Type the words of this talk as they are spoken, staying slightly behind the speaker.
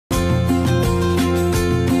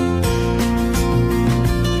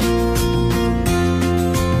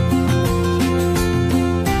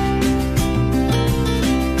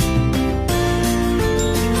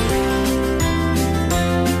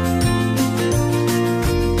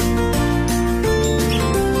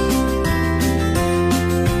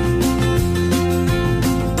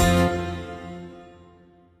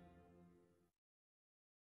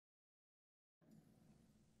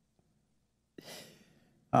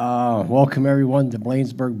Welcome everyone to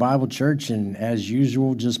Blainesburg Bible Church, and as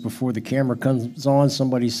usual, just before the camera comes on,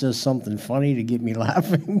 somebody says something funny to get me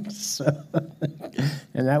laughing.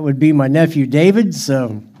 And that would be my nephew David.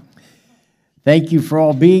 So, thank you for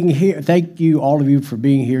all being here. Thank you, all of you, for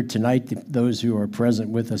being here tonight. Those who are present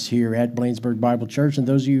with us here at Blainesburg Bible Church, and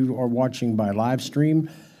those of you who are watching by live stream.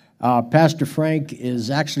 Pastor Frank is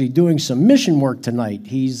actually doing some mission work tonight.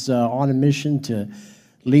 He's on a mission to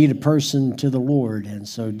lead a person to the Lord. And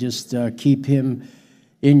so just keep him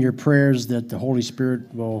in your prayers that the Holy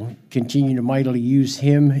Spirit will continue to mightily use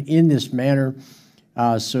him in this manner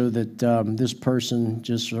so that this person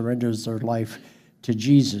just surrenders their life to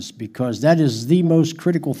Jesus, because that is the most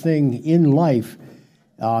critical thing in life,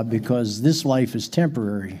 because this life is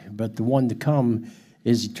temporary, but the one to come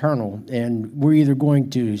is eternal. And we're either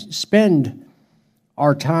going to spend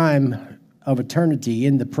our time of eternity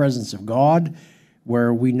in the presence of God,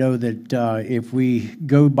 where we know that if we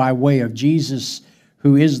go by way of Jesus,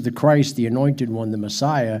 who is the Christ, the anointed one, the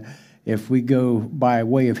Messiah, if we go by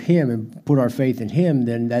way of him and put our faith in him,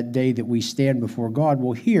 then that day that we stand before God,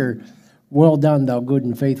 we'll hear, "Well done, thou good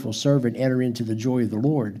and faithful servant, enter into the joy of the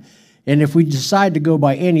Lord." And if we decide to go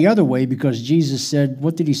by any other way, because Jesus said,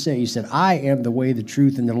 what did he say? He said, "I am the way, the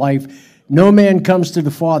truth, and the life. No man comes to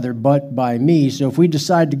the Father but by me." So if we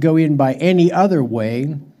decide to go in by any other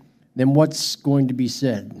way, then what's going to be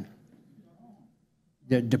said?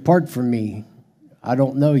 "Depart from me, I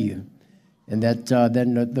don't know you." And that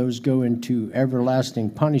then those go into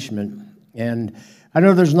everlasting punishment. And I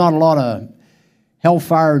know there's not a lot of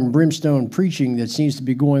hellfire and brimstone preaching that seems to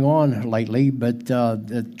be going on lately, but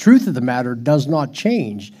the truth of the matter does not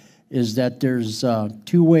change, is that there's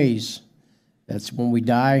two ways. That's when we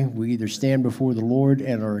die, we either stand before the Lord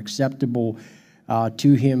and are acceptable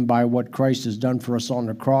to him by what Christ has done for us on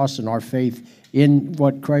the cross and our faith in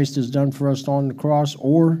what Christ has done for us on the cross,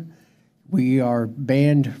 or we are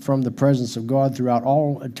banned from the presence of God throughout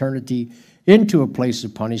all eternity into a place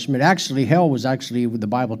of punishment. Actually, hell was actually, what the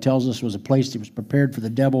Bible tells us, was a place that was prepared for the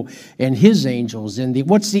devil and his angels. And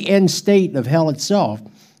what's the end state of hell itself?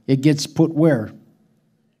 It gets put where?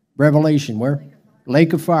 Revelation, where?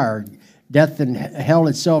 Lake of fire. Death and hell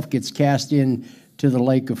itself gets cast into the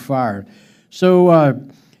lake of fire. So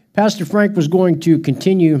Pastor Frank was going to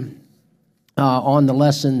continue on the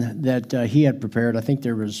lesson that he had prepared. I think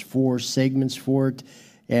there was 4 segments for it.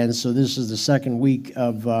 And so this is the second week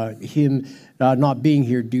of him not being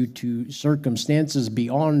here due to circumstances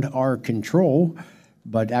beyond our control.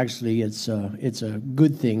 But actually, it's a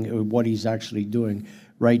good thing what he's actually doing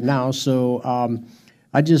right now. So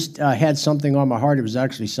I just had something on my heart. It was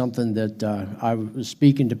actually something that I was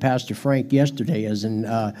speaking to Pastor Frank yesterday as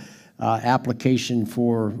an application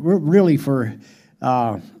for, really for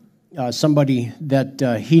somebody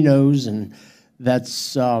that he knows. And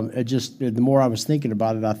that's just, the more I was thinking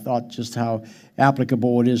about it, I thought just how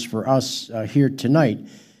applicable it is for us here tonight.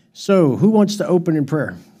 So who wants to open in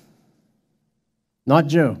prayer? Not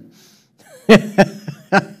Joe.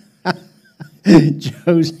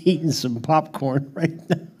 Joe's eating some popcorn right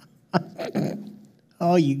now.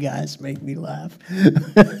 Oh, you guys make me laugh.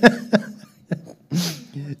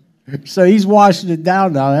 So he's washing it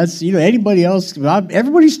down now. That's, anybody else,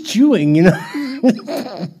 everybody's chewing,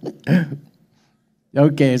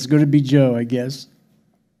 Okay, it's going to be Joe, I guess.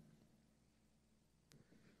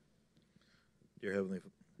 Dear Heavenly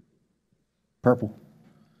Purple.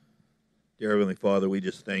 Dear Heavenly Father, we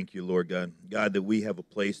just thank you, Lord God. God, that we have a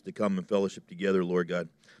place to come and fellowship together, Lord God.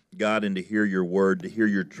 God, and to hear your word, to hear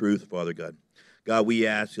your truth, Father God. God, we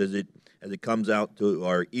ask as it comes out to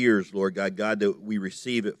our ears, Lord God, that we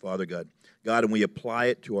receive it, Father God. God, and we apply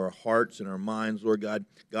it to our hearts and our minds, Lord God.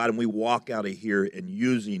 God, and we walk out of here and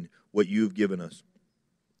using what you've given us.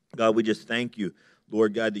 God, we just thank you,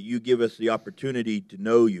 Lord God, that you give us the opportunity to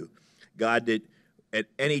know you. God, that at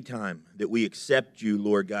any time that we accept you,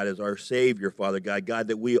 Lord God, as our Savior, Father God, God,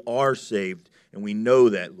 that we are saved, and we know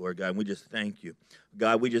that, Lord God, and we just thank you.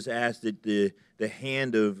 God, we just ask that the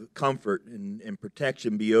hand of comfort and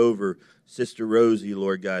protection be over Sister Rosie,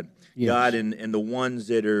 Lord God. Yes. God, and the ones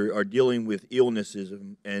that are dealing with illnesses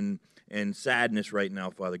and sadness right now,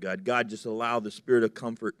 Father God. God, just allow the spirit of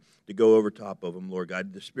comfort to go over top of them, Lord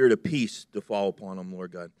God. The spirit of peace to fall upon them,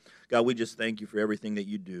 Lord God. God, we just thank you for everything that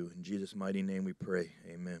you do. In Jesus' mighty name we pray.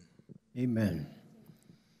 Amen. Amen.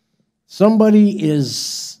 Somebody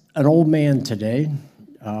is an old man today.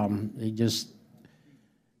 He just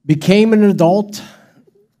became an adult,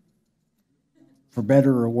 for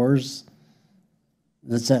better or worse.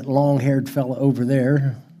 That's that long-haired fella over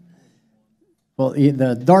there. Well,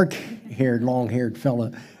 the dark-haired, long-haired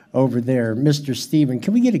fella over there. Mr. Stephen.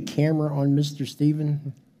 Can we get a camera on Mr.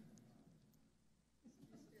 Stephen?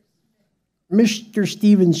 Mr.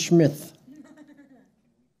 Stephen Smith.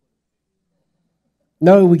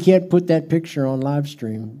 No, we can't put that picture on live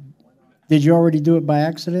stream. Did you already do it by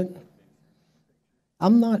accident?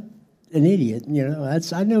 I'm not an idiot, you know.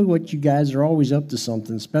 I know what you guys are always up to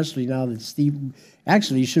something, especially now that Steve.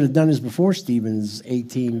 Actually, you should have done this before Stephen's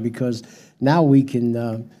 18, because now we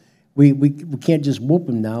can. We can't just whoop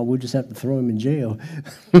him now. We'll just have to throw him in jail.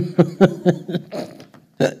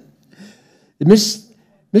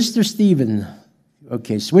 Mr. Stephen.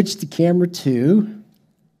 Okay, switch to camera 2.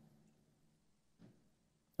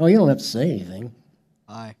 Oh, you don't have to say anything.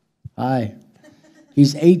 Hi. Hi.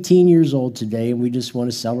 He's 18 years old today, and we just want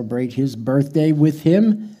to celebrate his birthday with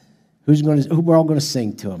him. We're all going to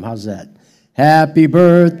sing to him. How's that? Happy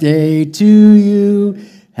birthday to you.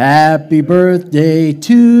 Happy birthday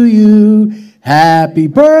to you. Happy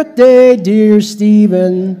birthday, dear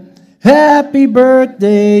Stephen. Happy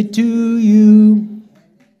birthday to you.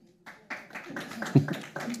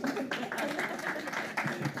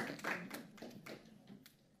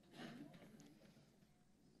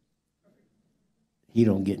 He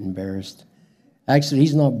don't get embarrassed. Actually,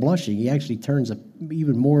 he's not blushing. He actually turns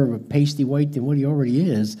even more of a pasty white than what he already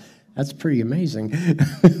is. That's pretty amazing.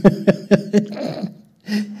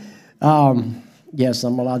 Yes,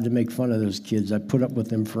 I'm allowed to make fun of those kids. I put up with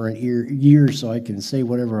them for a year so I can say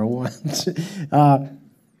whatever I want.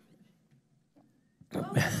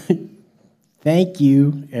 Thank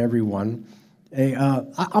you, everyone. Hey,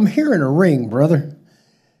 I'm hearing a ring, brother.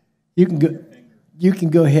 You can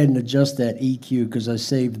go ahead and adjust that EQ because I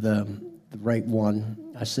saved the right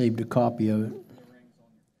one. I saved a copy of it.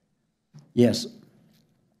 Yes.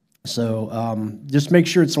 So just make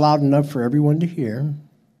sure it's loud enough for everyone to hear.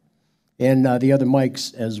 And the other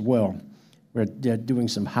mics as well. We're doing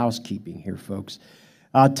some housekeeping here, folks.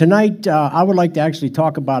 Tonight, I would like to actually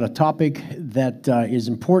talk about a topic that is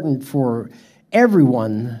important for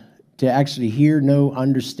everyone to actually hear, know,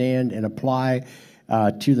 understand, and apply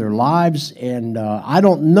to their lives. And I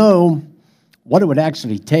don't know what it would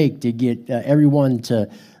actually take to get everyone to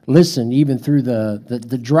listen, even through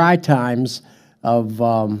the dry times of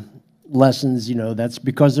lessons. You know, that's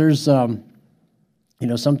because there's,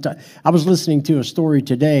 sometimes I was listening to a story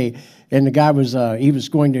today, and the guy was he was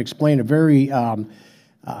going to explain a very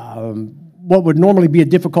what would normally be a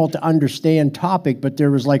difficult to understand topic, but there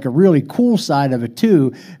was like a really cool side of it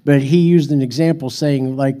too. But he used an example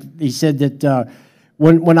saying, like, he said that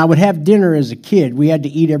when I would have dinner as a kid, we had to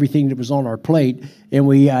eat everything that was on our plate, and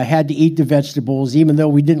we had to eat the vegetables, even though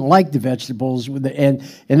we didn't like the vegetables. And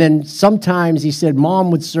then sometimes he said Mom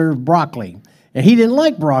would serve broccoli, and he didn't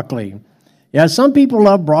like broccoli. Yeah, some people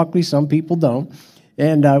love broccoli, some people don't.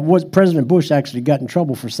 And President Bush actually got in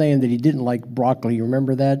trouble for saying that he didn't like broccoli. You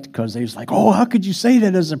remember that? Because they was like, oh, how could you say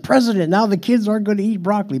that as a president? Now the kids aren't going to eat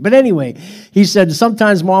broccoli. But anyway, he said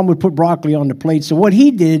sometimes Mom would put broccoli on the plate. So what he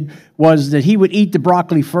did was that he would eat the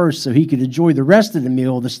broccoli first so he could enjoy the rest of the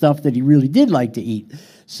meal, the stuff that he really did like to eat.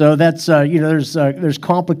 So that's, there's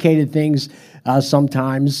complicated things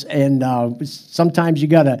sometimes, and sometimes you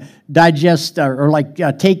got to digest or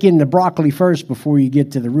take in the broccoli first before you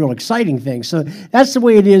get to the real exciting things. So that's the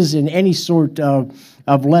way it is in any sort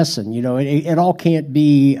of lesson. You know, it all can't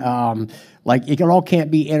be it all can't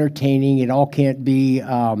be entertaining. It all can't be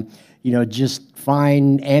just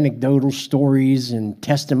fine anecdotal stories and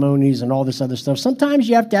testimonies and all this other stuff. Sometimes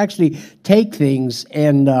you have to actually take things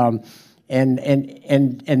and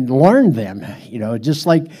learn them, just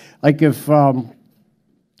like if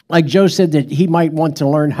like Joe said that he might want to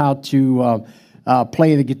learn how to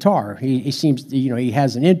play the guitar. He seems he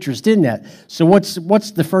has an interest in that. So what's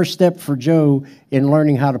the first step for Joe in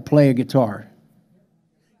learning how to play a guitar?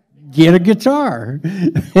 Get a guitar.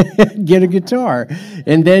 Get a guitar.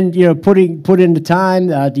 And then put in the time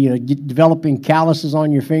developing calluses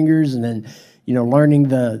on your fingers, and then learning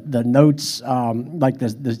the notes, like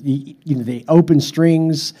the open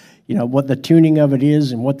strings, what the tuning of it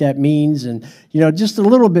is and what that means, and just a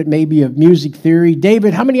little bit maybe of music theory.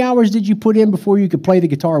 David, how many hours did you put in before you could play the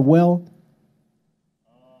guitar well?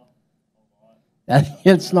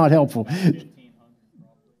 It's not helpful.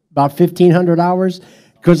 About 1,500 hours?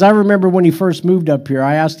 Because I remember when he first moved up here,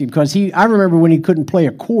 I asked him, because I remember when he couldn't play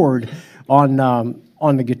a chord on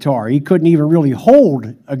the guitar. He couldn't even really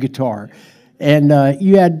hold a guitar. And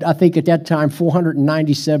you had, I think at that time,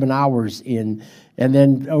 497 hours in. And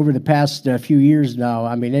then over the past few years now,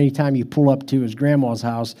 I mean, anytime you pull up to his grandma's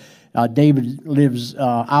house, David lives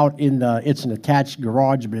out in it's an attached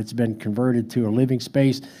garage, but it's been converted to a living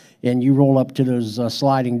space. and you roll up to those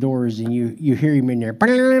sliding doors, and you hear him in there.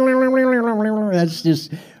 That's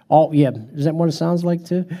just all. Yeah, is that what it sounds like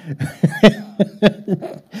too?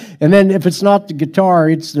 And then if it's not the guitar,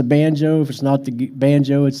 it's the banjo. If it's not the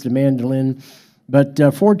banjo, it's the mandolin. But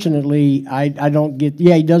fortunately, I don't get.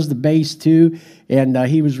 Yeah, he does the bass too, and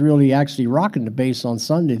he was really actually rocking the bass on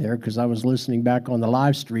Sunday there, because I was listening back on the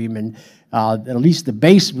live stream, and at least the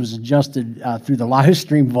bass was adjusted through the live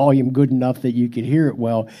stream volume good enough that you could hear it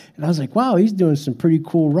well. And I was like, wow, he's doing some pretty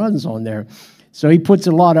cool runs on there. So he puts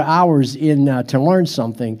a lot of hours in to learn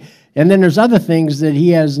something. And then there's other things that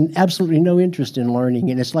he has absolutely no interest in learning,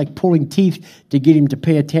 and it's like pulling teeth to get him to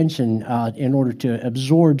pay attention in order to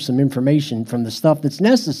absorb some information from the stuff that's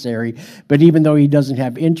necessary, but even though he doesn't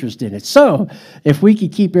have interest in it. So if we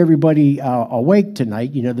could keep everybody awake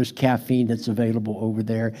tonight, there's caffeine that's available over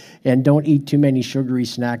there, and don't eat too many sugary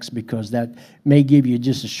snacks, because that may give you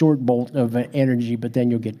just a short bolt of energy, but then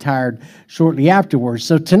you'll get tired shortly afterwards.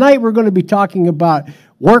 So tonight we're going to be talking about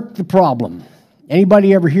work the problem.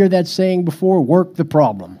 Anybody ever hear that saying before? Work the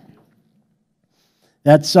problem.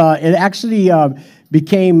 That's it. Actually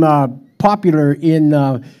became popular in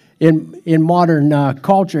modern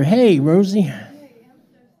culture. Hey, Rosie. Hey, I'm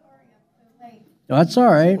so sorry I'm so late. No, that's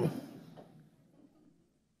all right.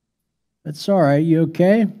 That's all right. You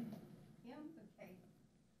okay? Yeah, I'm okay.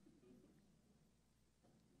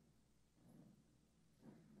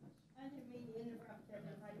 I didn't mean to interrupt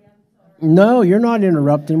everybody. I'm sorry. No, you're not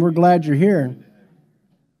interrupting. We're glad you're here.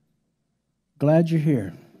 Glad you're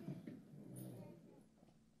here.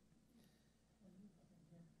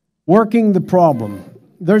 Working the problem.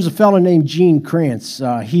 There's a fellow named Gene Kranz.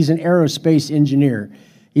 He's an aerospace engineer.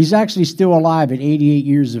 He's actually still alive at 88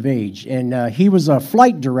 years of age, and he was a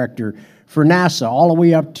flight director for NASA all the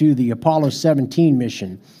way up to the Apollo 17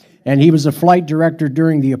 mission. And he was a flight director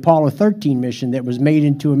during the Apollo 13 mission that was made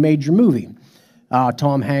into a major movie.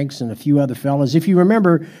 Tom Hanks and a few other fellas. If you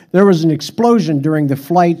remember, there was an explosion during the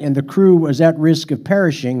flight, and the crew was at risk of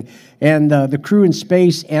perishing. And the crew in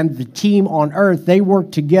space and the team on Earth, they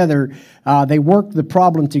worked together. They worked the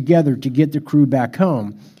problem together to get the crew back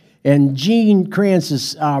home. And Gene Kranz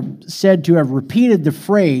is said to have repeated the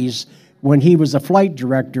phrase when he was a flight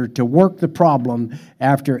director, to work the problem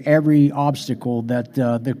after every obstacle that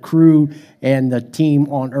the crew and the team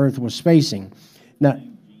on Earth was facing. Now,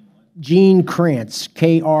 Gene Kranz,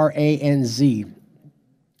 Kranz.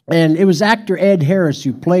 And it was actor Ed Harris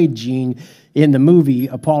who played Gene in the movie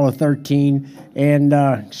Apollo 13. And,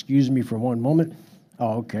 excuse me for one moment.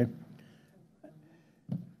 Oh, okay.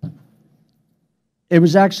 It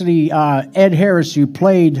was actually Ed Harris who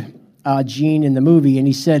played Gene in the movie, and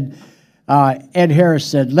he said, Ed Harris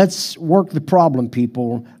said, "Let's work the problem,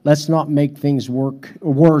 people. Let's not make things work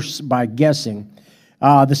worse by guessing."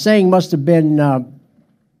 The saying must have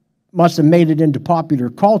made it into popular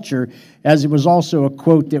culture, as it was also a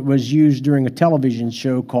quote that was used during a television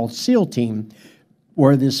show called SEAL Team,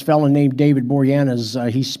 where this fellow named David Boreanaz,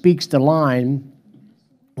 he speaks the line,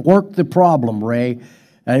 "Work the problem, Ray."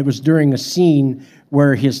 It was during a scene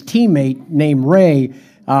where his teammate named Ray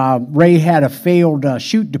had a failed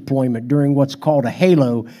chute deployment during what's called a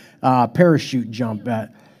halo parachute jump.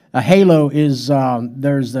 A halo is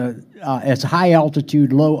it's high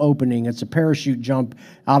altitude, low opening. It's a parachute jump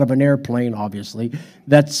out of an airplane, obviously.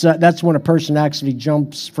 That's when a person actually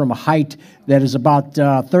jumps from a height that is about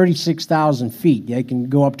 36,000 feet. They can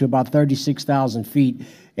go up to about 36,000 feet.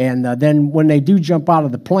 And then when they do jump out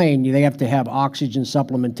of the plane, they have to have oxygen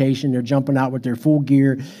supplementation. They're jumping out with their full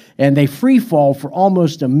gear. And they free fall for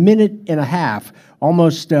almost a minute and a half,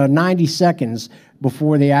 almost 90 seconds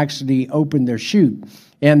before they actually open their chute.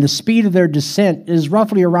 And the speed of their descent is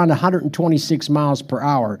roughly around 126 miles per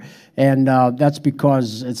hour. And that's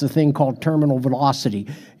because it's a thing called terminal velocity.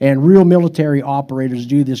 And real military operators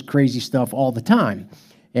do this crazy stuff all the time.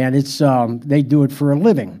 And they do it for a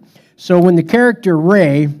living. So when the character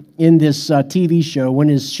Ray in this TV show, when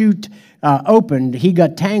his chute opened, he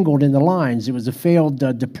got tangled in the lines. It was a failed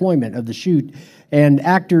deployment of the chute. And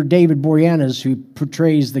actor David Boreanaz, who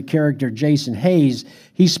portrays the character Jason Hayes,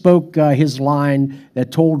 he spoke his line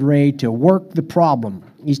that told Ray to work the problem.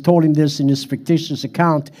 He's told him this in this fictitious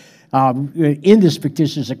account. In this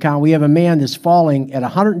fictitious account, we have a man that's falling at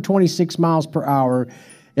 126 miles per hour.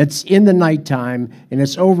 It's in the nighttime, and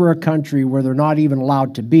it's over a country where they're not even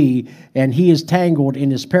allowed to be, and he is tangled in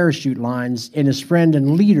his parachute lines. And his friend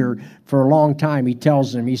and leader for a long time, he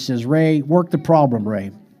tells him, he says, "Ray, work the problem,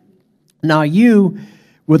 Ray." Now you,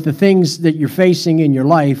 with the things that you're facing in your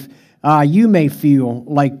life, you may feel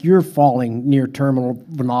like you're falling near terminal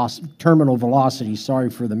velocity. Sorry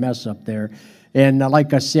for the mess up there. And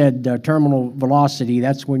like I said, terminal velocity,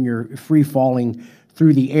 that's when you're free falling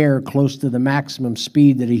through the air close to the maximum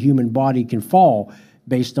speed that a human body can fall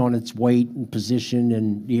based on its weight and position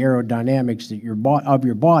and the aerodynamics that of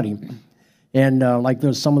your body. And like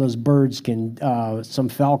some of those birds some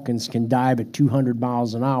falcons can dive at 200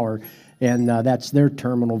 miles an hour, and that's their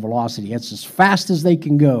terminal velocity. It's as fast as they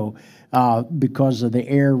can go because of the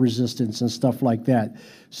air resistance and stuff like that.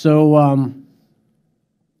 So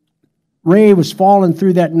Ray was falling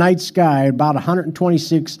through that night sky about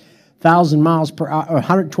 126,000 miles per hour,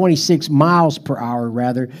 126 miles per hour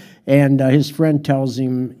rather. And his friend tells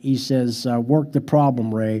him, he says, "Work the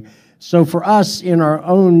problem, Ray." So for us in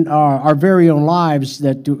our very own lives,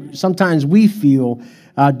 that sometimes we feel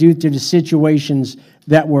due to the situations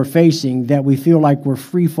that we're facing, that we feel like we're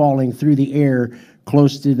free falling through the air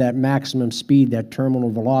close to that maximum speed, that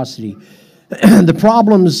terminal velocity. The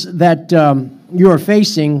problems that you are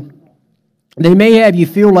facing, they may have you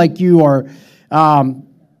feel like you are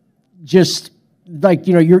just like,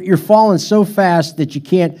 you're falling so fast that you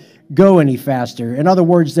can't go any faster. In other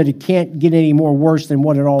words, that it can't get any more worse than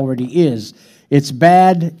what it already is. It's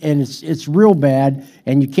bad, and it's real bad,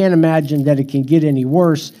 and you can't imagine that it can get any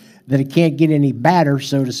worse, that it can't get any badder,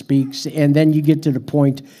 so to speak, and then you get to the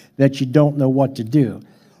point that you don't know what to do.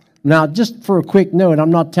 Now, just for a quick note,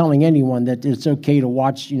 I'm not telling anyone that it's okay to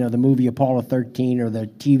watch, the movie Apollo 13 or the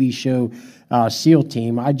TV show SEAL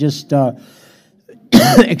Team. I just,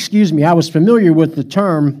 excuse me, I was familiar with the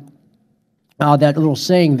term, that little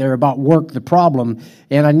saying there about work the problem,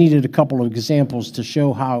 and I needed a couple of examples to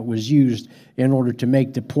show how it was used in order to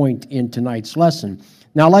make the point in tonight's lesson.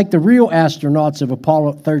 Now, like the real astronauts of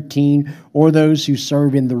Apollo 13 or those who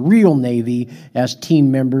serve in the real Navy as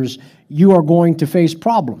team members, you are going to face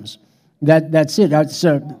problems. That's it.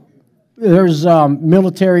 There's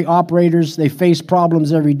military operators, they face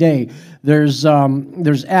problems every day. There's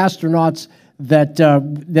astronauts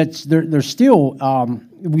they're still,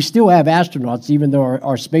 we still have astronauts, even though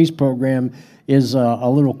our space program is a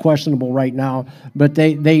little questionable right now, but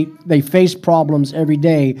they face problems every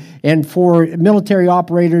day. And for military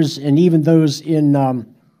operators and even those in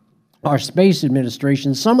our space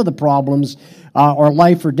administration, some of the problems are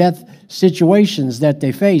life or death situations that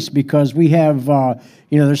they face, because we have,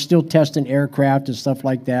 they're still testing aircraft and stuff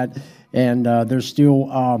like that. And there's still,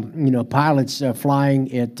 pilots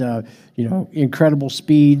flying at, incredible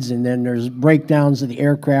speeds, and then there's breakdowns of the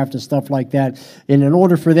aircraft and stuff like that. And in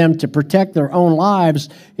order for them to protect their own lives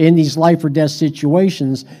in these life or death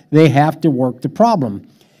situations, they have to work the problem.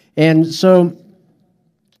 And so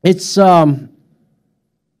it's, in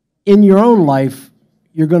your own life,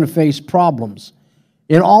 you're going to face problems.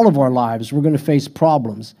 In all of our lives, we're going to face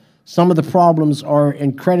problems. Some of the problems are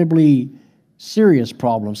incredibly serious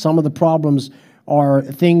problems. Some of the problems are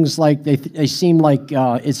things like they seem like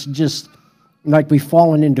it's just like we've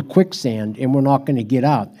fallen into quicksand and we're not going to get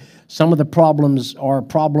out. Some of the problems are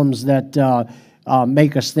problems that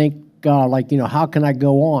make us think how can I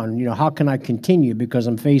go on? How can I continue, because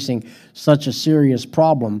I'm facing such a serious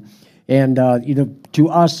problem. And to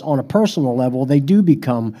us on a personal level, they do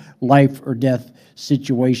become life or death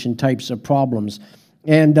situation types of problems.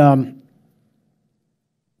 And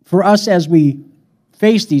for us, as we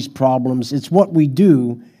face these problems, it's what we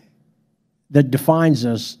do that defines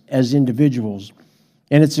us as individuals.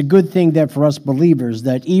 And it's a good thing that for us believers,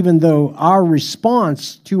 that even though our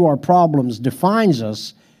response to our problems defines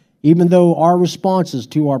us, even though our responses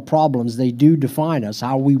to our problems, they do define us,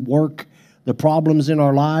 how we work the problems in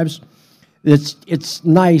our lives, it's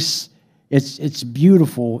nice, it's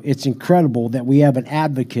beautiful, it's incredible that we have an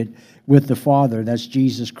advocate with the Father, that's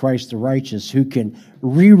Jesus Christ the righteous, who can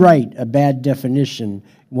rewrite a bad definition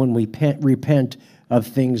when we repent of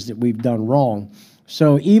things that we've done wrong.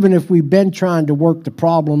 So even if we've been trying to work the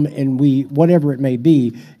problem, and whatever it may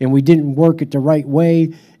be, and we didn't work it the right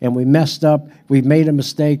way, and we messed up, we've made a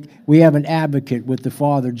mistake, we have an advocate with the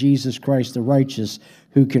Father, Jesus Christ the righteous,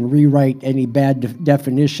 who can rewrite any bad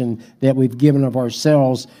definition that we've given of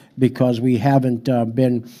ourselves because we haven't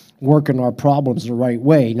been working our problems the right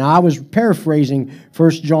way. Now, I was paraphrasing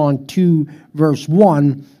 1 John 2, verse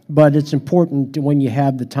 1, but it's important when you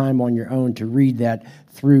have the time on your own to read that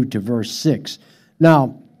through to verse 6.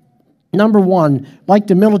 Now, number one, like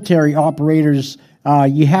the military operators,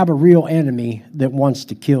 you have a real enemy that wants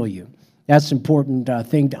to kill you. That's an important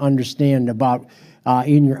thing to understand about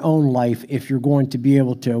in your own life if you're going to be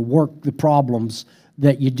able to work the problems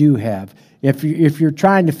that you do have. If you're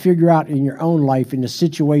trying to figure out in your own life, in the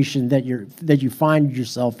situation that you find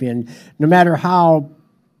yourself in, no matter how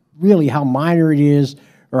minor it is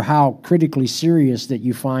or how critically serious that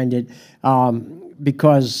you find it,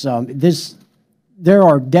 because there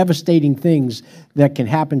are devastating things that can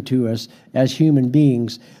happen to us as human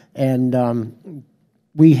beings, and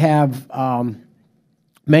we have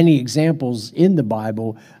many examples in the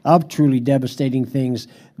Bible of truly devastating things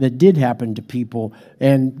that did happen to people,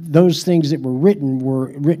 and those things that were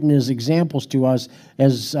written as examples to us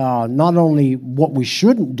as not only what we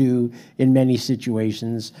shouldn't do in many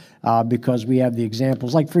situations, because we have the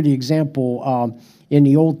examples, like for the example in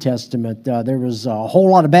the Old Testament, there was a whole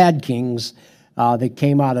lot of bad kings that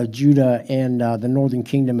came out of Judah and the northern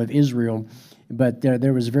kingdom of Israel, but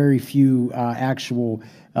there was very few actual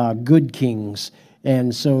good kings.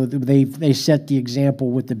 And so they set the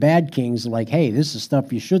example with the bad kings, like, hey, this is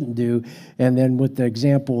stuff you shouldn't do. And then with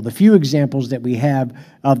the few examples that we have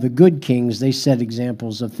of the good kings, they set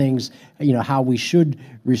examples of things, how we should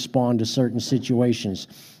respond to certain situations.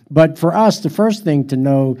 But for us, the first thing to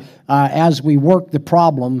know, as we work the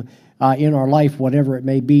problem in our life, whatever it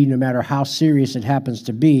may be, no matter how serious it happens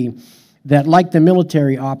to be, that like the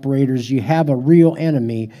military operators, you have a real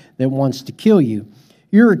enemy that wants to kill you.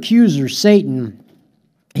 Your accuser, Satan,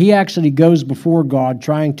 he actually goes before God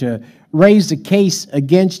trying to raise a case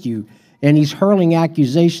against you, and he's hurling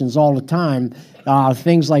accusations all the time,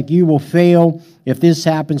 things like you will fail if this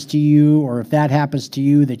happens to you, or if that happens to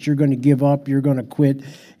you, that you're going to give up, you're going to quit.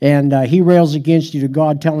 And he rails against you to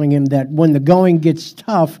God, telling him that when the going gets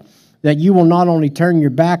tough, that you will not only turn your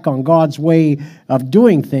back on God's way of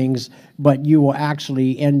doing things, but you will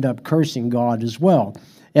actually end up cursing God as well.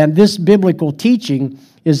 And this biblical teaching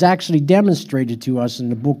is actually demonstrated to us in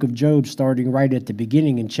the book of Job, starting right at the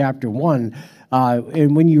beginning in chapter 1.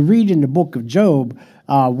 And when you read in the book of Job,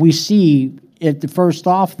 we see at the first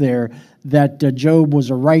off there that Job was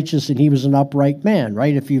a righteous and he was an upright man,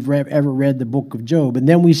 right? If you've ever read the book of Job. And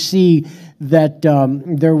then we see that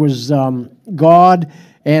there was God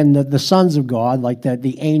and the sons of God, like that,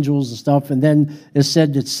 the angels and stuff. And then it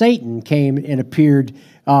said that Satan came and appeared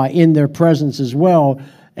in their presence as well.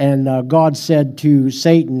 And God said to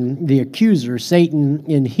Satan, the accuser, Satan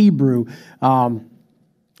in Hebrew,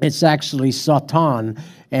 it's actually Satan,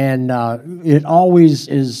 and it always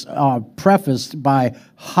is prefaced by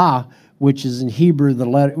ha, which is in Hebrew the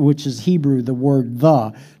word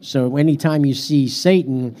the. So anytime you see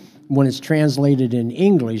Satan, when it's translated in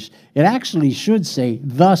English, it actually should say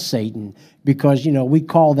the Satan, because we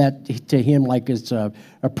call that to him like it's a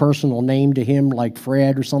personal name to him, like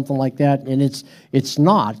Fred or something like that, and it's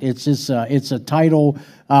not. It's just it's a title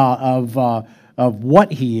of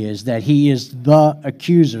what he is, that he is the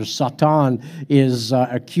accuser. Satan is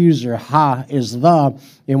accuser, ha is the,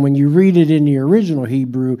 and when you read it in the original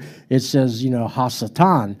Hebrew, it says ha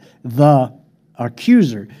Satan, the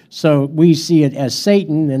accuser. So we see it as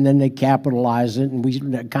Satan, and then they capitalize it, and we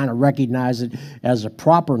kind of recognize it as a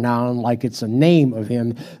proper noun, like it's a name of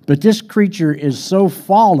him. But this creature is so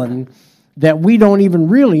fallen that we don't even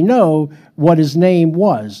really know what his name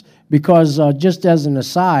was, because just as an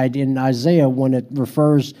aside, in Isaiah, when it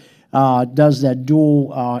refers, does that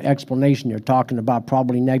dual explanation, they're talking about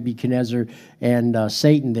probably Nebuchadnezzar and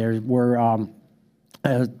Satan there, where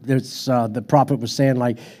the prophet was saying,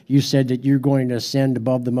 like, you said that you're going to ascend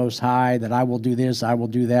above the Most High, that I will do this, I will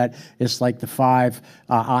do that. It's like the 5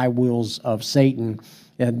 I wills of Satan.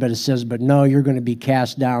 But it says, but no, you're going to be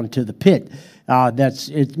cast down to the pit.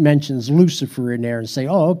 It mentions Lucifer in there, and say,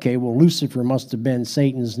 oh, okay, well, Lucifer must have been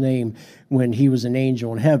Satan's name when he was an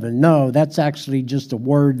angel in heaven. No, that's actually just a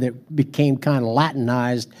word that became kind of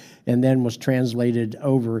Latinized and then was translated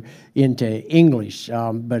over into English.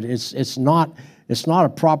 But it's not a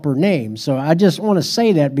proper name. So I just want to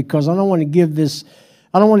say that, because I don't want to give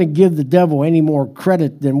the devil any more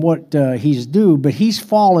credit than what he's due, but he's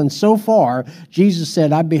fallen so far. Jesus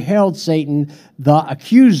said, I beheld Satan, the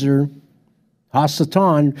accuser,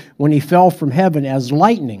 Satan, when he fell from heaven as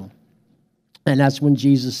lightning. And that's when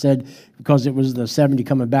Jesus said, because it was the 70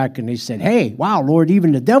 coming back, and they said, hey, wow, Lord,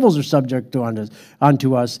 even the devils are subject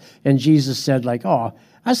unto us. And Jesus said, like, oh,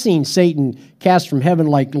 I seen Satan cast from heaven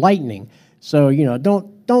like lightning. So,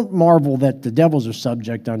 don't marvel that the devils are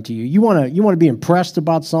subject unto you. You want to be impressed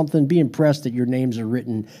about something, be impressed that your names are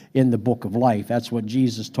written in the book of life. That's what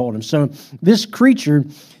Jesus told him. So this creature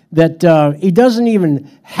that he doesn't even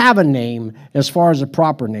have a name as far as a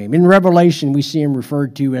proper name. In Revelation, we see him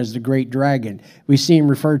referred to as the great dragon. We see him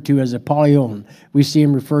referred to as Apollyon. We see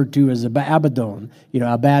him referred to as Abaddon,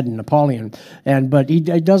 Abaddon, Apollyon. But he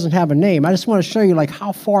doesn't have a name. I just want to show you like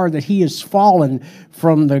how far that he has fallen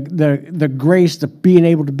from the grace of being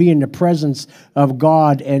able to be in the presence of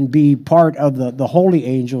God and be part of the holy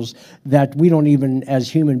angels, that we don't even, as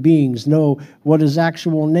human beings, know what his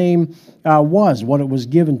actual name was, what it was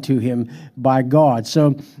given to him by God.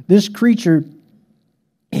 So this creature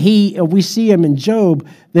we see him in Job,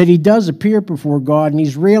 that he does appear before God, and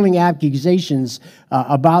he's railing accusations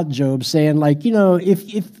about Job, saying like,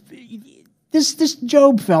 if this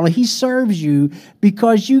Job fella, he serves you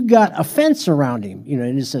because you got a fence around him,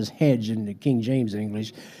 and it says hedge in the King James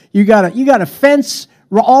English. You got a fence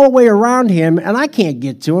all the way around him, and I can't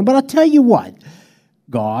get to him. But I'll tell you what,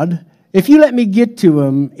 God, if you let me get to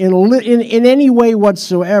him in any way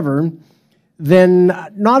whatsoever, then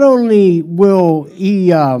not only will he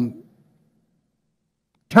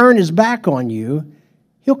turn his back on you,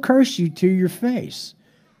 he'll curse you to your face.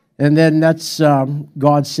 And then that's,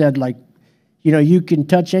 God said, like, you can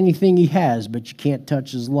touch anything he has, but you can't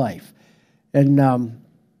touch his life. And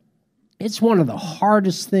it's one of the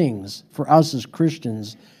hardest things for us as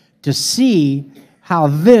Christians to see how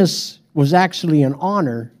this was actually an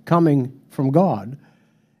honor coming from God.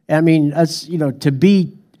 I mean, that's, to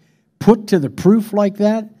be put to the proof like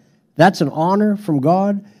that, that's an honor from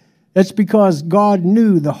God. That's because God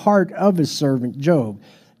knew the heart of his servant Job.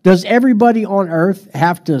 Does everybody on earth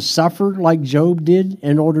have to suffer like Job did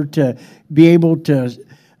in order to be able to,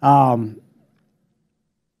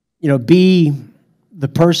 be the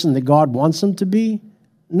person that God wants them to be?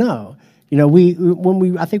 No.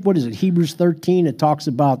 I think, what is it, Hebrews 13, it talks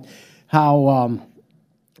about how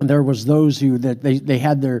there was those who, that they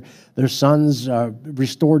had their sons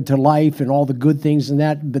restored to life and all the good things in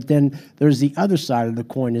that, but then there's the other side of the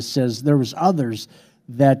coin. It says there was others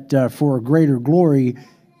that for a greater glory,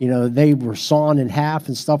 they were sawn in half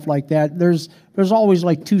and stuff like that. There's always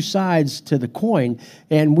like two sides to the coin,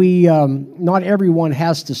 and we not everyone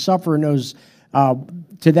has to suffer in those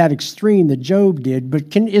to that extreme that Job did.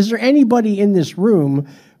 But is there anybody in this room,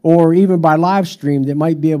 or even by live stream, that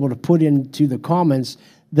might be able to put into the comments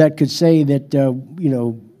that could say that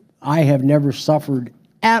I have never suffered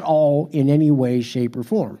at all in any way, shape, or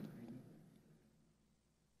form?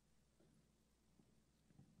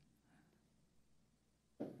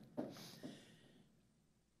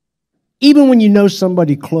 Even when you know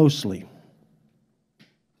somebody closely,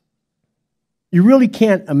 you really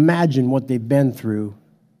can't imagine what they've been through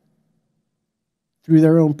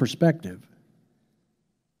their own perspective.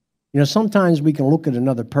 Sometimes we can look at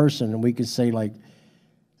another person and we can say, like,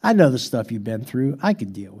 I know the stuff you've been through. I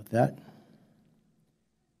could deal with that.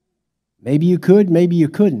 Maybe you could, maybe you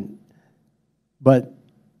couldn't. But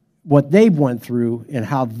what they've went through and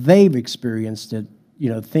how they've experienced it,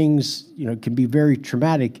 things, can be very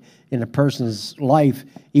traumatic in a person's life,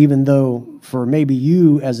 even though for maybe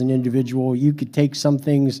you as an individual, you could take some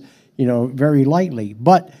things, very lightly.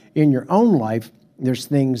 But in your own life, there's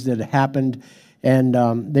things that happened and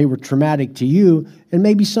they were traumatic to you, and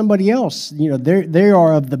maybe somebody else, they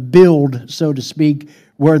are of the build, so to speak,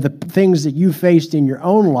 where the things that you faced in your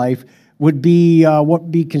own life would be what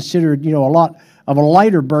would be considered, a lot of a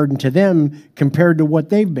lighter burden to them compared to what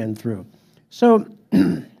they've been through. So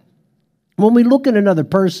when we look at another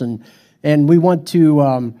person and we want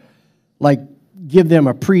to give them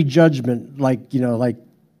a prejudgment,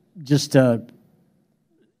 just to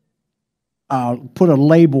put a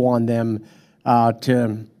label on them, let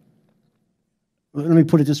me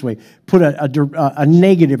put it this way, put a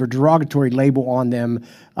negative or derogatory label on them,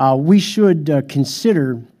 we should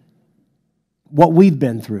consider what we've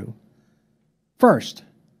been through first.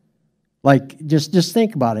 Like, just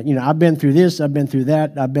think about it. I've been through this, I've been through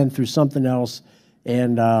that, I've been through something else,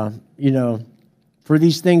 and, for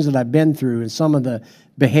these things that I've been through and some of the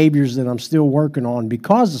behaviors that I'm still working on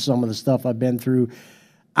because of some of the stuff I've been through,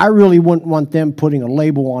 I really wouldn't want them putting a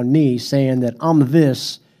label on me saying that I'm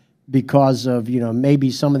this because of,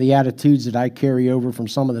 maybe some of the attitudes that I carry over from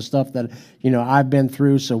some of the stuff that, I've been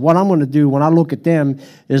through. So what I'm going to do when I look at them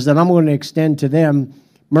is that I'm going to extend to them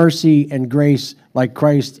mercy and grace like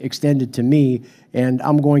Christ extended to me, and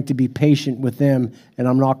I'm going to be patient with them, and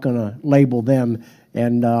I'm not going to label them.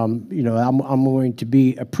 And, I'm going to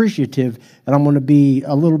be appreciative, and I'm going to be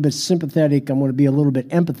a little bit sympathetic. I'm going to be a little bit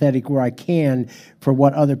empathetic where I can for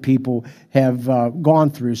what other people have gone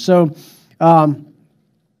through. So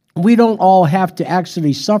we don't all have to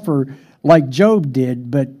actually suffer like Job did,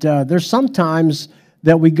 but there's sometimes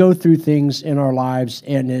that we go through things in our lives,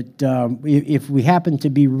 and if we happen to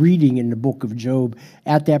be reading in the book of Job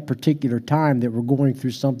at that particular time that we're going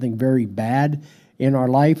through something very bad in our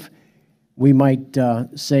life, we might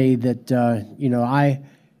say that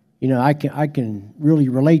I can really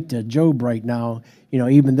relate to Job right now.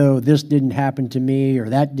 Even though this didn't happen to me or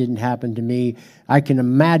that didn't happen to me, I can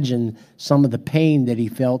imagine some of the pain that he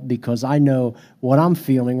felt because I know what I'm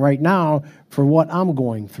feeling right now for what I'm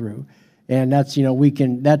going through. And that's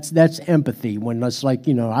that's empathy when it's like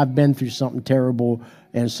I've been through something terrible,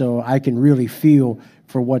 and so I can really feel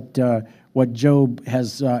for what Job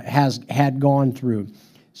has had gone through.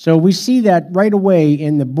 So we see that right away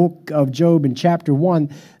in the book of Job in chapter 1,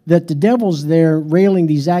 that the devil's there railing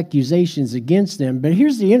these accusations against them. But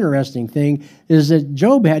here's the interesting thing, is that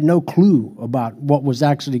Job had no clue about what was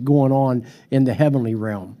actually going on in the heavenly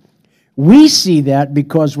realm. We see that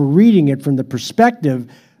because we're reading it from the perspective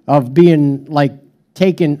of being like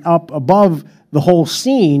taken up above the whole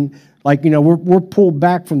scene. Like, we're pulled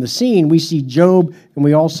back from the scene. We see Job, and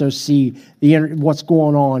we also see what's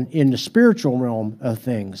going on in the spiritual realm of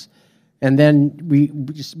things. And then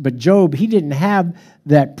but Job, he didn't have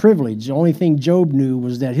that privilege. The only thing Job knew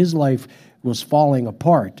was that his life was falling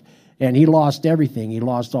apart, and he lost everything. He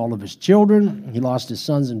lost all of his children. He lost his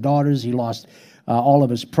sons and daughters. He lost all of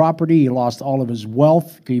his property. He lost all of his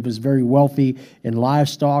wealth. He was very wealthy in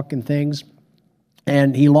livestock and things,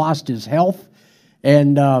 and he lost his health.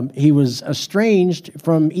 And he was estranged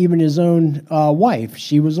from even his own wife.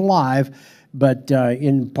 She was alive, but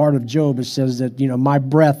in part of Job it says that, my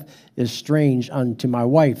breath is strange unto my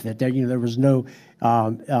wife, that there was no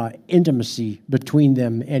intimacy between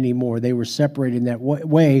them anymore. They were separated in that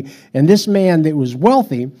way. And this man that was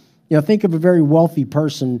wealthy, think of a very wealthy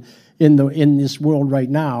person in this world right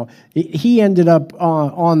now. He ended up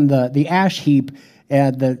on the ash heap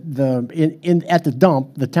at the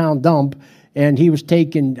dump, the town dump. And he was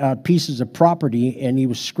taking pieces of property, and he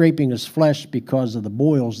was scraping his flesh because of the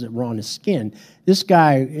boils that were on his skin. This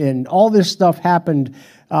guy, and all this stuff happened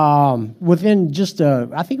within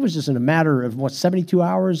I think it was just in a matter of, 72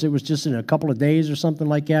 hours? It was just in a couple of days or something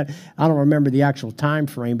like that. I don't remember the actual time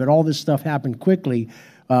frame, but all this stuff happened quickly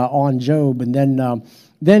on Job. And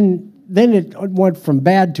then it went from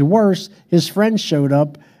bad to worse. His friends showed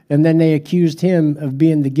up, and then they accused him of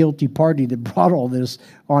being the guilty party that brought all this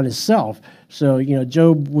on himself. So,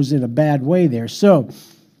 Job was in a bad way there. So,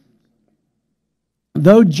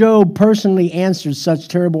 though Job personally answered such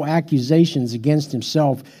terrible accusations against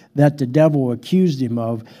himself that the devil accused him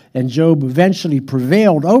of, and Job eventually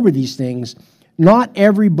prevailed over these things, not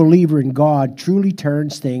every believer in God truly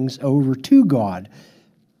turns things over to God.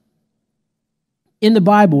 In the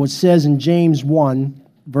Bible, it says in James 1,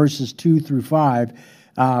 verses 2 through 5,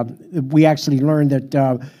 we actually learned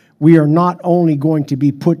that we are not only going to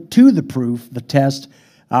be put to the proof, the test,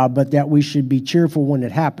 but that we should be cheerful when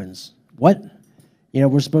it happens. What?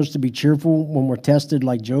 We're supposed to be cheerful when we're tested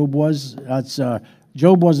like Job was?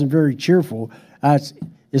 Job wasn't very cheerful.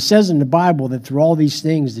 It says in the Bible that through all these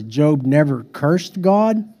things that Job never cursed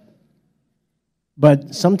God,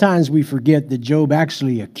 but sometimes we forget that Job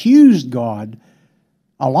actually accused God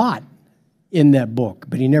a lot in that book,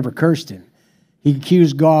 but he never cursed him. He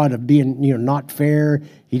accused God of being, not fair.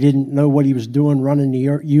 He didn't know what he was doing running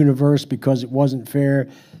the universe because it wasn't fair.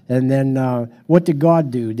 And then what did God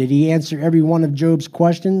do? Did he answer every one of Job's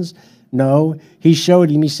questions? No. He showed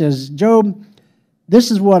him. He says, Job, this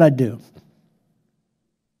is what I do.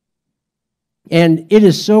 And it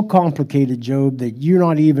is so complicated, Job, that you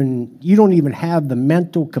don't even have the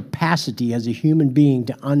mental capacity as a human being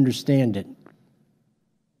to understand it.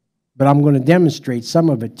 But I'm going to demonstrate some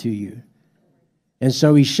of it to you. And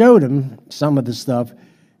so he showed him some of the stuff,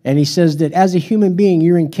 and he says that as a human being,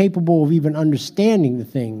 you're incapable of even understanding the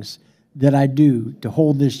things that I do to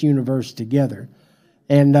hold this universe together.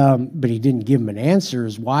 And but he didn't give him an answer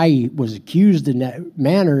as why he was accused in that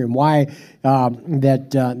manner, and why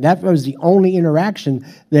that was the only interaction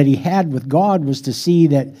that he had with God, was to see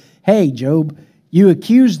that, hey, Job, you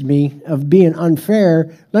accused me of being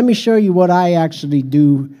unfair. Let me show you what I actually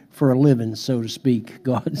do for a living, so to speak,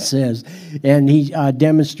 God says. And he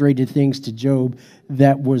demonstrated things to Job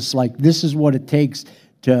that was like, this is what it takes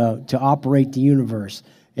to operate the universe.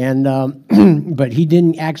 And but he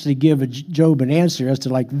didn't actually give Job an answer as to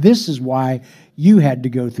like, this is why you had to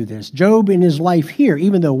go through this. Job in his life here,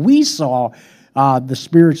 even though we saw the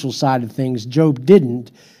spiritual side of things, Job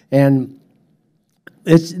didn't. And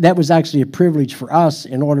that was actually a privilege for us,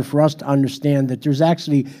 in order for us to understand that there's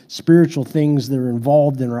actually spiritual things that are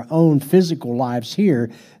involved in our own physical lives here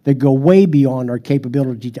that go way beyond our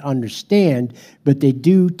capability to understand, but they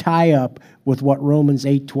do tie up with what Romans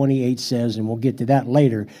 8:28 says, and we'll get to that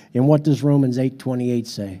later. And what does Romans 8:28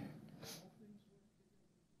 say?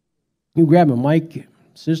 You grab a mic,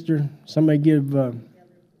 sister. Somebody give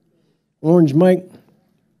Orange mic.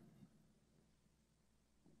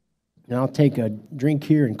 And I'll take a drink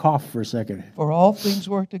here and cough for a second. For all things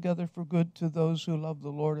work together for good to those who love the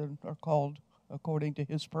Lord and are called according to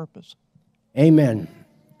his purpose. Amen.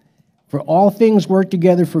 For all things work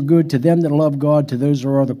together for good to them that love God, to those who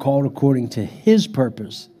are the called according to his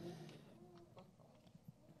purpose.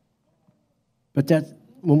 But that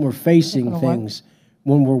when we're facing things,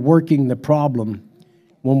 when we're working the problem,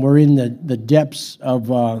 when we're in the depths of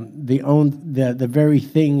the very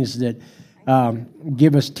things that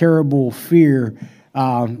give us terrible fear,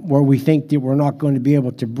 where we think that we're not going to be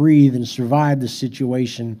able to breathe and survive the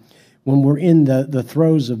situation. When we're in the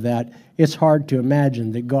throes of that, it's hard to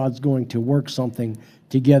imagine that God's going to work something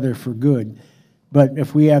together for good. But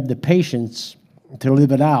if we have the patience to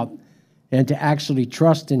live it out and to actually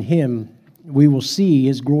trust in Him, we will see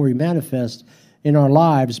His glory manifest in our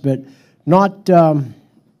lives. But not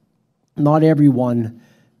everyone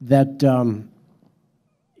that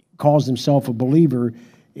calls himself a believer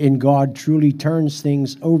in God truly turns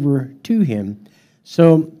things over to Him.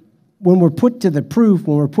 So when we're put to the proof,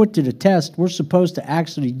 when we're put to the test, we're supposed to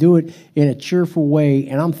actually do it in a cheerful way.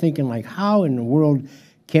 And I'm thinking, like, how in the world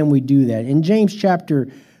can we do that? In James chapter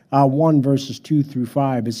 1, verses 2 through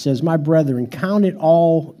 5, it says, "My brethren, count it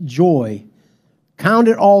all joy. Count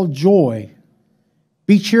it all joy.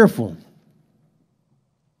 Be cheerful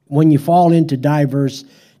when you fall into diverse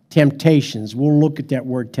temptations." We'll look at that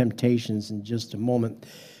word temptations in just a moment.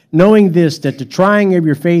 "Knowing this, that the trying of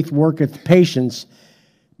your faith worketh patience,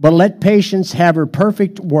 but let patience have her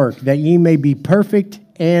perfect work, that ye may be perfect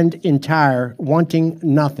and entire, wanting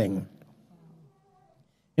nothing."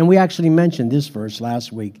 And we actually mentioned this verse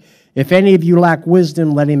last week. "If any of you lack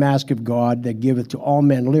wisdom, let him ask of God, that giveth to all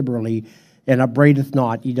men liberally, and upbraideth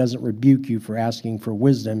not." He doesn't rebuke you for asking for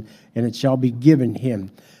wisdom, and it shall be given him.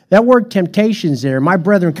 That word temptations there, "My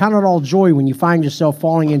brethren, count it all joy when you find yourself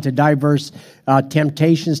falling into diverse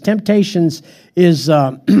temptations." Temptations is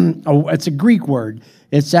it's a Greek word.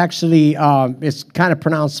 It's actually it's kind of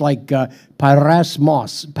pronounced like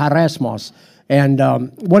parasmos. And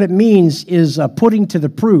what it means is putting to the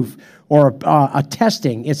proof, or a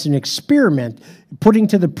testing. It's an experiment, putting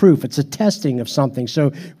to the proof. It's a testing of something.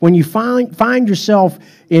 So when you find yourself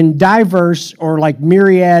in diverse, or like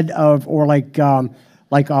myriad of, or like a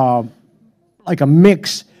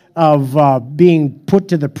mix of being put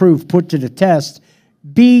to the proof, put to the test,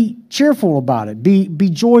 be cheerful about it. Be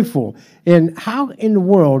joyful. And how in the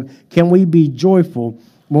world can we be joyful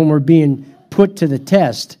when we're being put to the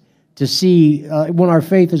test, to see when our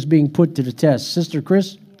faith is being put to the test? Sister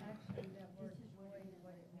Chris?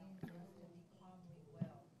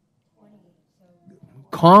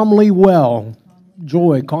 Calmly well.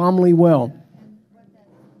 Joy, calmly well.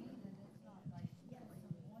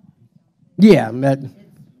 Yeah,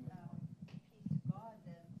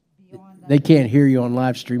 they can't hear you on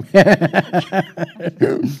live stream. That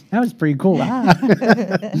was pretty cool.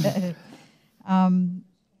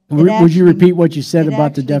 Would you repeat what you said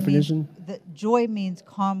about the definition? Joy means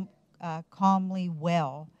calmly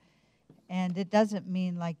well. And it doesn't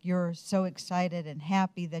mean like you're so excited and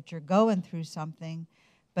happy that you're going through something,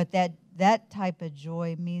 but that type of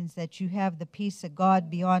joy means that you have the peace of God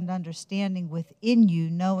beyond understanding within you,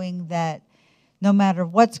 knowing that no matter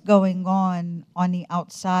what's going on the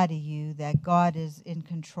outside of you, that God is in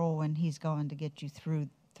control and He's going to get you through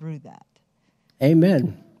that.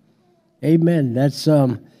 Amen. Amen. That's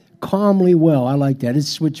calmly well. I like that. Let's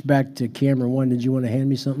switch back to camera one. Did you want to hand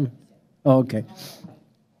me something? Oh, okay.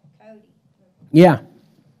 Cody. Yeah.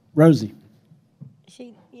 Rosie.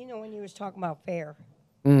 See, when you was talking about fair,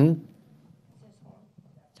 Mm-hmm.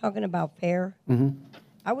 talking about fair,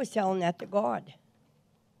 I was telling that to God.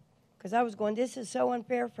 Because I was going, this is so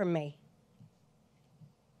unfair for me.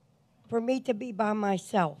 For me to be by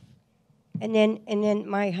myself. And then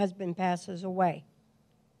my husband passes away.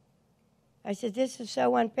 I said, this is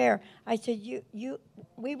so unfair. I said,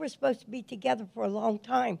 we were supposed to be together for a long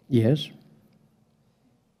time. Yes.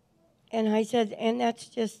 And I said, and that's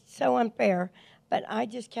just so unfair. But I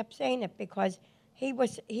just kept saying it because he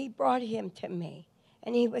brought him to me.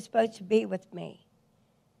 And he was supposed to be with me.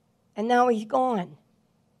 And now he's gone.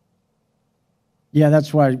 Yeah,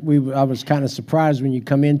 that's why I was kind of surprised when you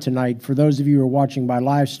come in tonight. For those of you who are watching by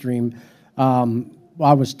live stream,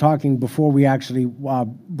 I was talking before we actually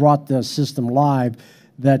brought the system live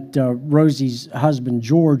that Rosie's husband,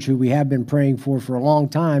 George, who we have been praying for a long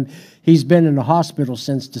time, he's been in the hospital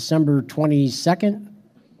since December 22nd?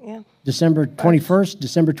 Yeah. December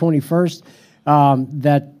 21st,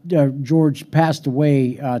 that George passed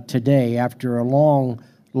away today after a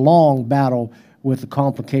long battle with the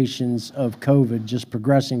complications of COVID, just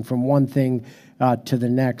progressing from one thing to the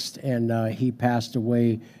next. And he passed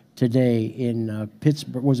away today in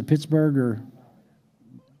Pittsburgh. Was it Pittsburgh, or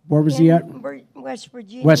where was he at? West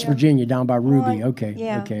Virginia. West Virginia, down by Ruby. Mon- Okay,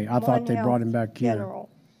 yeah, okay. I thought they brought him back here. General.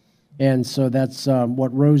 And so that's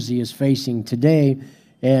what Rosie is facing today.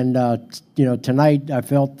 And, tonight I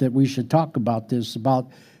felt that we should talk about this, about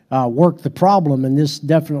work the problem, and this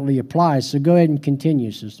definitely applies. So go ahead and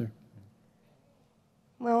continue, sister.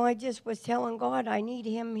 Well, I just was telling God I need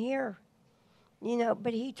him here.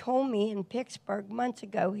 But he told me in Pittsburgh months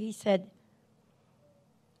ago, he said,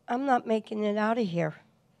 I'm not making it out of here.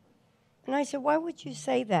 And I said, why would you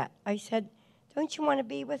say that? I said, don't you want to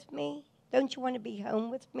be with me? Don't you want to be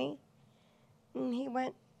home with me? And he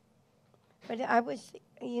went, but I was,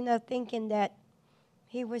 thinking that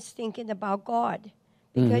he was thinking about God.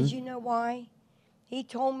 Because you know why? He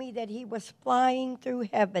told me that he was flying through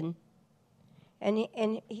heaven. And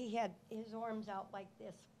he had his arms out like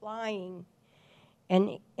this, flying.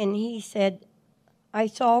 And he said, I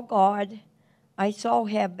saw God, I saw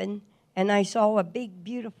heaven, and I saw a big,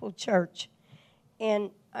 beautiful church.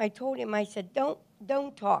 And I told him, I said,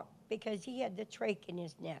 don't talk, because he had the trach in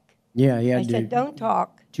his neck. Yeah, he had I said, don't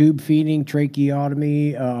talk. Tube feeding,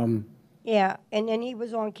 tracheotomy. Yeah, and then he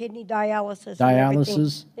was on kidney dialysis.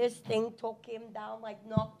 Dialysis. And this thing took him down, like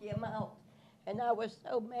knocked him out. And I was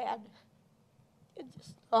so mad. It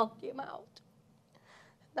just knocked him out.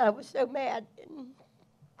 And I was so mad.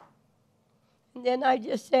 And then I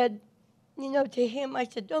just said, to him, I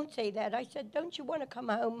said, don't say that. I said, don't you want to come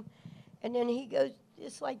home? And then he goes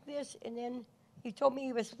just like this. And then he told me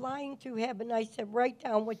he was flying through heaven. I said, write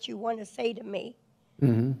down what you want to say to me.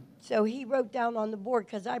 Mm-hmm. So he wrote down on the board,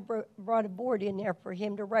 because I brought a board in there for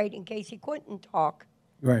him to write in case he couldn't talk.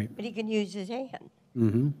 Right. But he can use his hand.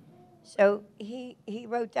 Mm-hmm. So he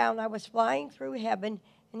wrote down, I was flying through heaven,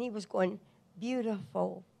 and he was going,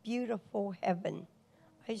 beautiful, beautiful heaven.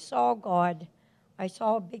 I saw God. I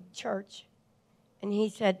saw a big church. And he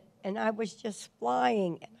said, and I was just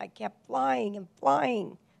flying, and I kept flying and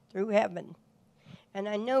flying through heaven. And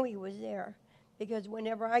I know he was there, because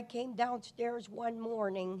whenever I came downstairs one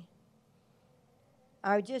morning,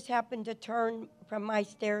 I just happened to turn from my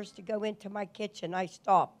stairs to go into my kitchen. I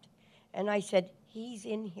stopped, and I said, he's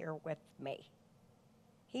in here with me.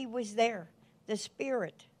 He was there. The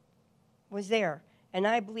Spirit was there. And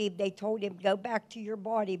I believe they told him, go back to your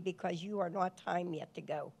body, because you are not time yet to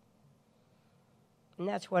go. And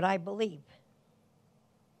that's what I believe.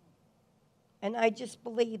 And I just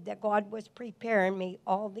believe that God was preparing me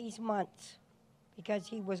all these months, because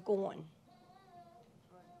he was going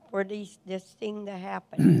for this thing to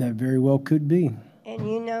happen. That very well could be.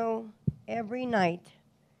 And every night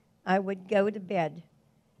I would go to bed,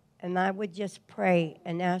 and I would just pray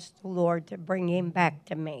and ask the Lord to bring him back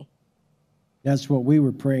to me. That's what we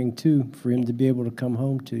were praying too, for him to be able to come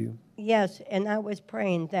home to you. Yes, and I was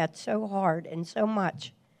praying that so hard and so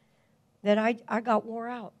much that I got wore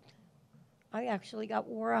out. I actually got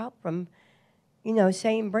wore out from,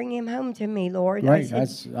 saying, bring him home to me, Lord. Right. I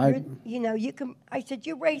said, you can. I said,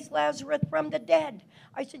 you raised Lazarus from the dead.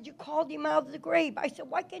 I said, you called him out of the grave. I said,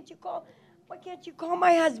 why can't you call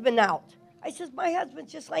my husband out? I said, my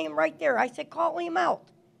husband's just laying right there. I said, call him out.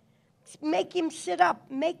 Make him sit up.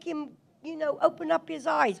 Make him, open up his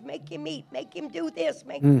eyes. Make him eat. Make him do this.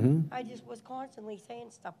 I just was constantly saying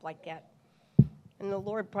stuff like that. And the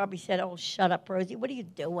Lord probably said, oh, shut up, Rosie. What are you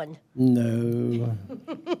doing? No.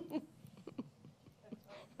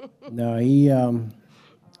 No, he... And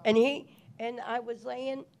I was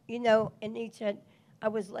laying, and he said, I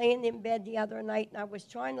was laying in bed the other night, and I was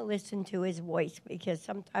trying to listen to his voice, because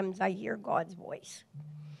sometimes I hear God's voice.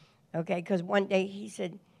 Okay, because one day he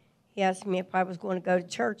asked me if I was going to go to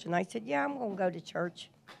church, and I said, yeah, I'm going to go to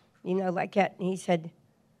church, like that. And he said,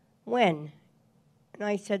 when? And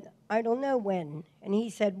I said, I don't know when. And he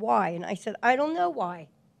said, why? And I said, I don't know why.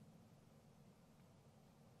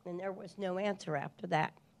 And there was no answer after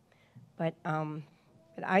that. But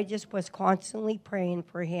I just was constantly praying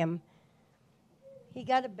for him. He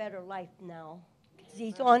got a better life now, because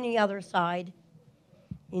he's on the other side,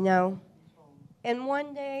 And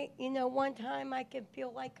one day, one time I can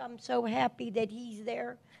feel like I'm so happy that he's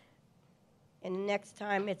there. And the next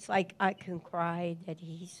time it's like I can cry that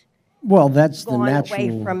he's that's the gone natural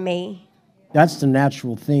away from me. That's the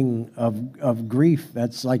natural thing of grief.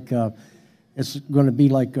 That's like it's going to be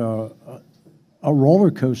like a roller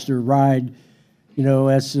coaster ride,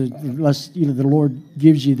 unless the Lord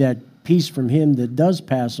gives you that peace from him that does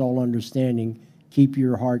pass all understanding. Keep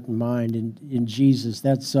your heart and mind in Jesus.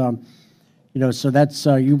 That's so that's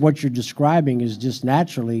what you're describing is just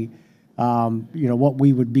naturally what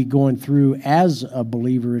we would be going through as a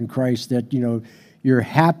believer in Christ, that you're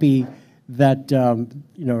happy that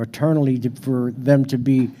eternally for them to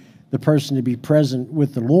be the person to be present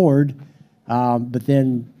with the Lord, but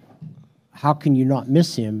then how can you not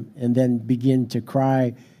miss him and then begin to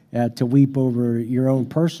cry, to weep over your own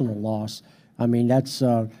personal loss? I mean, that's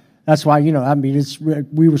why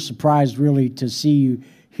we were surprised really to see you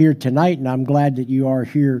here tonight, and I'm glad that you are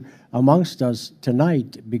here amongst us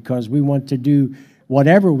tonight, because we want to do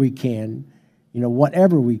whatever we can,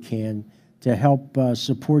 whatever we can to help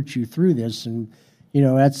support you through this. And,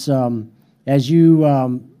 that's, as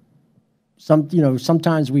you,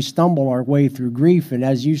 sometimes we stumble our way through grief, and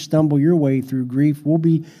as you stumble your way through grief, we'll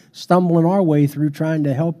be stumbling our way through trying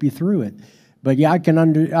to help you through it. But yeah,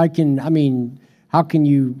 I mean, how can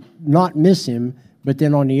you not miss him? But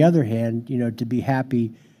then on the other hand, to be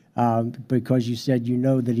happy because you said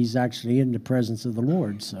that he's actually in the presence of the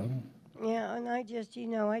Lord. So Yeah, and I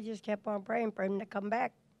just kept on praying for him to come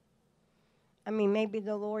back. I mean, maybe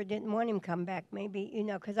the Lord didn't want him to come back. Maybe,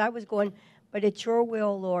 because I was going, but it's your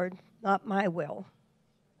will, Lord, not my will.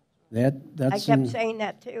 That's I kept saying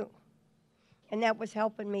that too. And that was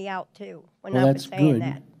helping me out too when I was saying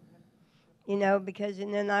that. Because,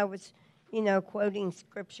 and then I was, quoting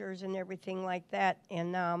scriptures and everything like that.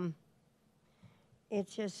 And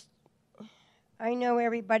it's just, I know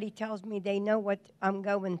everybody tells me they know what I'm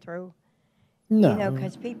going through. No.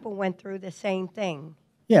 Because people went through the same thing.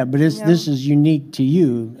 Yeah, but this is unique to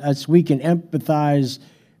you. As we can empathize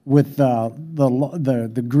with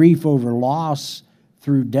the grief over loss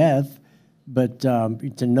through death, but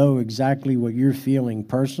to know exactly what you're feeling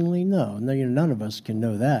personally, no, none of us can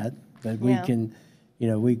know that. But we can,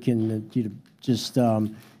 just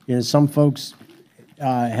some folks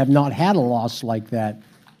have not had a loss like that.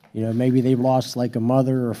 Maybe they've lost like a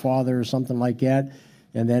mother or father or something like that.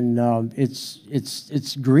 And then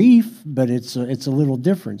it's grief, but it's a little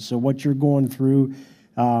different. So what you're going through,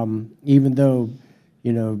 even though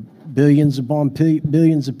billions upon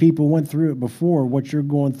billions of people went through it before, what you're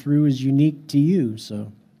going through is unique to you.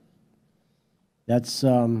 So that's.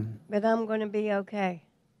 But I'm going to be okay.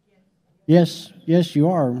 Yes, you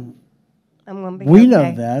are. I'm going to be. We okay.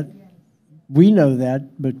 know that. We know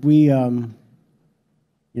that, but we want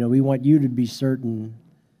you to be certain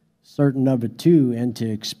of it too, and to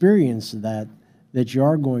experience that you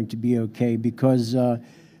are going to be okay. Because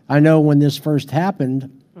I know when this first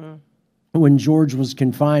happened, when George was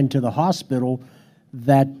confined to the hospital,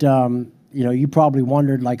 that you probably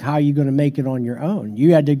wondered, like, how are you going to make it on your own?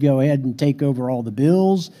 You had to go ahead and take over all the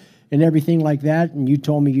bills and everything like that. And you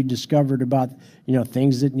told me you discovered about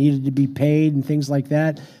things that needed to be paid and things like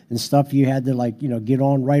that, and stuff you had to get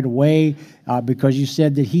on right away, because you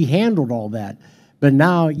said that he handled all that. But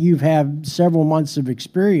now you've had several months of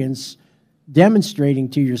experience demonstrating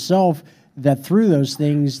to yourself that through those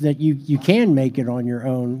things that you can make it on your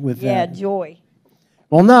own with Yeah, that. joy.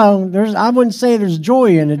 Well, no, I wouldn't say there's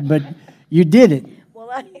joy in it, but you did it. Well,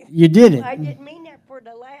 you did it. I didn't mean that for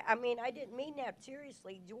the I didn't mean that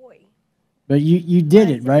seriously, joy. But you did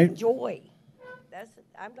I it, said right? Joy.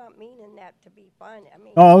 I'm not meaning that to be fun. I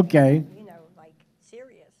mean, Oh, okay.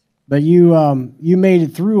 Serious. But you made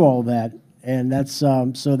it through all that, and that's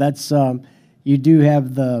you do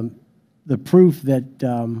have the proof that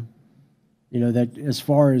that as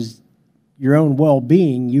far as your own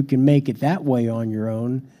well-being, you can make it that way on your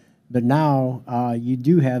own. But now you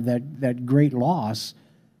do have that great loss,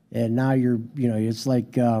 and now it's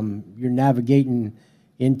like you're navigating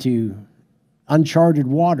into uncharted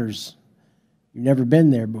waters. You've never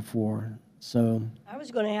been there before, so. I was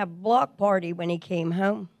going to have a block party when he came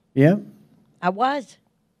home. Yeah. I was.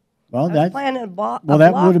 Well, I was planning a block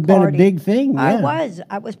that would have been party. a big thing. Yeah.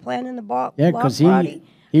 I was planning the block. Yeah, because party.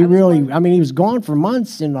 he really. I mean, he was gone for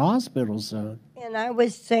months in the hospital. So. And I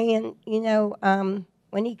was saying,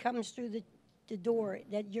 when he comes through the door,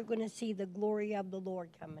 that you're going to see the glory of the Lord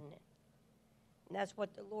coming in. And that's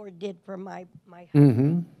what the Lord did for my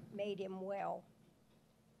husband. Made him well.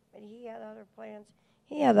 But he had other plans.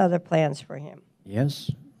 He had other plans for him.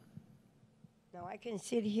 Yes. Now I can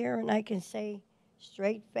sit here and I can say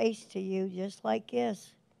straight face to you just like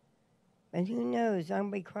this. And who knows, I'm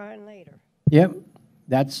going to be crying later. Yep.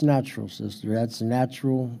 That's natural, sister. That's a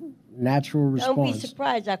natural response. Don't be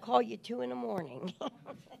surprised. I call you 2 a.m.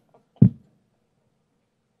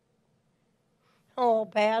 Oh,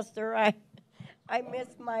 Pastor, I miss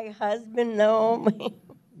my husband. No.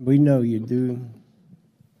 We know you do.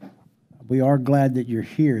 We are glad that you're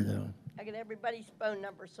here, though. I got everybody's phone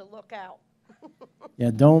number, so look out.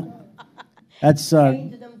 Yeah, don't. That's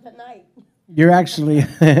Change them tonight. you're actually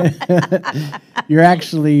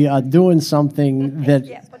doing something that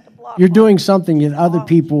Yeah, put the block you're on. doing something that other Oh,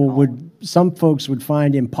 people some folks would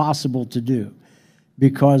find impossible to do,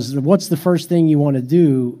 because what's the first thing you want to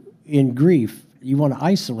do in grief? You want to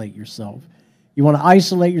isolate yourself. You want to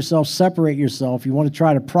isolate yourself, separate yourself. You want to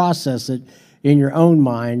try to process it in your own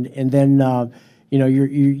mind, and then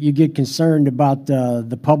you get concerned about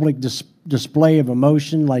the public display of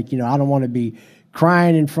emotion. Like, I don't want to be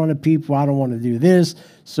crying in front of people. I don't want to do this.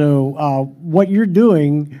 So what you're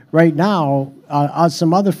doing right now,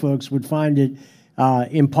 some other folks would find it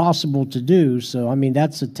impossible to do. So, I mean,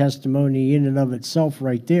 that's a testimony in and of itself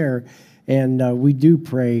right there. And we do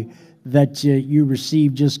pray that you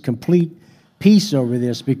receive just complete peace over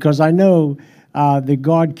this, because I know that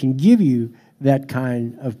God can give you that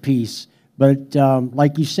kind of peace. But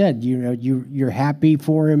like you said, you're happy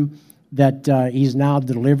for him that he's now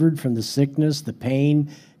delivered from the sickness, the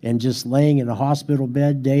pain, and just laying in a hospital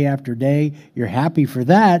bed day after day. You're happy for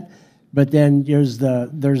that, but then there's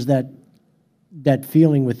that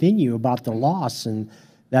feeling within you about the loss, and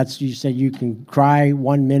you said you can cry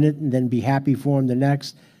 1 minute and then be happy for him the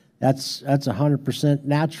next. That's 100%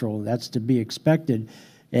 natural. That's to be expected,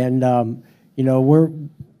 and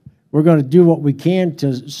we're going to do what we can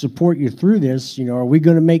to support you through this. Are we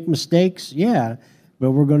going to make mistakes? Yeah,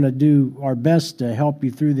 but we're going to do our best to help you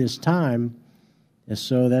through this time. And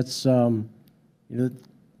so that's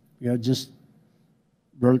just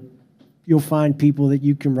you'll find people that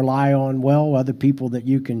you can rely on well, other people that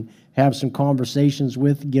you can have some conversations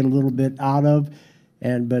with, get a little bit out of,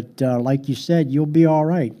 but like you said, you'll be all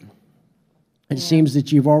right. It seems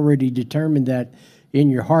that you've already determined that in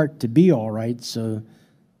your heart to be all right, so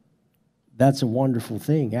that's a wonderful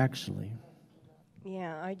thing, actually.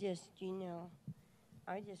 Yeah, I just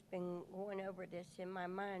been going over this in my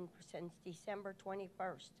mind since December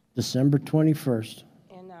 21st. December 21st.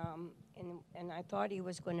 And I thought he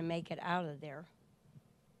was going to make it out of there.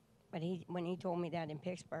 But when he told me that in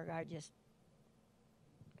Pittsburgh,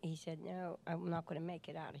 he said, no, I'm not going to make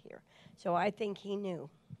it out of here. So I think he knew.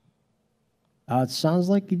 It sounds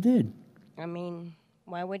like he did. I mean,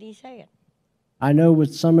 why would he say it? I know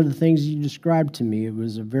with some of the things you described to me, it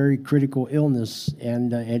was a very critical illness,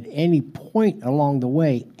 and at any point along the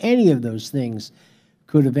way, any of those things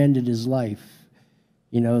could have ended his life.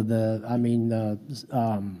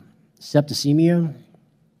 Septicemia.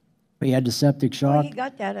 He had the septic shock. Oh, he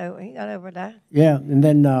got that. He got over that. Yeah, and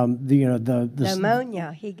then the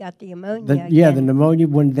pneumonia. He got the pneumonia. The pneumonia.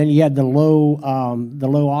 Then he had the low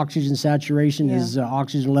oxygen saturation. Yeah. His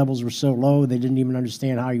oxygen levels were so low they didn't even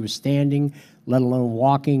understand how he was standing, let alone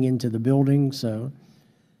walking into the building. So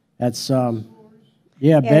that's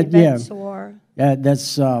bed sore. Yeah,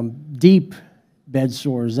 that's deep bed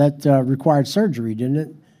sores. That required surgery, didn't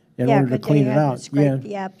it? In order to clean it out.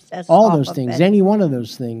 All those things. Any one of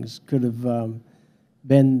those things could have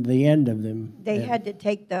been the end of them. They had to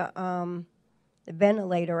take the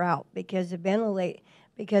ventilator out because the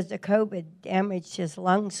COVID damaged his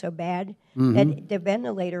lungs so bad that the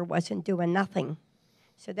ventilator wasn't doing nothing.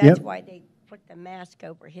 So that's why they put the mask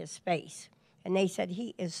over his face. And they said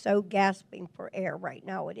he is so gasping for air right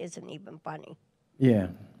now, it isn't even funny. Yeah.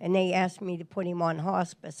 And they asked me to put him on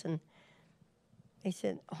hospice, and they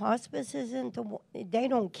said, hospice isn't they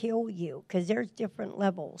don't kill you, because there's different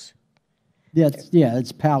levels.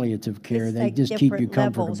 It's palliative care. It's they like just keep you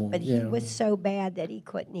comfortable. Levels, but he was so bad that he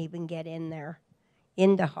couldn't even get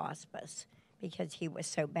into hospice, because he was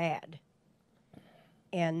so bad.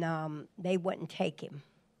 And they wouldn't take him.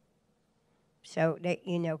 So,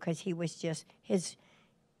 because he was just,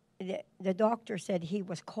 the doctor said he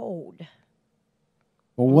was cold.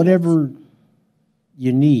 Well, whatever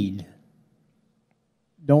you need,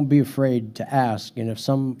 don't be afraid to ask. And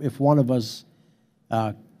if one of us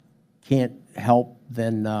can't help,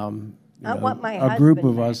 then I want my a group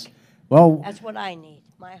of back. us. Well, that's what I need.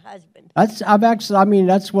 My husband. That's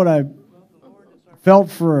what I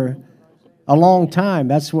felt for a long time.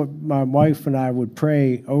 That's what my wife and I would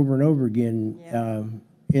pray over and over again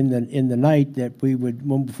in the night, that we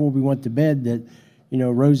would, before we went to bed, that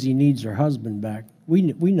Rosie needs her husband back. We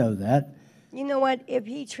know that. You know what? If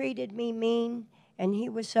he treated me mean, and he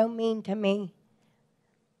was so mean to me,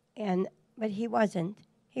 but he wasn't.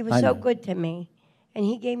 He was so good to me, and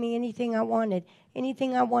he gave me anything I wanted.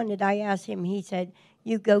 Anything I wanted, I asked him. He said,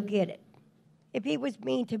 "You go get it." If he was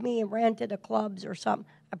mean to me and ran to the clubs or something,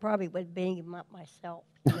 I probably would beat him up myself.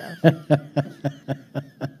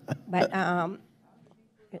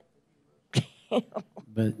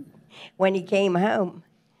 But when he came home,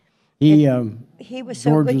 he was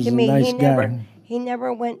so George good was to a me. Nice guy. He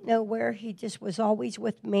never went nowhere. He just was always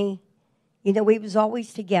with me. We was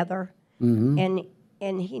always together, and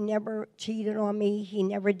he never cheated on me. He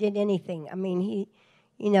never did anything. I mean,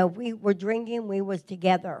 we were drinking. We was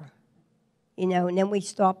together, and then we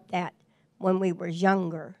stopped that when we were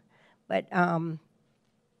younger. But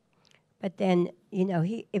then,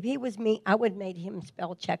 if he was me, I would made him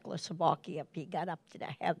spell Czechoslovakia if he got up to the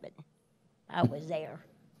heaven. I was there.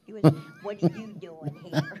 He was, what are you doing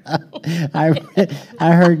here?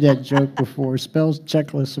 I heard that joke before. Spells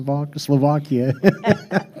Czechoslovakia.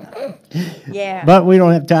 Yeah. But we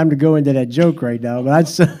don't have time to go into that joke right now.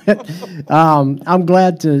 But I'm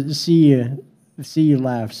glad to see you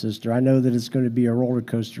laugh, sister. I know that it's going to be a roller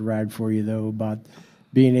coaster ride for you, though, about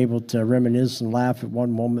being able to reminisce and laugh at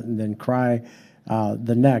one moment and then cry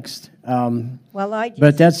the next. Well, I just,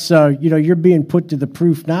 But that's, you're being put to the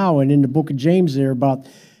proof now. And in the book of James there about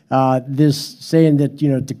this saying that,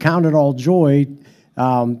 to count it all joy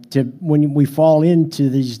to when we fall into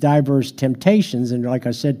these diverse temptations. And like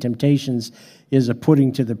I said, temptations is a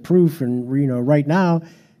putting to the proof. And, right now,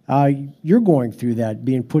 you're going through that,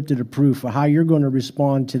 being put to the proof of how you're going to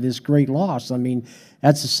respond to this great loss. I mean,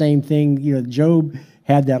 that's the same thing, Job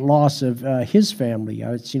had that loss of his family.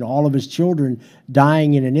 It's, all of his children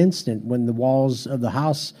dying in an instant when the walls of the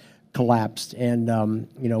house collapsed. And,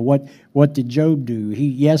 what did Job do?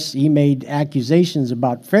 He made accusations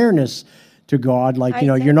about fairness to God, like,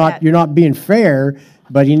 you're not being fair,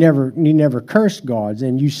 but he never cursed God.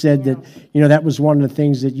 And you said that, that was one of the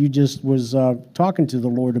things that you just was talking to the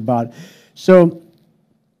Lord about. So,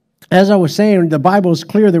 as I was saying, the Bible is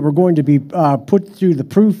clear that we're going to be put through the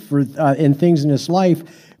proof in things in this life.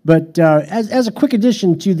 But as a quick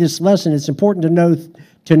addition to this lesson, it's important to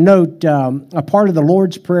note a part of the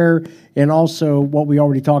Lord's Prayer and also what we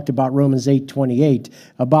already talked about, Romans 8:28,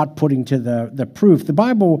 about putting to the proof. The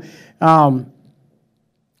Bible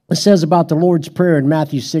says about the Lord's Prayer in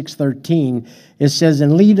Matthew 6:13, it says,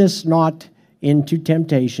 "And lead us not into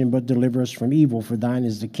temptation, but deliver us from evil. For thine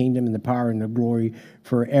is the kingdom and the power and the glory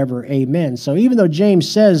forever. Amen." So even though James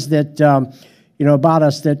says that, about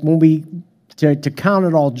us, that when we, to count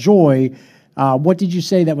it all joy, what did you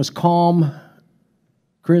say that was calm,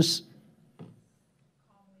 Chris?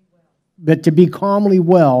 But to be calmly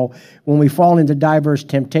well when we fall into diverse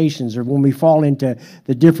temptations, or when we fall into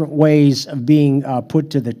the different ways of being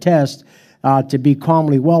put to the test, to be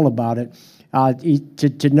calmly well about it.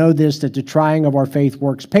 To know this, that the trying of our faith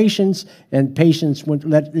works patience, and patience,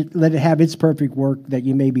 let it have its perfect work, that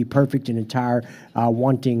you may be perfect and entire,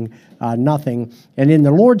 wanting nothing. And in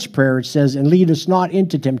the Lord's Prayer, it says, "And lead us not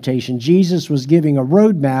into temptation." Jesus was giving a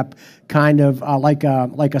roadmap, kind of like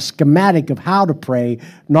a schematic of how to pray,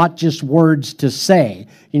 not just words to say.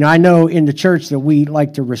 I know in the church that we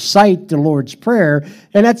like to recite the Lord's Prayer,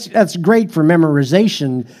 and that's great for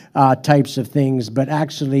memorization types of things, but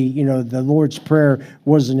actually, the Lord's Prayer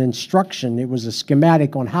was an instruction. It was a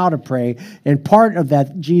schematic on how to pray, and part of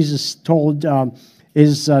that Jesus told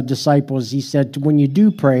his disciples, he said, when you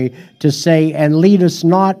do pray, to say, "And lead us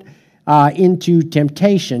not into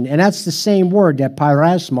temptation." And that's the same word, that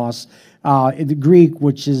pyrasmos, in the Greek,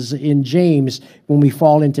 which is in James. When we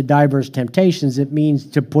fall into diverse temptations, it means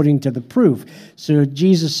to putting to the proof. So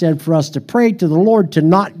Jesus said for us to pray to the Lord to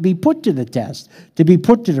not be put to the test, to be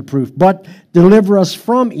put to the proof, but deliver us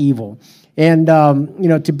from evil. And,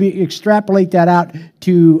 to extrapolate that out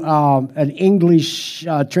to an English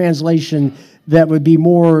translation that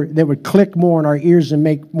would click more in our ears and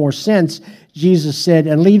make more sense, Jesus said,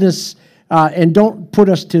 "And lead us, and don't put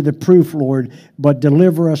us to the proof, Lord, but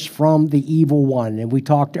deliver us from the evil one." And we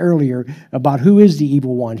talked earlier about who is the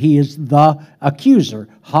evil one. He is the accuser,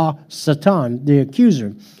 Satan, the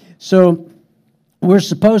accuser. So we're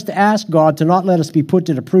supposed to ask God to not let us be put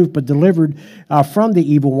to the proof, but delivered from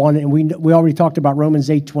the evil one. And we already talked about Romans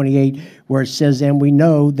 8:28, where it says, "And we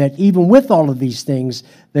know that even with all of these things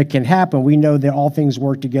that can happen, we know that all things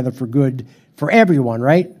work together for good for everyone,"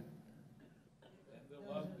 right?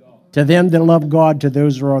 To them that love God, to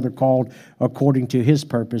those who are called according to his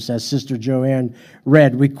purpose, as Sister Joanne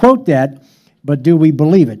read. We quote that, but do we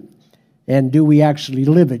believe it? And do we actually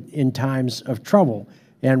live it in times of trouble?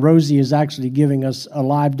 And Rosie is actually giving us a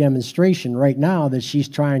live demonstration right now that she's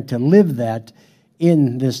trying to live that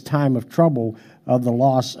in this time of trouble of the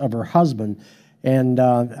loss of her husband. And,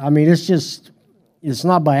 it's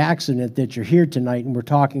not by accident that you're here tonight and we're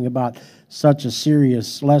talking about such a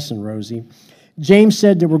serious lesson, Rosie. James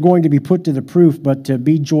said that we're going to be put to the proof, but to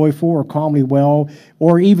be joyful or calmly well,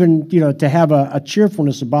 or even, to have a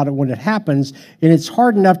cheerfulness about it when it happens. And it's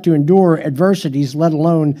hard enough to endure adversities, let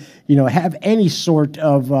alone, have any sort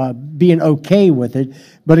of being okay with it.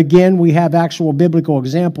 But again, we have actual biblical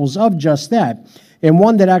examples of just that. And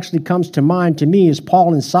one that actually comes to mind to me is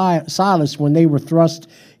Paul and Silas when they were thrust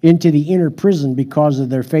into the inner prison because of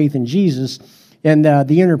their faith in Jesus. And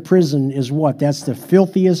the inner prison is what? That's the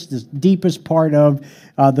filthiest, the deepest part of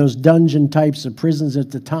those dungeon types of prisons at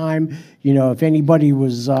the time. You know, if anybody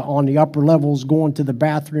was on the upper levels going to the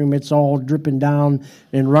bathroom, it's all dripping down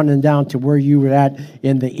and running down to where you were at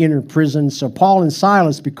in the inner prison. So Paul and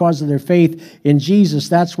Silas, because of their faith in Jesus,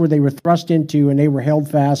 that's where they were thrust into, and they were held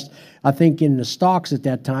fast, I think, in the stocks at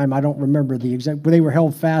that time. I don't remember the exact, but they were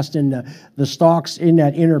held fast in the stocks in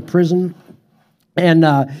that inner prison. And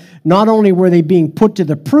not only were they being put to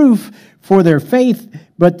the proof for their faith,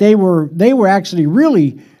 but they were actually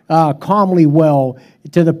really calmly well,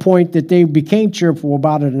 to the point that they became cheerful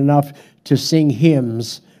about it enough to sing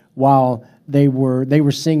hymns while they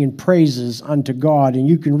were singing praises unto God. And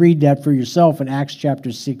you can read that for yourself in Acts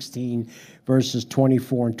chapter 16, verses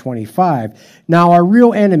 24 and 25. Now, our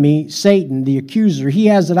real enemy, Satan, the accuser, he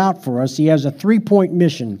has it out for us. He has a 3-point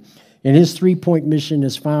mission. And his 3-point mission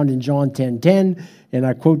is found in John 10:10, and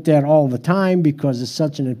I quote that all the time because it's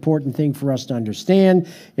such an important thing for us to understand.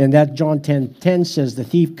 And that John 10:10 says, "The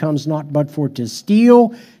thief comes not but for to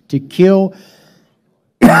steal, to kill,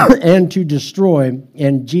 and to destroy."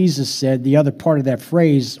 And Jesus said, the other part of that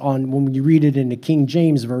phrase, when you read it in the King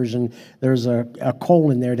James Version, there's a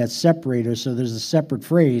colon there that's separated, so there's a separate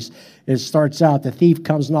phrase. It starts out, "The thief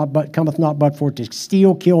cometh not but for to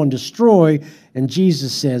steal, kill, and destroy." And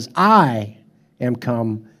Jesus says, "I am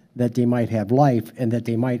come that they might have life, and that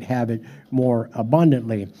they might have it more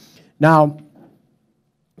abundantly." Now,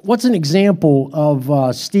 what's an example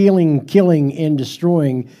of stealing, killing, and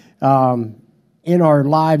destroying in our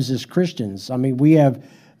lives as Christians? I mean, we have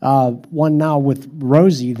one now with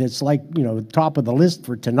Rosie that's like, top of the list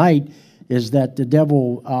for tonight, is that the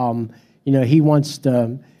devil, he wants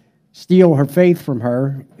to steal her faith from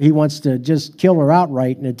her. He wants to just kill her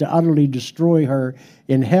outright and to utterly destroy her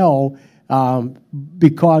in hell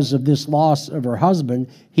because of this loss of her husband.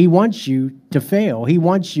 He wants you to fail. He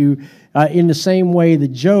wants you in the same way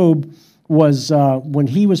that Job was when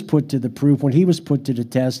he was put to the proof, when he was put to the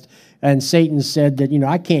test, and Satan said that,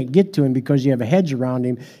 I can't get to him because you have a hedge around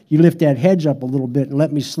him. You lift that hedge up a little bit and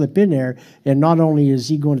let me slip in there, and not only is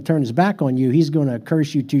he going to turn his back on you, he's going to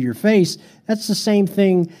curse you to your face. That's the same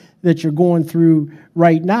thing that you're going through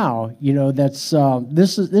right now. That's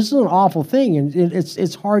this is an awful thing, and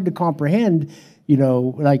it's hard to comprehend.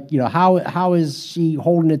 How is she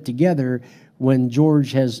holding it together when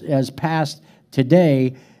George has passed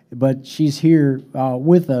today, but she's here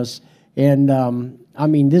with us. And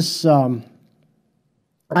this, I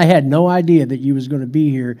had no idea that you was going to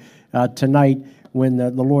be here tonight when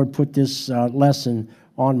the Lord put this lesson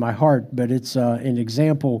on my heart. But it's an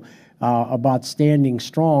example about standing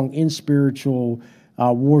strong in spiritual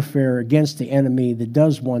warfare against the enemy that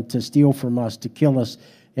does want to steal from us, to kill us,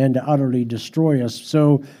 and to utterly destroy us.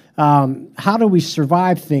 So how do we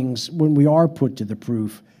survive things when we are put to the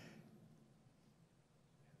proof?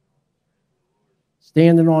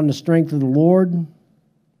 Standing on the strength of the Lord.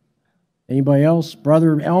 Anybody else?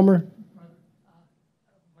 Brother Elmer?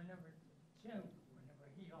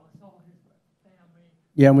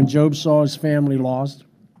 Yeah, when Job saw his family lost.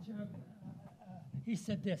 Job, he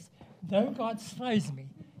said this, "Though God slays me,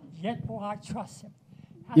 yet will I trust him."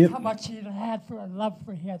 That's how much he had for a love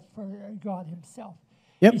for God himself.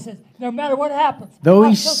 Yep. He says, no matter what happens, though I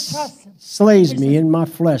he still trust him. slays me in my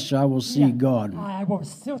flesh, I will see God. I will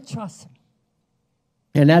still trust him.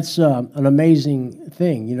 And that's an amazing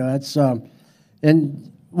thing. That's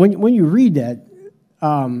and when you read that,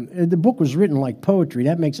 the book was written like poetry.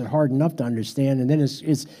 That makes it hard enough to understand. And then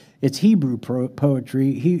it's Hebrew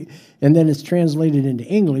poetry. And then it's translated into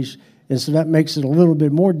English. And so that makes it a little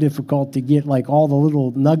bit more difficult to get like all the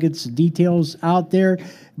little nuggets, details out there.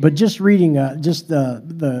 But just reading just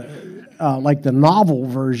the novel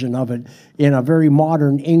version of it in a very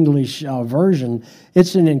modern English version,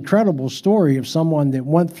 it's an incredible story of someone that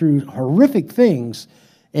went through horrific things.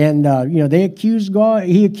 And, they accused God.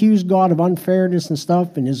 He accused God of unfairness and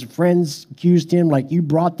stuff. And his friends accused him like, you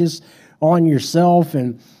brought this on yourself.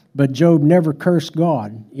 But Job never cursed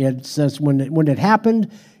God. It says when it happened,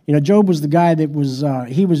 Job was the guy that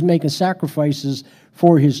he was making sacrifices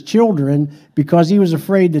for his children because he was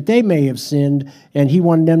afraid that they may have sinned, and he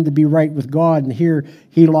wanted them to be right with God. And here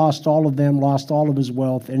he lost all of them, lost all of his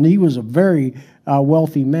wealth, and he was a very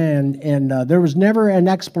wealthy man, and there was never an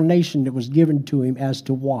explanation that was given to him as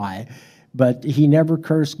to why. But he never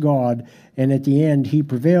cursed God, and at the end he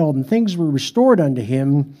prevailed, and things were restored unto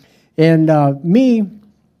him. And I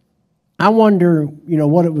wonder,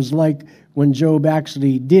 what it was like when Job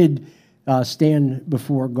actually did stand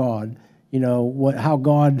before God. How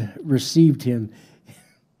God received him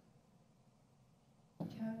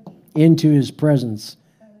into his presence.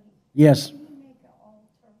 Yes. Can you make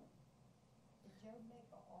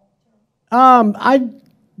I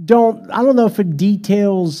don't know if it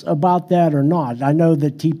details about that or not. I know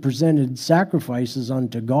that he presented sacrifices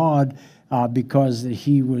unto God because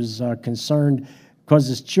he was concerned, because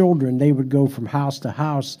his children, they would go from house to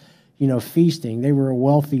house, feasting. They were a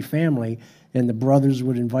wealthy family, and the brothers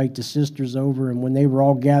would invite the sisters over, and when they were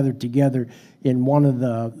all gathered together in one of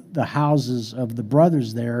the houses of the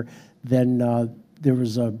brothers there, then there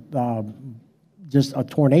was just a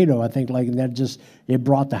tornado, I think, and that it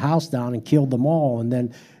brought the house down and killed them all. And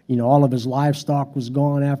then, all of his livestock was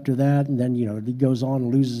gone after that. And then, he goes on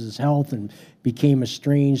and loses his health and became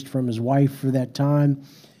estranged from his wife for that time.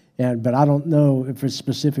 But I don't know if it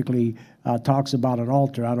specifically talks about an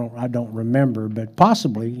altar. I don't remember, but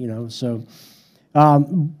possibly, So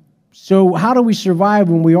how do we survive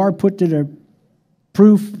when we are put to the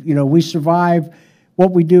proof? We survive.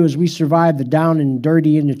 What we do is we survive the down and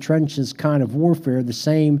dirty in the trenches kind of warfare, the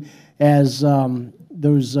same as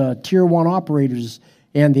those Tier 1 operators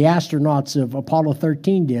and the astronauts of Apollo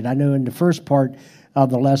 13 did. I know in the first part of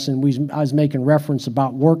the lesson, I was making reference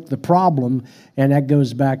about work the problem, and that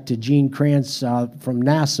goes back to Gene Kranz from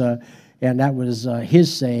NASA, and that was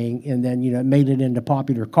his saying, and then, it made it into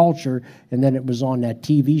popular culture, and then it was on that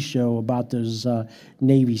TV show about those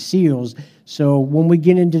Navy SEALs. So when we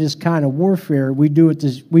get into this kind of warfare,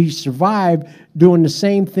 we survive doing the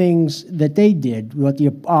same things that they did, what the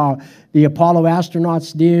Apollo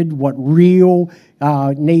astronauts did, what real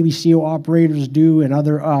Navy SEAL operators do, and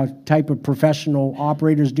other type of professional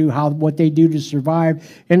operators do, what they do to survive.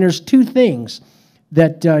 And there's two things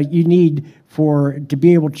that you need to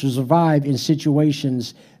be able to survive in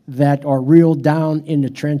situations that are real down in the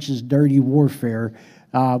trenches, dirty warfare,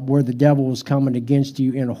 where the devil is coming against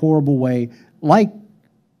you in a horrible way, like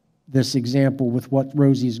this example with what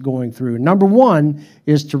Rosie's going through. Number one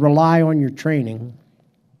is to rely on your training.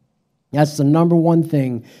 That's the number one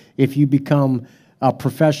thing if you become a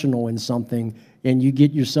professional in something and you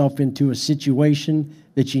get yourself into a situation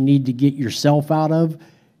that you need to get yourself out of,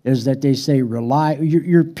 is that they say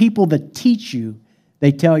your people that teach you,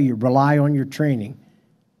 they tell you rely on your training.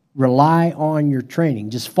 Rely on your training.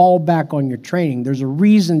 Just fall back on your training. There's a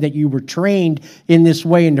reason that you were trained in this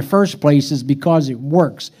way in the first place, is because it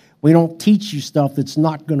works. We don't teach you stuff that's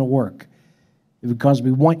not going to work, because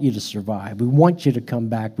we want you to survive. We want you to come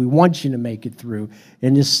back. We want you to make it through.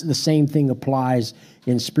 And the same thing applies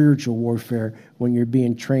in spiritual warfare when you're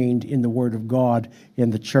being trained in the Word of God in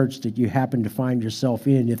the church that you happen to find yourself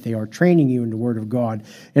in, if they are training you in the Word of God.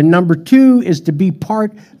 And number two is to be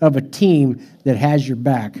part of a team that has your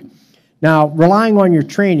back. Now, relying on your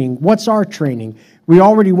training, what's our training? We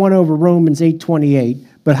already went over Romans 8:28,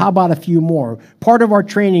 but how about a few more? Part of our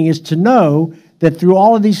training is to know that through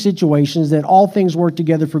all of these situations, that all things work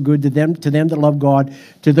together for good to them that love God,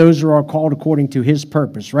 to those who are called according to His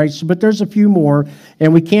purpose, right? But there's a few more,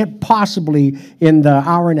 and we can't possibly, in the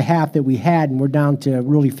hour and a half that we had, and we're down to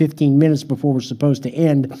really 15 minutes before we're supposed to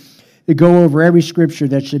end, to go over every scripture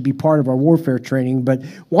that should be part of our warfare training. But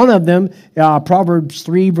one of them, Proverbs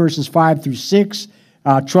 3, verses 5 through 6,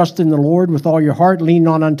 trust in the Lord with all your heart, lean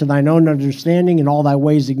not unto thine own understanding, in all thy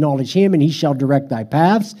ways acknowledge Him, and He shall direct thy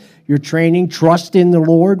paths. Your training, trust in the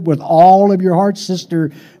Lord with all of your heart.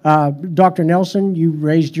 Sister Dr. Nelson, you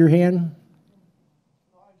raised your hand.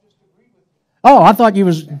 Oh, I thought you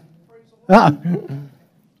was...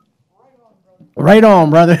 Right on,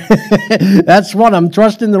 brother. That's one of them.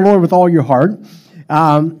 Trust in the Lord with all your heart.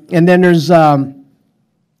 And then there's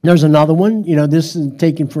another one. This is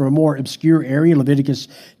taken from a more obscure area, Leviticus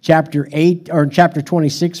chapter 8, or chapter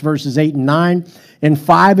 26, verses 8 and 9. And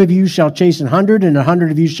 5 of you shall chase 100, and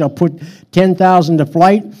 100 of you shall put 10,000 to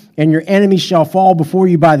flight, and your enemies shall fall before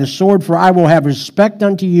you by the sword. For I will have respect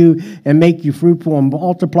unto you, and make you fruitful, and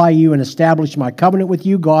multiply you, and establish my covenant with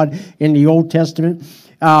you, God, in the Old Testament.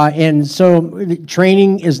 And so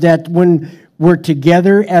training is that when we're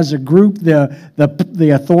together as a group,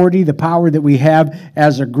 the authority, the power that we have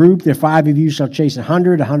as a group, the 5 of you shall chase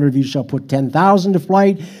 100, 100 of you shall put 10,000 to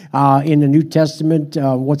flight. In the New Testament,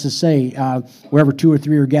 what's it say? Wherever 2 or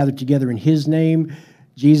 3 are gathered together in His name,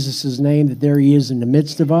 Jesus' name, that there He is in the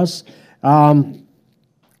midst of us. And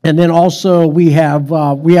then also we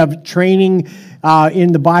have training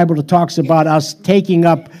in the Bible that talks about us taking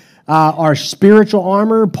up our spiritual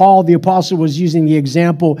armor. Paul the Apostle was using the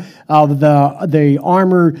example of the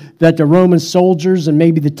armor that the Roman soldiers and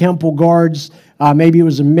maybe the temple guards, maybe it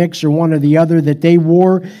was a mix or one or the other, that they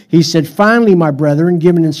wore. He said, finally, my brethren,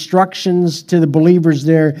 giving instructions to the believers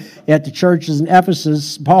there at the churches in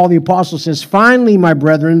Ephesus, Paul the Apostle says, finally, my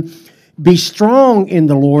brethren, be strong in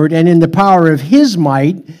the Lord and in the power of His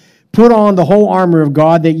might. Put on the whole armor of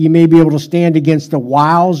God that you may be able to stand against the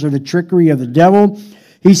wiles or the trickery of the devil.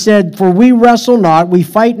 He said, for we wrestle not, we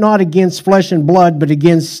fight not against flesh and blood, but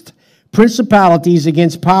against principalities,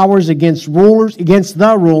 against powers, against rulers, against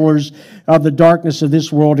the rulers of the darkness of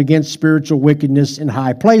this world, against spiritual wickedness in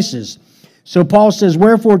high places. So Paul says,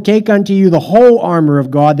 wherefore take unto you the whole armor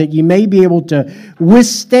of God, that ye may be able to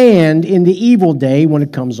withstand in the evil day when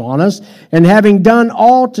it comes on us, and having done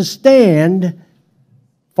all to stand,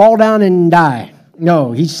 fall down and die.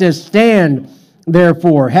 No, he says, stand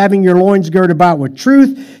therefore, having your loins girded about with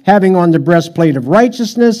truth, having on the breastplate of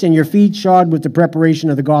righteousness, and your feet shod with the preparation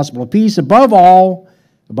of the gospel of peace. Above all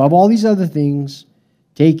these other things,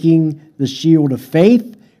 taking the shield of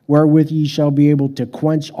faith, wherewith ye shall be able to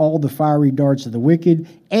quench all the fiery darts of the wicked,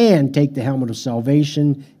 and take the helmet of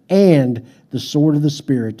salvation, and the sword of the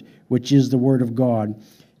Spirit, which is the word of God.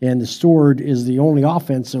 And the sword is the only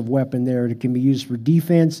offensive weapon there that can be used for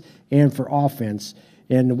defense and for offense.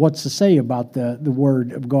 And what's to say about the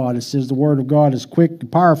Word of God? It says the Word of God is quick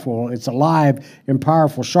and powerful. It's alive and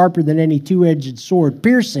powerful, sharper than any two-edged sword,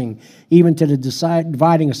 piercing even to the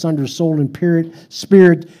dividing asunder soul and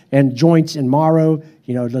spirit and joints and marrow.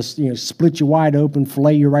 Just split you wide open,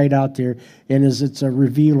 fillet you right out there. And as it's a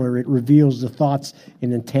revealer, it reveals the thoughts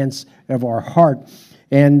and intents of our heart.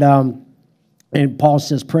 And Paul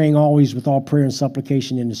says, praying always with all prayer and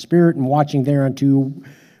supplication in the Spirit, and watching thereunto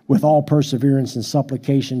with all perseverance and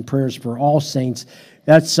supplication, prayers for all saints.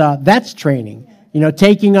 That's training.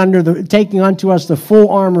 Taking unto us the full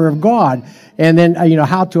armor of God, and then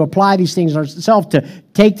how to apply these things ourselves, to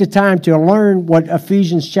take the time to learn what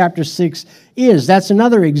Ephesians chapter 6 is. That's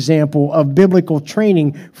another example of biblical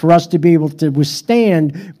training for us to be able to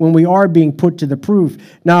withstand when we are being put to the proof.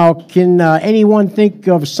 Now, can anyone think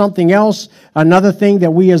of something else, another thing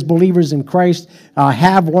that we as believers in Christ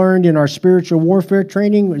have learned in our spiritual warfare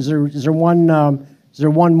training? Is there one? Is there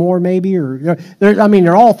one more maybe?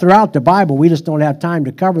 They're all throughout the Bible. We just don't have time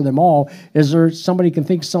to cover them all. Is there somebody can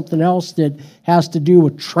think of something else that has to do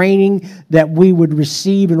with training that we would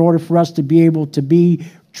receive in order for us to be able to be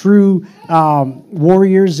true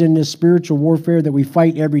warriors in this spiritual warfare that we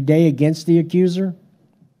fight every day against the accuser?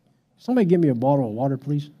 Somebody give me a bottle of water,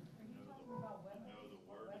 please.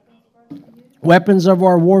 Weapons of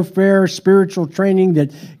our warfare, spiritual training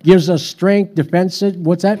that gives us strength, defense.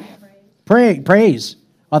 What's that? Praise.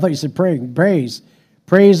 I thought you said praying. Praise.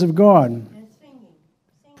 Praise of God. And singing.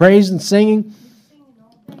 Praise and singing.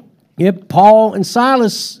 Yep, Paul and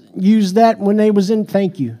Silas used that when they was in,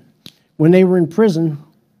 when they were in prison.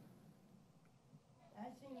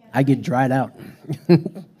 I get dried out. I sing at night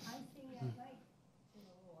to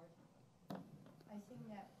the Lord. I sing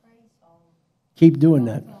that praise song. Keep doing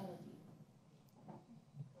that.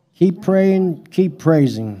 Keep praying, keep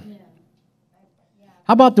praising.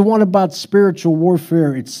 How about the one about spiritual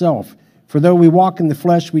warfare itself? For though we walk in the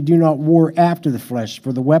flesh, we do not war after the flesh.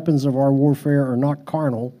 For the weapons of our warfare are not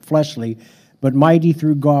carnal, fleshly, but mighty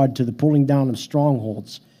through God to the pulling down of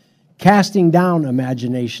strongholds, casting down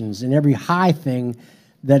imaginations and every high thing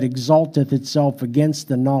that exalteth itself against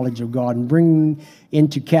the knowledge of God, and bringing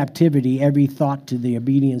into captivity every thought to the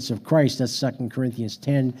obedience of Christ. That's 2 Corinthians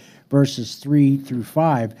 10, verses 3 through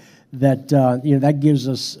 5. That gives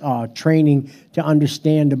us training to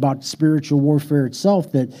understand about spiritual warfare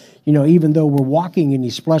itself, that even though we're walking in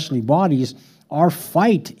these fleshly bodies, our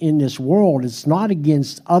fight in this world is not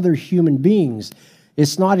against other human beings.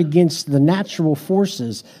 It's not against the natural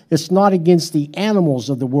forces. It's not against the animals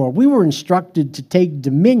of the world. We were instructed to take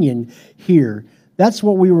dominion here. That's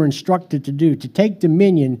what we were instructed to do, to take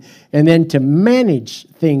dominion and then to manage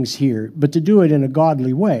things here, but to do it in a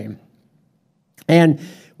godly way. And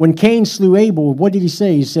when Cain slew Abel, what did he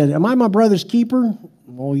say? He said, am I my brother's keeper?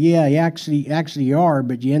 Well, yeah, you actually are,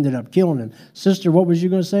 but you ended up killing him. Sister, what was you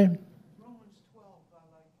going to say? Romans 12, I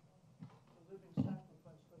like the living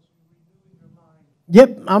sacrifice because you renew your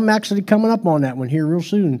mind. Yep, I'm actually coming up on that one here real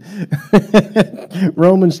soon.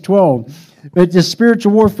 Romans 12. But the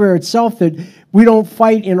spiritual warfare itself, that we don't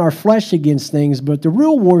fight in our flesh against things, but the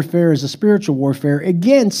real warfare is a spiritual warfare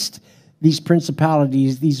against these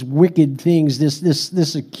principalities, these wicked things,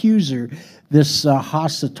 this accuser, this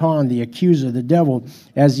Hasatan, the accuser, the devil,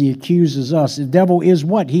 as he accuses us. The devil is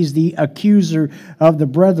what? He's the accuser of the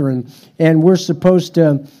brethren. And we're supposed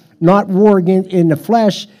to not war in the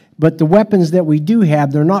flesh, but the weapons that we do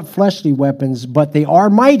have, they're not fleshly weapons, but they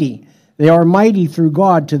are mighty. They are mighty through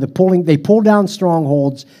God to the pulling. They pull down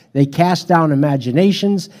strongholds. They cast down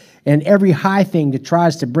imaginations and every high thing that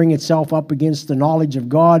tries to bring itself up against the knowledge of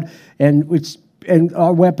God. And it's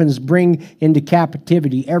bring into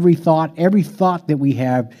captivity every thought that we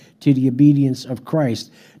have to the obedience of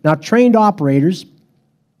Christ. Now, trained operators,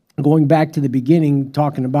 going back to the beginning,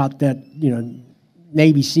 talking about that,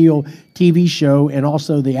 Navy SEAL TV show and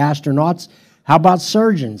also the astronauts. How about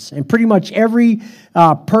surgeons? And pretty much every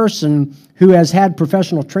person who has had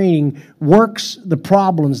professional training works the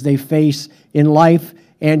problems they face in life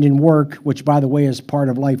and in work, which, by the way, is part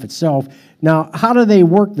of life itself. Now, how do they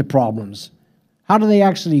work the problems? How do they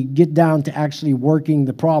actually get down to actually working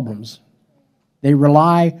the problems? They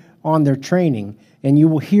rely on their training. And you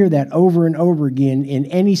will hear that over and over again in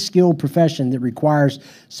any skilled profession that requires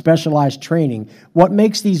specialized training. What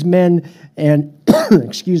makes these men and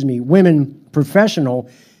women professional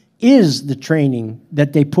is the training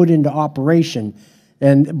that they put into operation.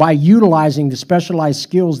 And by utilizing the specialized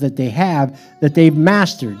skills that they have, that they've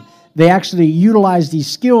mastered, they actually utilize these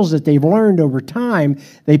skills that they've learned over time,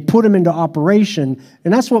 they put them into operation,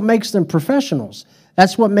 and that's what makes them professionals.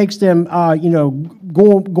 That's what makes them,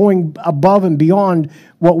 going above and beyond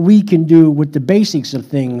what we can do with the basics of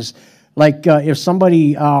things. Like if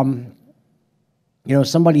somebody,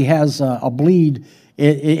 somebody has a bleed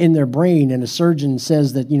in their brain, and a surgeon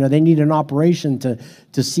says that they need an operation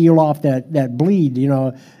to seal off that bleed.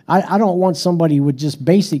 I don't want somebody with just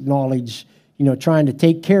basic knowledge, trying to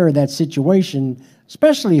take care of that situation,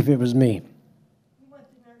 especially if it was me. You want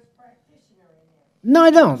the nurse practitioner in there. No,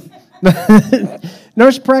 I don't.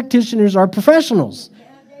 Nurse practitioners are professionals.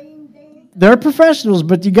 They're professionals,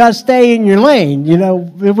 but you got to stay in your lane.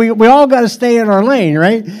 We all got to stay in our lane,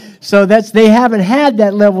 right? So they haven't had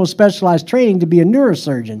that level of specialized training to be a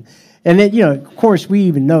neurosurgeon. And then, of course, we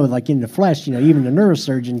even know, like in the flesh, even a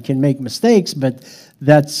neurosurgeon can make mistakes. But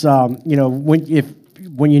that's,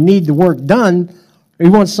 when you need the work done, you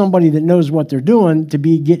want somebody that knows what they're doing to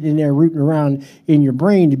be getting in there, rooting around in your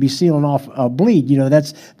brain to be sealing off a bleed.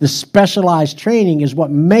 That's the specialized training is what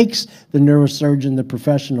makes the neurosurgeon the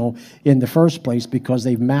professional in the first place, because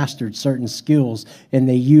they've mastered certain skills and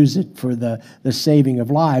they use it for the saving of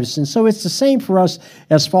lives. And so it's the same for us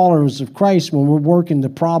as followers of Christ when we're working the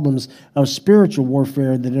problems of spiritual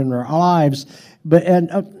warfare that are in our lives.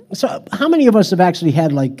 So how many of us have actually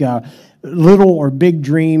had like little or big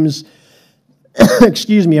dreams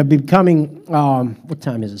of becoming, what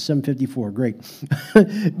time is it? 7:54, great.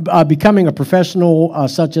 Becoming a professional,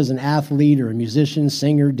 such as an athlete or a musician,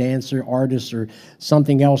 singer, dancer, artist, or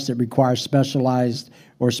something else that requires specialized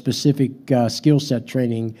or specific skill set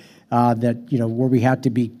training where we have to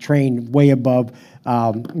be trained way above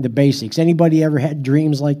the basics. Anybody ever had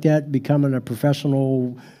dreams like that, becoming a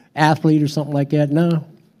professional athlete or something like that? No?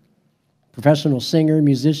 Professional singer,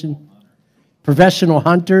 musician? Professional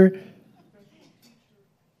hunter?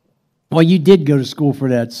 Well, you did go to school for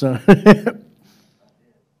that, so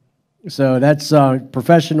so that's a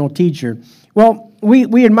professional teacher. Well,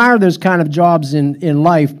 we admire those kind of jobs in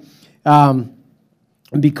life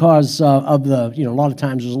because of a lot of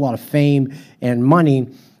times there's a lot of fame and money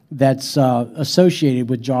that's associated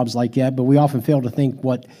with jobs like that, but we often fail to think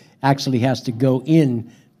what actually has to go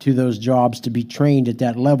into those jobs to be trained at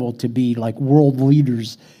that level to be like world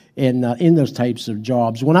leaders in those types of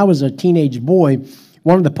jobs. When I was a teenage boy,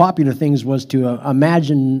 one of the popular things was to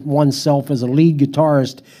imagine oneself as a lead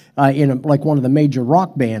guitarist in one of the major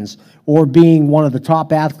rock bands, or being one of the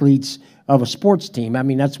top athletes of a sports team. I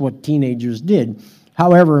mean, that's what teenagers did.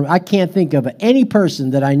 However, I can't think of any person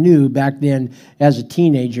that I knew back then as a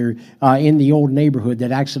teenager in the old neighborhood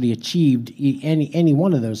that actually achieved any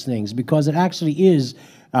one of those things, because it actually is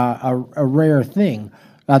a rare thing.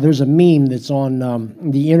 There's a meme that's on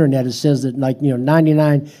the internet. It says that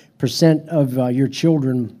 99% of your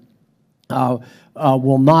children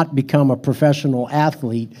will not become a professional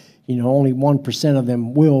athlete. Only 1% of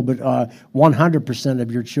them will, but 100% of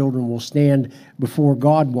your children will stand before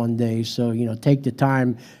God one day. So, take the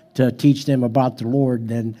time to teach them about the Lord,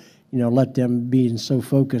 then, let them be so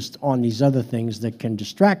focused on these other things that can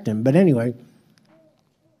distract them. But anyway,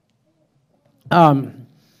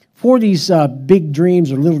 for these big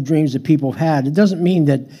dreams or little dreams that people have had, it doesn't mean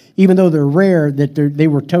that even though they're rare, that they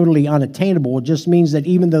were totally unattainable. It just means that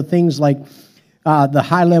even though things like the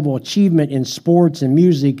high-level achievement in sports and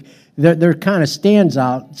music, they're kind of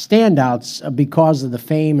standouts because of the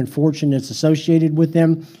fame and fortune that's associated with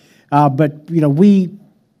them. But we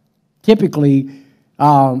typically,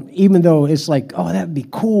 even though it's like, oh, that'd be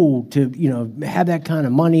cool to have that kind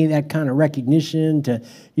of money, that kind of recognition, to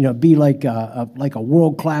be like a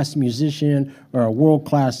world-class musician or a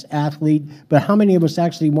world-class athlete. But how many of us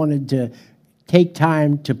actually wanted to take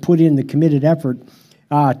time to put in the committed effort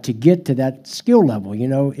to get to that skill level?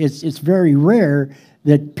 It's very rare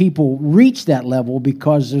that people reach that level,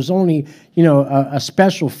 because there's only, a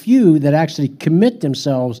special few that actually commit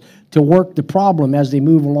themselves to work the problem as they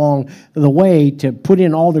move along the way, to put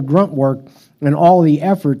in all the grunt work and all the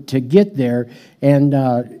effort to get there. And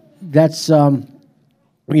that's,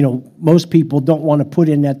 most people don't want to put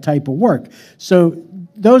in that type of work. So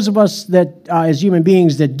those of us that, as human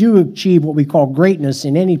beings, that do achieve what we call greatness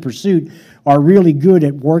in any pursuit are really good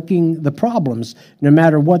at working the problems, no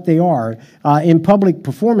matter what they are. In public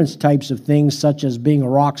performance types of things, such as being a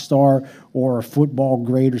rock star or a football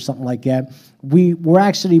great or something like that, we're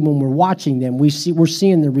actually, when we're watching them, we're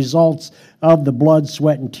seeing the results of the blood,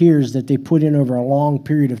 sweat, and tears that they put in over a long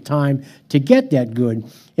period of time to get that good.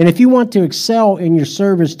 And if you want to excel in your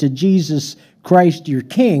service to Jesus Christ, your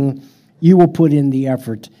King, you will put in the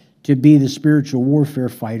effort to be the spiritual warfare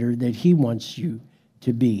fighter that He wants you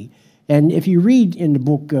to be. And if you read in the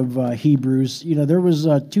book of Hebrews, there was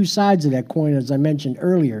two sides of that coin, as I mentioned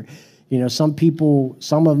earlier. Some people,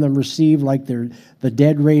 some of them receive like they're the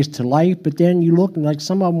dead raised to life, but then you look and like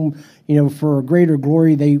some of them, for a greater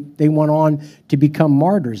glory, they went on to become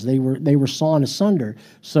martyrs. They were sawn asunder.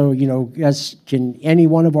 So, can any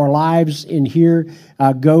one of our lives in here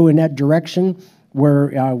go in that direction,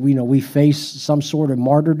 where we face some sort of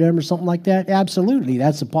martyrdom or something like that? Absolutely,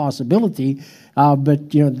 that's a possibility. But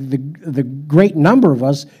the great number of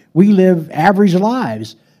us, we live average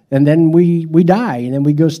lives, and then we die, and then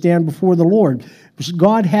we go stand before the Lord.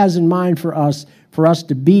 God has in mind for us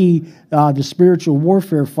to be the spiritual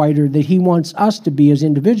warfare fighter that He wants us to be as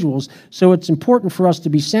individuals. So it's important for us to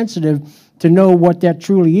be sensitive to know what that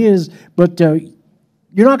truly is. But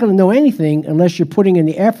you're not going to know anything unless you're putting in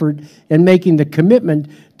the effort and making the commitment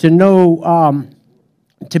to know,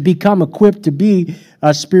 to become equipped to be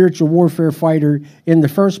a spiritual warfare fighter in the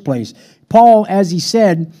first place. Paul, as he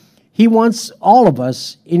said, he wants all of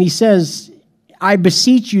us, and he says, I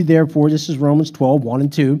beseech you, therefore, this is Romans 12, 1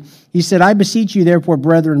 and 2. He said, I beseech you, therefore,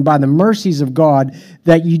 brethren, by the mercies of God,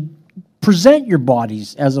 that you present your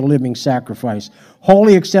bodies as a living sacrifice,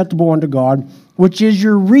 wholly acceptable unto God, which is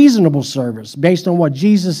your reasonable service. Based on what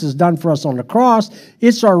Jesus has done for us on the cross,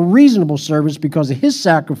 it's our reasonable service because of His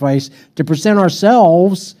sacrifice to present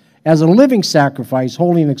ourselves as a living sacrifice,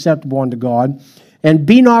 holy and acceptable unto God. And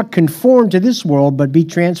be not conformed to this world, but be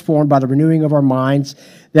transformed by the renewing of our minds,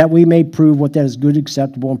 that we may prove what that is good,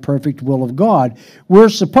 acceptable, and perfect will of God. We're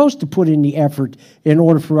supposed to put in the effort in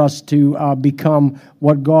order for us to become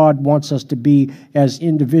what God wants us to be as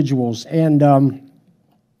individuals. And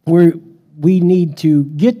we need to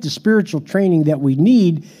get the spiritual training that we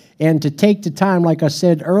need, and to take the time, like I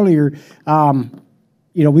said earlier,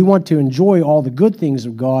 we want to enjoy all the good things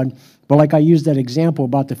of God. But like I used that example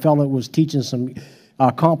about the fellow that was teaching some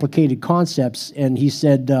complicated concepts, and he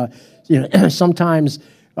said, sometimes,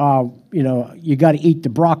 you got to eat the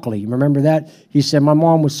broccoli. Remember that? He said, my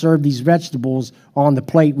mom would serve these vegetables on the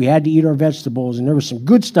plate. We had to eat our vegetables, and there was some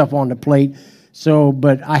good stuff on the plate. So,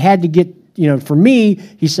 but I had to get, for me,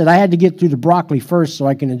 he said, I had to get through the broccoli first so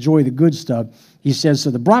I can enjoy the good stuff. He says,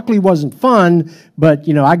 so the broccoli wasn't fun, but,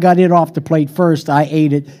 I got it off the plate first, I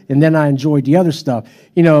ate it, and then I enjoyed the other stuff.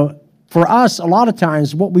 For us, a lot of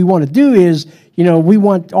times, what we want to do is, we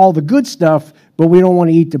want all the good stuff, but we don't want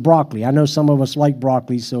to eat the broccoli. I know some of us like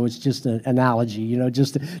broccoli, so it's just an analogy,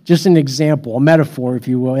 just an example, a metaphor, if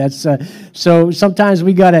you will. That's so sometimes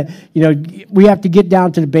we gotta, we have to get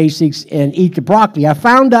down to the basics and eat the broccoli. I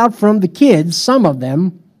found out from the kids, some of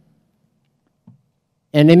them,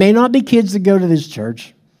 and they may not be kids that go to this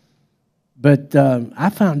church, but I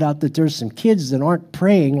found out that there's some kids that aren't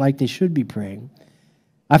praying like they should be praying.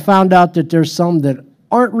 I found out that there's some that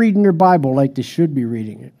aren't reading their Bible like they should be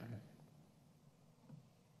reading it.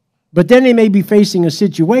 But then they may be facing a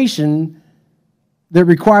situation that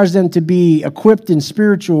requires them to be equipped in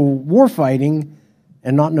spiritual warfighting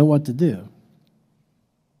and not know what to do.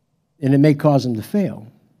 And it may cause them to fail.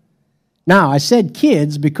 Now, I said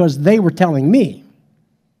kids because they were telling me,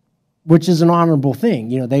 which is an honorable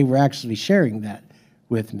thing. They were actually sharing that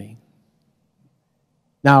with me.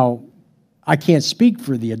 Now, I can't speak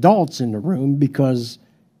for the adults in the room because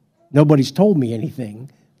nobody's told me anything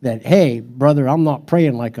that, hey, brother, I'm not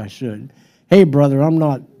praying like I should. Hey, brother, I'm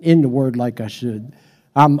not in the Word like I should.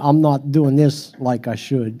 I'm not doing this like I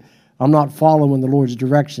should. I'm not following the Lord's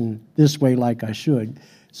direction this way like I should.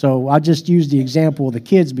 So I just used the example of the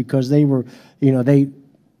kids because they were,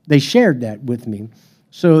 they shared that with me.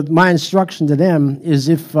 So my instruction to them is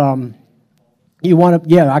if you want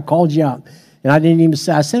to, I called you out. And I didn't even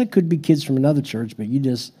say, I said it could be kids from another church, but you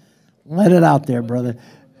just let it out there, brother.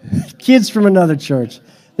 Kids from another church.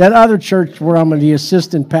 That other church where I'm the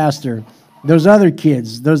assistant pastor, those other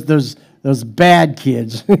kids, those those bad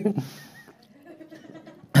kids.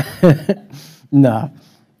 No,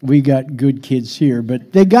 we got good kids here,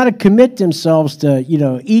 but they got to commit themselves to,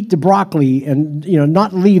 eat the broccoli and,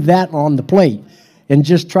 not leave that on the plate and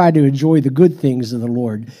just try to enjoy the good things of the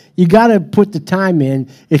Lord. You got to put the time in.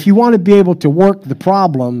 If you want to be able to work the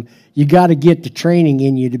problem, you got to get the training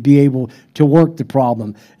in you to be able to work the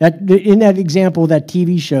problem. In that example of that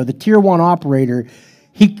TV show, the Tier 1 operator,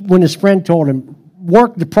 when his friend told him,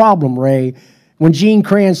 work the problem, Ray, when Gene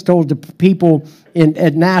Kranz told the people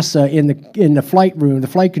at NASA in the flight room, the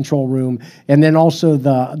flight control room, and then also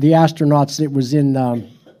the astronauts that was in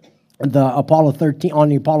the Apollo 13 on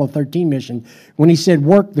the Apollo 13 mission, when he said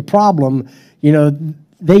work the problem,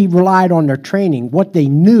 they relied on their training, what they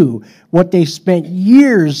knew, what they spent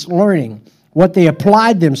years learning, what they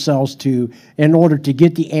applied themselves to in order to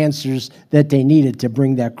get the answers that they needed to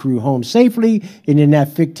bring that crew home safely. And in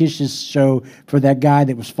that fictitious show for that guy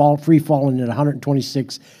that was free falling at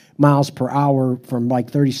 126 miles per hour from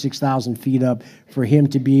like 36,000 feet up, for him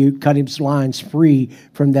to cut his lines free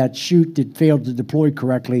from that chute that failed to deploy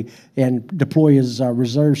correctly and deploy his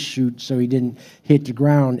reserve chute so he didn't hit the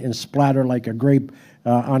ground and splatter like a grape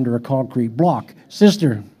under a concrete block.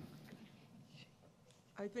 Sister.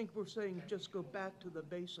 I think we're saying just go back to the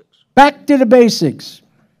basics. Back to the basics.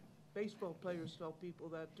 Baseball players tell people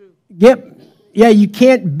that too. Yep. Yeah, you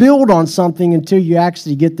can't build on something until you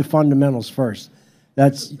actually get the fundamentals first.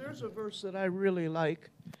 There's a verse that I really like,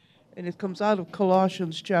 and it comes out of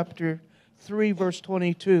Colossians chapter 3, verse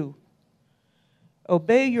 22.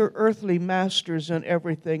 Obey your earthly masters in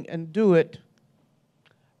everything, and do it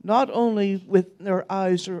not only when their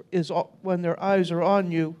eyes are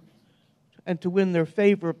on you and to win their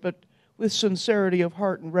favor, but with sincerity of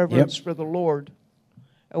heart and reverence for the Lord.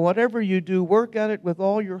 And whatever you do, work at it with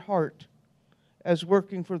all your heart, as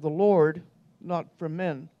working for the Lord, not for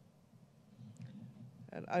men.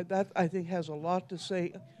 And that, I think, has a lot to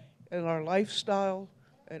say in our lifestyle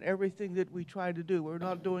and everything that we try to do. We're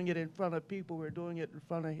not doing it in front of people. We're doing it in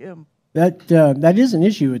front of Him. That is an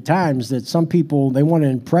issue at times, that some people, they want to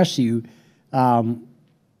impress you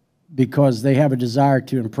because they have a desire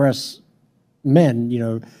to impress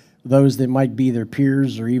men, those that might be their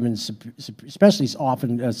peers or even, especially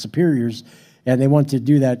often superiors, and they want to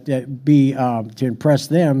do that, to impress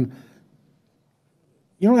them.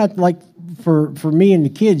 You don't have to, like, for me and the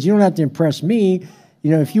kids, you don't have to impress me.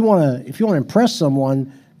 If you want to impress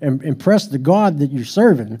someone, impress the God that you're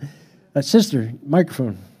serving. Sister,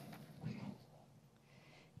 microphone.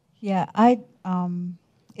 Yeah,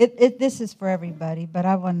 this is for everybody, but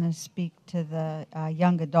I want to speak to the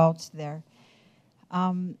young adults there.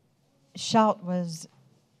 Shout was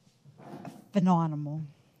phenomenal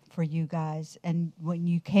for you guys, and when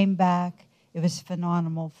you came back, it was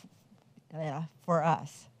phenomenal for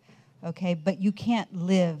us. Okay, but you can't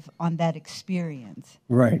live on that experience.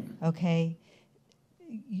 Right. Okay.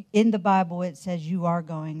 In the Bible, it says you are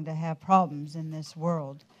going to have problems in this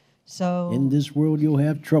world. So in this world, you'll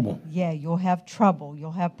have trouble. Yeah, you'll have trouble.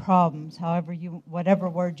 You'll have problems. Whatever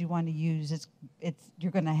word you want to use,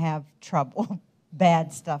 you're going to have trouble,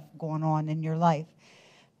 bad stuff going on in your life.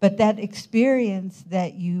 But that experience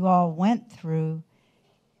that you all went through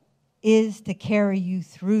is to carry you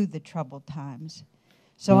through the troubled times.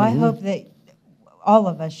 So I hope that all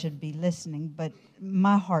of us should be listening, but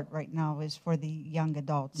my heart right now is for the young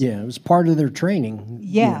adults. Yeah, it was part of their training.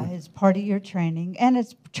 Yeah, it's part of your training, and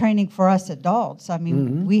it's training for us adults. I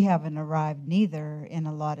mean, we haven't arrived neither in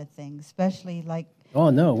a lot of things, especially like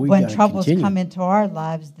when troubles come into our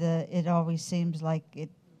lives. It always seems like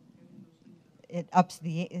it ups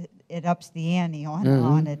the ante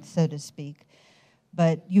on it, so to speak.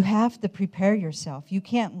 But you have to prepare yourself. You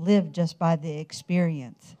can't live just by the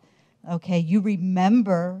experience. Okay, you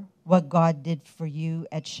remember what God did for you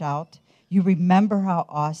at Shout. You remember how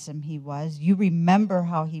awesome He was. You remember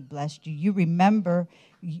how He blessed you. You remember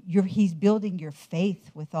He's building your faith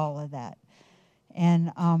with all of that.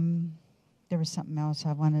 And there was something else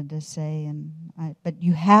I wanted to say, but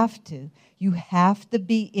you have to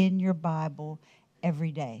be in your Bible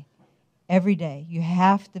every day. Every day. You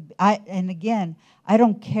have to. And again, I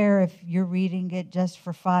don't care if you're reading it just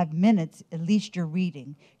for 5 minutes. At least you're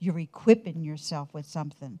reading. You're equipping yourself with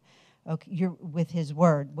something. Okay, you're with His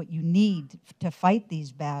Word, what you need to fight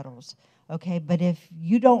these battles. Okay, but if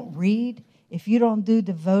you don't read, if you don't do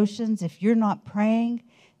devotions, if you're not praying,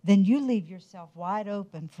 then you leave yourself wide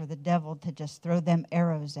open for the devil to just throw them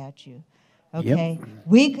arrows at you. Okay,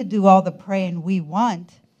 we could do all the praying we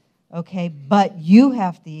want. Okay, but you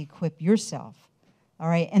have to equip yourself, all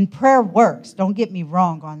right? And prayer works. Don't get me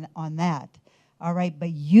wrong on that. All right, but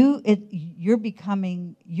you're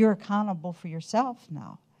accountable for yourself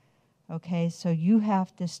now. Okay, so you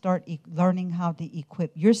have to start learning how to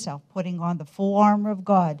equip yourself, putting on the full armor of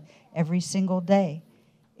God every single day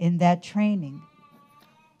in that training.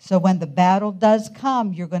 So when the battle does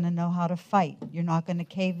come, you're going to know how to fight. You're not going to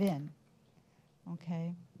cave in.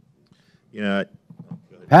 Okay? You know,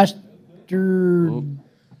 Pastor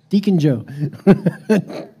Deacon Joe.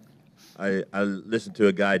 I listened to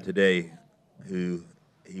a guy today who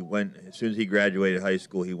he went, as soon as he graduated high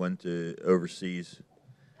school, he went to overseas.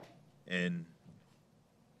 And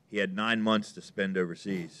he had 9 months to spend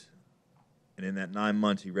overseas. And in that 9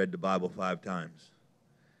 months, he read the Bible 5 times.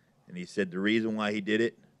 And he said the reason why he did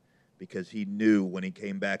it, because he knew when he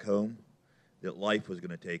came back home that life was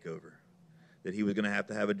going to take over, that he was going to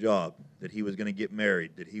have a job, that he was going to get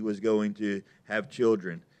married, that he was going to have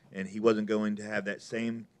children, and he wasn't going to have that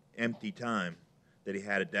same empty time that he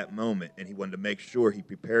had at that moment. And he wanted to make sure he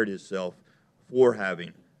prepared himself for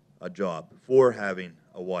having a job, for having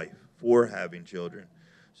a wife, for having children.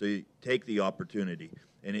 So you take the opportunity,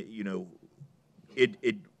 and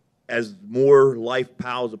it as more life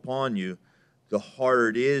piles upon you, the harder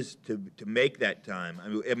it is to make that time.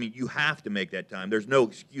 I mean, you have to make that time. There's no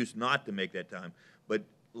excuse not to make that time. But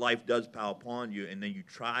life does pile upon you, and then you're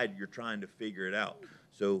trying to figure it out.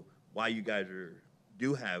 So while you guys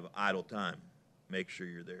do have idle time, make sure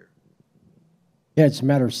you're there. Yeah, it's a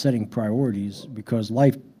matter of setting priorities, because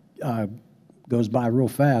life goes by real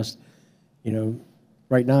fast. You know,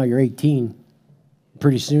 right now you're 18.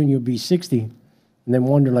 Pretty soon you'll be 60, and then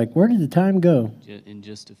wonder, like, where did the time go? In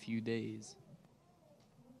just a few days.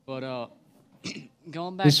 But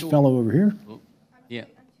going back This to fellow over here. yeah,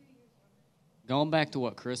 going back to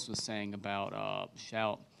what Chris was saying about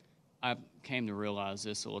Shout, I came to realize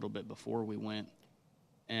this a little bit before we went,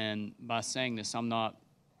 and by saying this, I'm not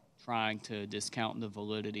trying to discount the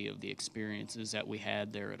validity of the experiences that we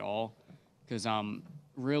had there at all, because I'm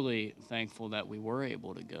really thankful that we were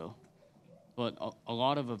able to go. But a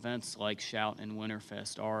lot of events like Shout and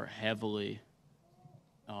Winterfest are heavily,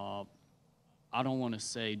 I don't want to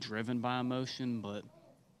say driven by emotion, but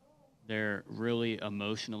they're really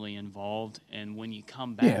emotionally involved. And when you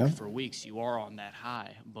come back for weeks, you are on that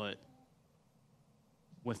high. But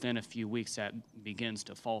within a few weeks, that begins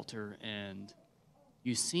to falter, and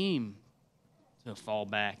you seem to fall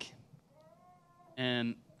back.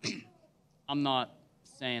 And I'm not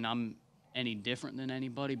saying I'm any different than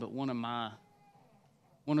anybody, but one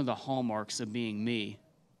of the hallmarks of being me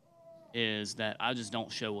is that I just don't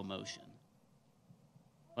show emotion.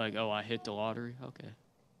 Like, oh, I hit the lottery, okay.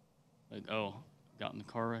 Like, oh, got in the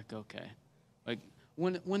car wreck, okay. Like,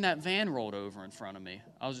 when that van rolled over in front of me,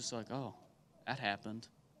 I was just like, oh, that happened.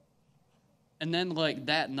 And then, like,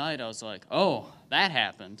 that night, I was like, oh, that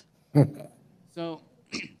happened. So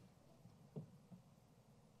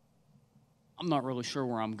I'm not really sure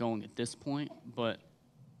where I'm going at this point, but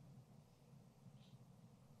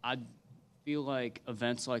I feel like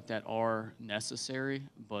events like that are necessary,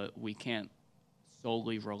 but we can't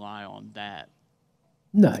solely rely on that.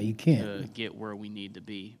 No, you can't. To get where we need to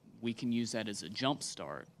be. We can use that as a jump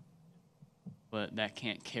start, but that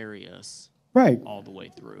can't carry us all the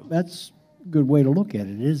way through. That's a good way to look at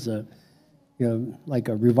it. It is like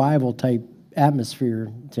a revival type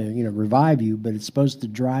atmosphere to, revive you, but it's supposed to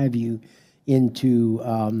drive you into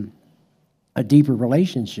a deeper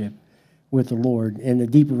relationship with the Lord. And a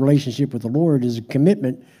deeper relationship with the Lord is a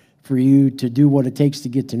commitment for you to do what it takes to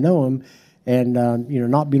get to know Him, and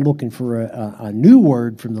not be looking for a new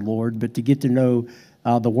word from the Lord, but to get to know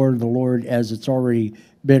the word of the Lord as it's already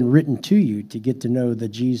been written to you, to get to know the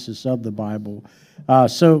Jesus of the Bible.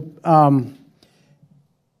 In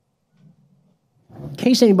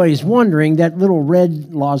case anybody's wondering, that little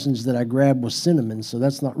red lozenge that I grabbed was cinnamon, so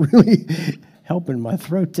that's not really helping my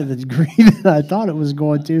throat to the degree that I thought it was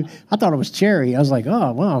going to. I thought it was cherry. I was like,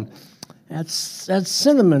 oh, wow, that's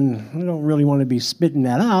cinnamon. I don't really want to be spitting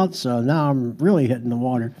that out, so now I'm really hitting the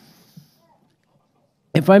water.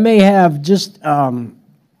 If I may have just, I'll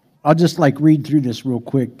just read through this real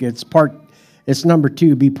quick. It's number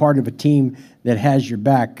 2, be part of a team that has your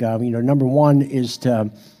back. Number 1 is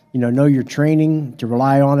to, know your training, to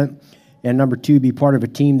rely on it. And number 2, be part of a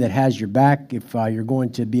team that has your back if you're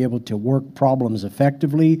going to be able to work problems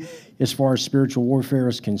effectively as far as spiritual warfare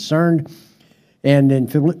is concerned. And in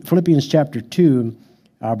Philippians chapter 2,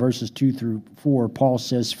 verses 2 through 4, Paul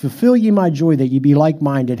says, fulfill ye my joy that ye be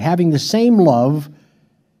like-minded, having the same love,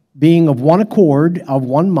 being of one accord, of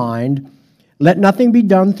one mind. Let nothing be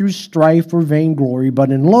done through strife or vainglory,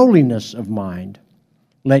 but in lowliness of mind.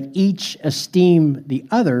 Let each esteem the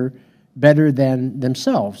other better than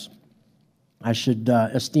themselves. I should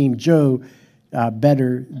esteem Joe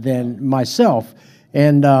better than myself.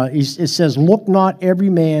 And it says, look not every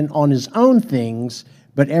man on his own things,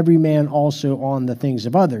 but every man also on the things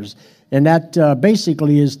of others. And that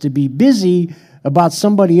basically is to be busy about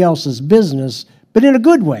somebody else's business, but in a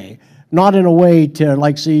good way. Not in a way to,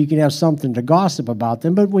 like, so you can have something to gossip about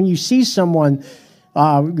them, but when you see someone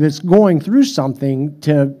that's going through something,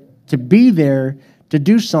 to be there, to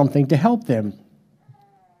do something to help them.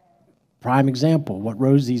 Prime example, what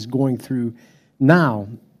Rosie's going through now.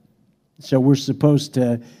 So we're supposed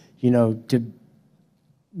to, to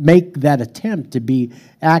make that attempt to be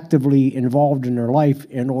actively involved in her life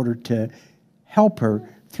in order to help her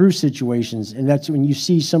through situations. And that's when you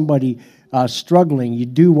see somebody struggling, you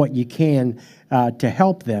do what you can to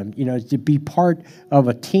help them, to be part of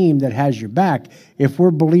a team that has your back. If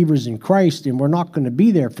we're believers in Christ and we're not going to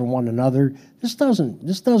be there for one another, this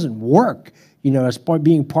doesn't work, as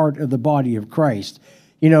being part of the body of Christ.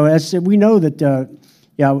 As we know that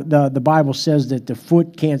the Bible says that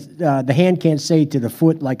the hand can't say to the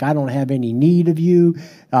foot, like, I don't have any need of you,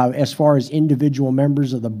 as far as individual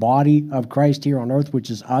members of the body of Christ here on earth, which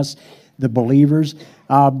is us, the believers.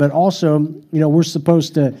 But also, we're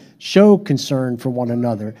supposed to show concern for one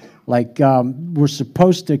another. Like, we're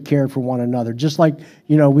supposed to care for one another, just like,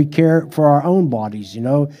 we care for our own bodies.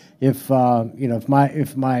 If my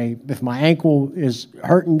ankle is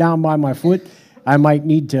hurting down by my foot, I might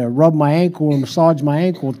need to rub my ankle or massage my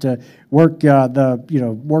ankle to work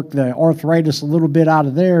the arthritis a little bit out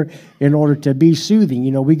of there in order to be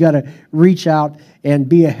soothing. We got to reach out and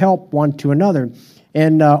be a help one to another.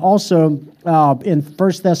 And also in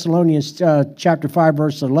 1 Thessalonians chapter 5,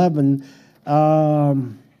 verse 11,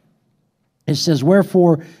 it says,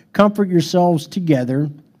 wherefore comfort yourselves together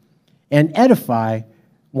and edify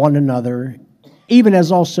one another, even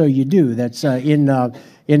as also you do. That's in the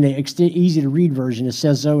easy-to-read version. It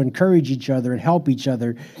says, so encourage each other and help each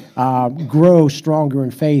other grow stronger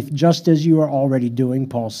in faith, just as you are already doing,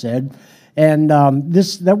 Paul said. And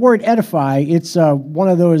that word edify, it's one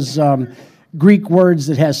of those Greek words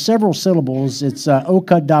that has several syllables. It's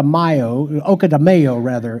oikadameo,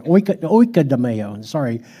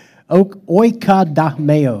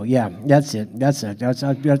 yeah, that's it.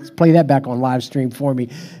 Let's play that back on live stream for me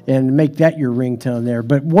and make that your ringtone there.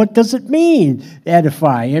 But what does it mean,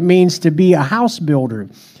 edify? It means to be a house builder.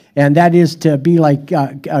 And that is to be like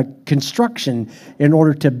construction in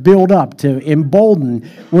order to build up, to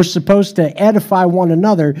embolden. We're supposed to edify one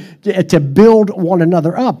another, to build one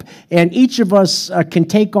another up. And each of us can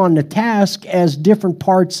take on the task as different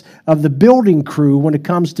parts of the building crew when it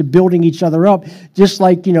comes to building each other up. Just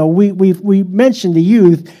like, we mentioned the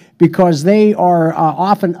youth because they are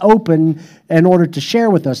often open in order to share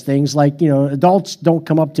with us things. Like, adults don't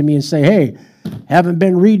come up to me and say, hey, haven't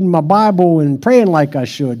been reading my Bible and praying like I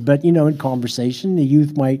should. But, in conversation, the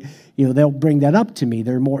youth might, they'll bring that up to me.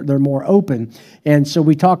 They're more open. And so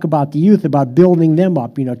we talk about the youth, about building them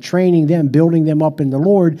up, training them, building them up in the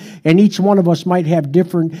Lord. And each one of us might have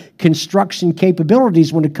different construction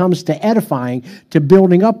capabilities when it comes to edifying, to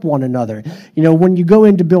building up one another. When you go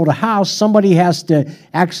in to build a house, somebody has to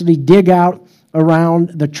actually dig out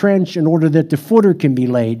around the trench in order that the footer can be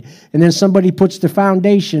laid. And then somebody puts the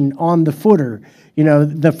foundation on the footer.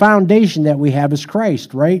 The foundation that we have is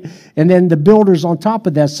Christ, right? And then the builders on top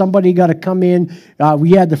of that, somebody got to come in.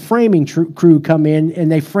 We had the framing crew come in, and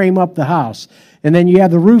they frame up the house. And then you have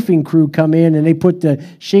the roofing crew come in, and they put the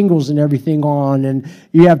shingles and everything on. And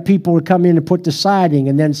you have people who come in and put the siding.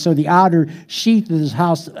 And then so the outer sheath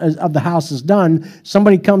of the house is done.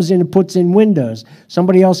 Somebody comes in and puts in windows.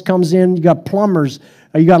 Somebody else comes in. You got plumbers.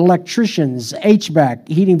 You got electricians, HVAC,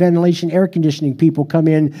 heating, ventilation, air conditioning people come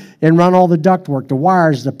in and run all the ductwork, the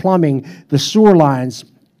wires, the plumbing, the sewer lines.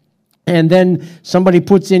 And then somebody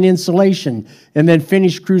puts in insulation, and then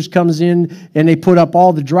finished crews comes in, and they put up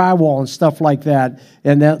all the drywall and stuff like that,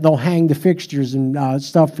 and they'll hang the fixtures and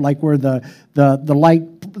stuff like where the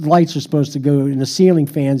lights are supposed to go, and the ceiling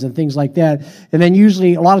fans and things like that. And then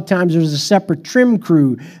usually, a lot of times, there's a separate trim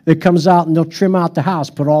crew that comes out, and they'll trim out the house,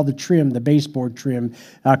 put all the trim, the baseboard trim,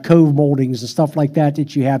 cove moldings and stuff like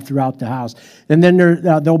that you have throughout the house. And then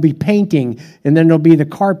there'll be painting, and then there'll be the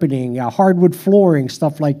carpeting, hardwood flooring,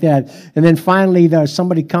 stuff like that. And then finally,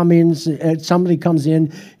 somebody comes in,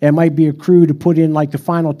 and it might be a crew to put in like the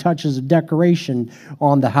final touches of decoration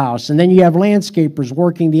on the house. And then you have landscapers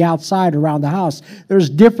working the outside around the house. There's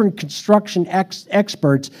different construction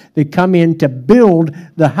experts that come in to build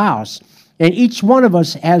the house. And each one of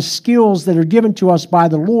us has skills that are given to us by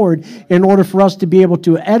the Lord in order for us to be able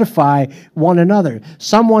to edify one another.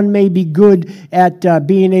 Someone may be good at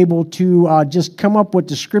being able to just come up with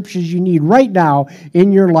the scriptures you need right now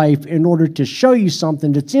in your life in order to show you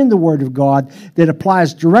something that's in the Word of God that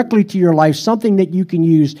applies directly to your life, something that you can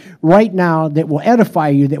use right now that will edify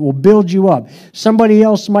you, that will build you up. Somebody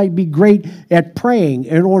else might be great at praying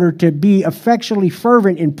in order to be effectually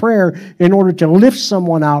fervent in prayer in order to lift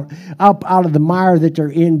someone up out of the mire that they're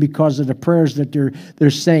in because of the prayers that they're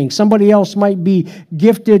saying. Somebody else might be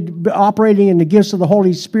gifted, operating in the gifts of the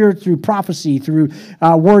Holy Spirit through prophecy, through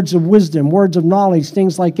words of wisdom, words of knowledge,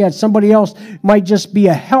 things like that. Somebody else might just be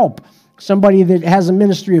a help, somebody that has a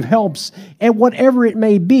ministry of helps. And whatever it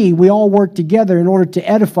may be, we all work together in order to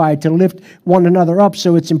edify, to lift one another up.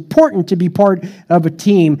 So it's important to be part of a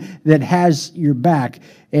team that has your back.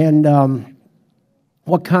 And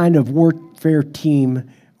what kind of warfare team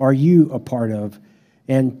are you a part of?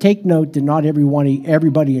 And take note that not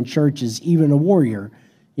everybody in church is even a warrior.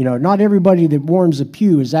 You know, not everybody that warms a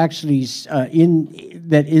pew is actually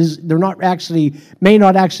may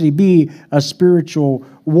not actually be a spiritual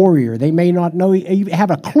warrior. They may not have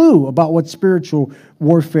a clue about what spiritual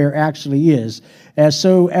warfare actually is.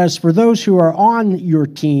 As for those who are on your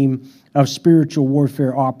team of spiritual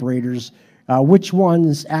warfare operators, which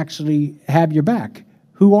ones actually have your back?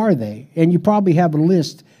 Who are they? And you probably have a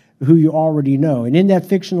list who you already know. And in that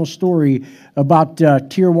fictional story about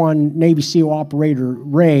Tier 1 Navy SEAL operator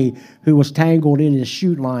Ray, who was tangled in his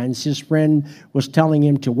chute lines, his friend was telling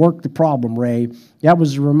him to work the problem, Ray. That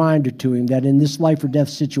was a reminder to him that in this life or death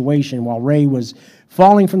situation, while Ray was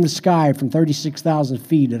falling from the sky from 36,000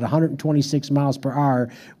 feet at 126 miles per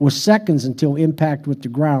hour, was seconds until impact with the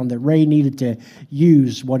ground, that Ray needed to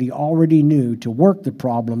use what he already knew to work the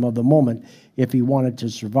problem of the moment if he wanted to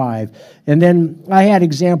survive. And then I had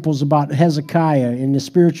examples about Hezekiah in the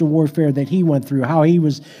spiritual warfare that he went through, how he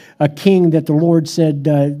was a king that the Lord said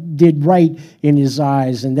did right in his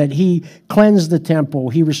eyes, and that he cleansed the temple,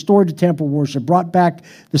 he restored the temple worship, brought back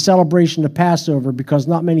the celebration of Passover because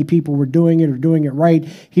not many people were doing it or doing it right.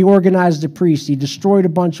 He organized the priests, he destroyed a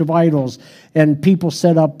bunch of idols, and people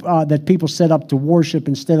set up to worship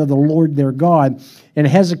instead of the Lord their God. And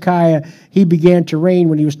Hezekiah, he began to reign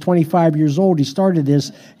when he was 25 years old. He started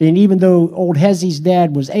this, and even though old Heze's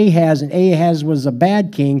dad was Ahaz, and Ahaz was a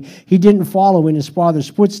bad king, he didn't follow in his father's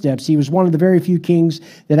footsteps. He was one of the very few kings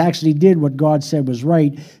that actually did what God said was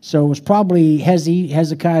right. So it was probably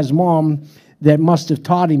Hezekiah's mom that must have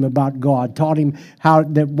taught him about God, taught him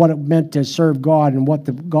what it meant to serve God and what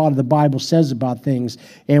the God of the Bible says about things.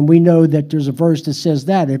 And we know that there's a verse that says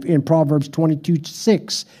that in Proverbs 22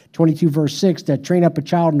 verse 6, that train up a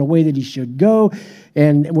child in the way that he should go,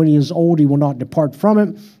 and when he is old, he will not depart from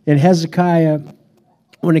it. And Hezekiah,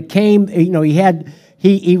 when it came,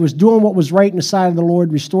 he was doing what was right in the sight of the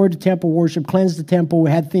Lord, restored the temple worship, cleansed the temple,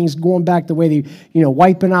 had things going back the way they,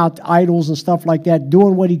 wiping out idols and stuff like that,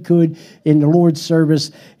 doing what he could in the Lord's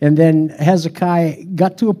service. And then Hezekiah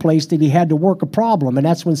got to a place that he had to work a problem. And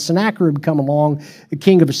that's when Sennacherib come along, the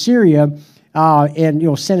king of Assyria,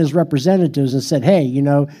 and sent his representatives and said, hey,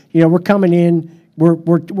 we're coming in,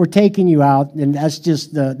 we're taking you out, and that's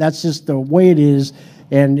just the way it is.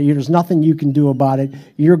 And there's nothing you can do about it.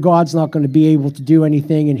 Your God's not going to be able to do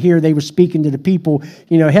anything. And here they were speaking to the people.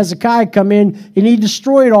 Hezekiah come in and he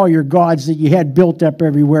destroyed all your gods that you had built up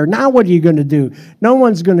everywhere. Now what are you going to do? No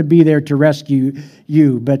one's going to be there to rescue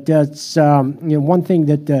you. But that's one thing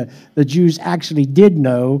that the Jews actually did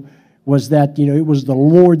know was that it was the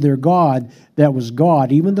Lord their God that was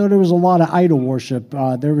God. Even though there was a lot of idol worship,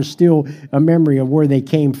 there was still a memory of where they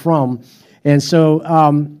came from. And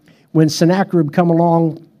so when Sennacherib come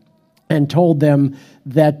along and told them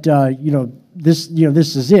that this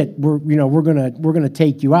is it, we're gonna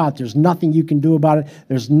take you out. There's nothing you can do about it.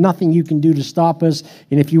 There's nothing you can do to stop us.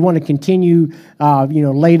 And if you want to continue,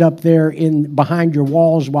 laid up there behind your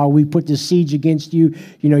walls while we put this siege against you,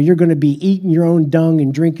 you're going to be eating your own dung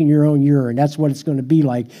and drinking your own urine. That's what it's going to be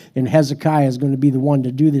like. And Hezekiah is going to be the one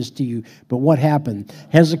to do this to you. But what happened?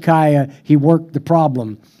 Hezekiah, he worked the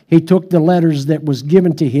problem. He took the letters that was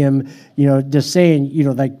given to him, just saying,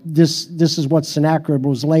 like this is what Sennacherib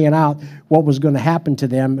was laying out, what was going to happen to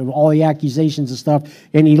them, all the accusations and stuff.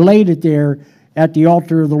 And he laid it there at the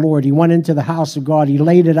altar of the Lord. He went into the house of God. He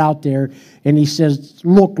laid it out there, and he says,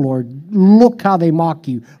 look, Lord, look how they mock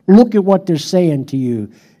you. Look at what they're saying to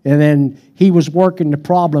you. And then he was working the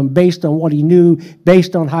problem based on what he knew,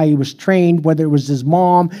 based on how he was trained, whether it was his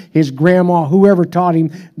mom, his grandma, whoever taught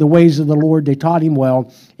him the ways of the Lord, they taught him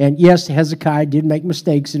well. And yes, Hezekiah did make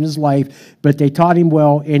mistakes in his life, but they taught him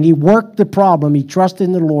well. And he worked the problem. He trusted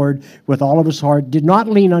in the Lord with all of his heart, did not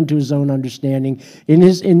lean unto his own understanding. In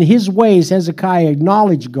his ways, Hezekiah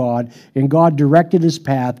acknowledged God, and God directed his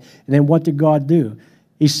path. And then what did God do?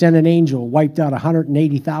 He sent an angel, wiped out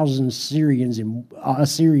 180,000 Assyrians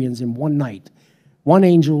in one night. One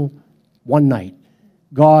angel, one night.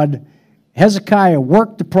 Hezekiah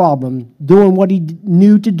worked the problem, doing what he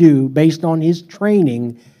knew to do based on his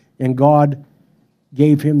training, and God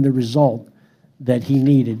gave him the result that he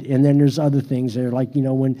needed. And then there's other things there, like,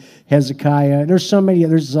 when Hezekiah, there's so many,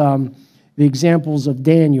 there's the examples of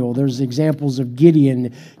Daniel, there's examples of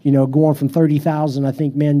Gideon, going from 30,000, I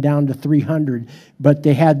think, men down to 300. But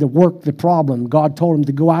they had to work the problem. God told them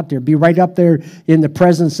to go out there, be right up there in the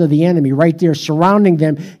presence of the enemy, right there surrounding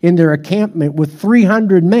them in their encampment with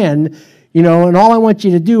 300 men, and all I want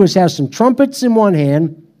you to do is have some trumpets in one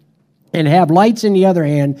hand and have lights in the other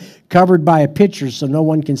hand covered by a pitcher so no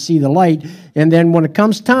one can see the light. And then when it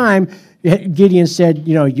comes time, Gideon said,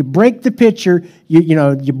 you break the pitcher,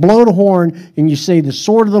 you blow the horn, and you say the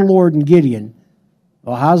sword of the Lord in Gideon.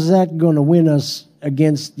 Well, how's that going to win us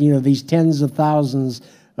against, these tens of thousands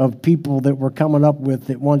of people that we're coming up with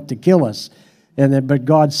that want to kill us? But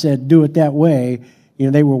God said, do it that way.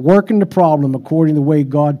 They were working the problem according to the way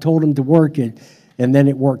God told them to work it, and then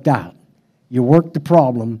it worked out. You work the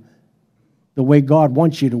problem the way God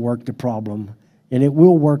wants you to work the problem, and it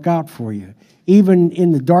will work out for you. Even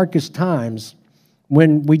in the darkest times,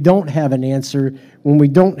 when we don't have an answer, when we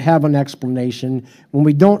don't have an explanation, when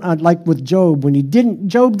we don't, like with Job,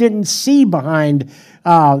 Job didn't see behind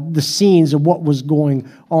the scenes of what was going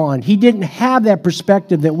on. He didn't have that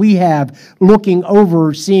perspective that we have, looking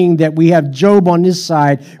over, seeing that we have Job on this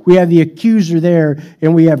side, we have the accuser there,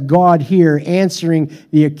 and we have God here answering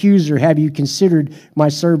the accuser. Have you considered my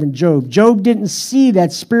servant Job? Job didn't see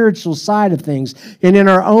that spiritual side of things. And in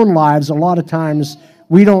our own lives, a lot of times,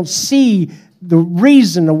 we don't see the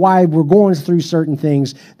reason why we're going through certain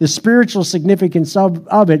things, the spiritual significance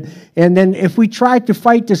of it. And then if we try to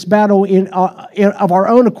fight this battle of our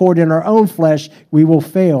own accord, in our own flesh, we will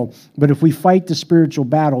fail. But if we fight the spiritual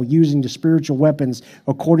battle using the spiritual weapons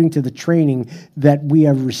according to the training that we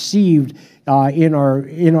have received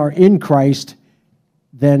in Christ,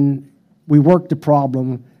 then we work the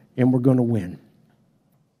problem and we're going to win.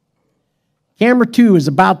 Camera 2 is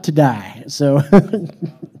about to die. So...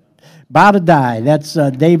 About to die. That's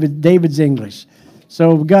David's English.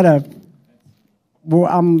 So we've got to,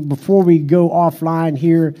 before we go offline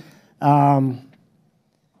here,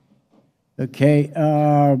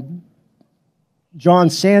 John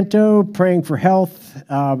Santo, praying for health.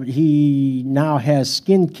 He now has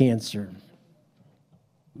skin cancer.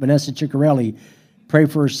 Vanessa Ciccarelli, pray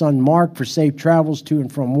for her son Mark for safe travels to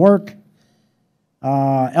and from work.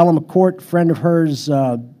 Ella McCourt, friend of hers,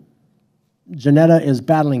 Janetta, is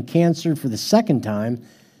battling cancer for the second time.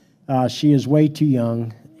 She is way too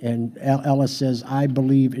young. And Ella says, I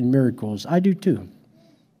believe in miracles. I do too.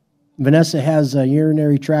 Vanessa has a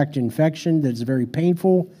urinary tract infection that's very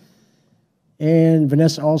painful. And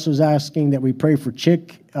Vanessa also is asking that we pray for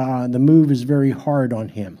Chick. The move is very hard on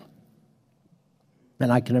him.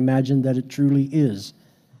 And I can imagine that it truly is.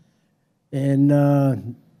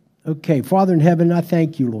 And, Father in heaven, I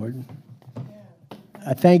thank you, Lord.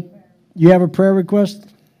 I thank you. Have a prayer request?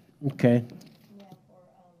 Okay. Yeah, for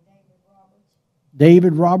David Roberts.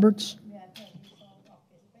 David Roberts? Yeah, I think he sawed off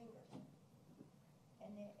his fingers.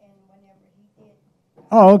 And whenever he did.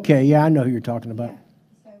 Oh, okay. Yeah, I know who you're talking about.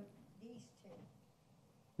 So these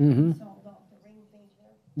two sawed off the ring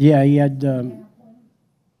finger. Yeah, he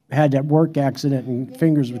had that work accident and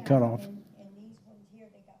fingers were cut off. And these ones here,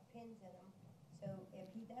 they got pins in them. So if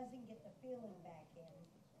he doesn't get the feeling back in,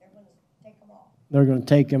 they're going to take them off. They're going to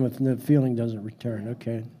take him if the feeling doesn't return.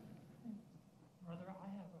 Okay. Brother, I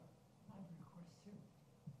have a request too.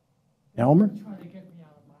 Elmer? They're trying to get me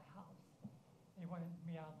out of my house. They wanted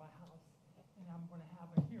me out of my house. And I'm going to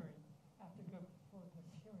have a hearing. I have to go for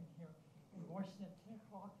this hearing here in Washington at 10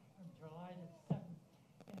 o'clock on July the 7th.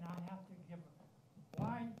 And I have to give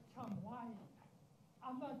why.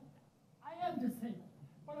 I am disabled,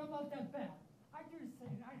 but I'm not that bad. I do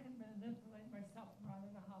say I can manipulate myself around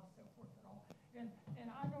in the house, so forth and all. And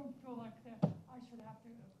I don't feel like that I should have to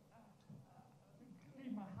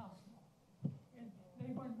leave my house now. And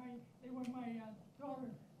they want my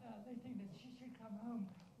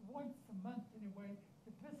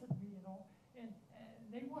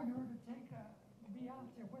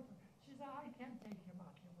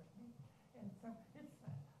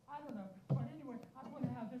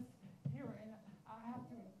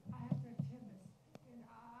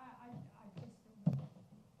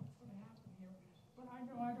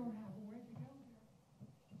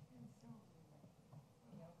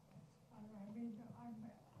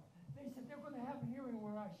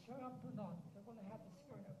show up or not, they're going to have the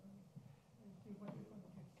spirit over me and do what they're going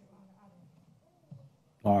to do. So I don't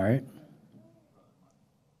know. All right.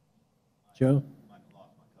 Joe?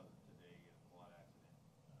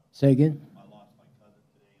 Say again?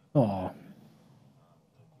 Oh.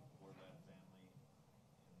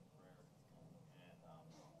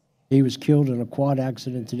 He was killed in a quad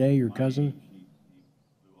accident today, your cousin?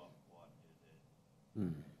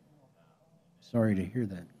 Sorry to hear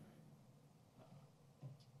that.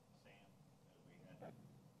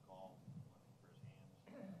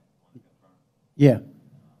 Yeah.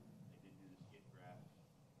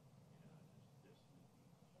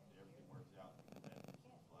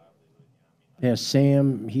 Yeah,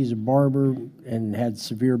 Sam, he's a barber and had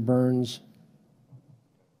severe burns.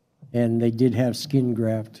 And they did have skin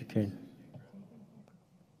graft. Okay.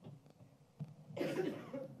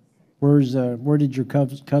 Where did your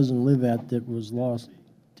cousin live at that was lost?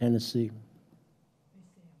 Tennessee.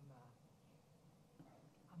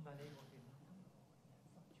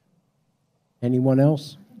 Anyone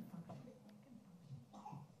else?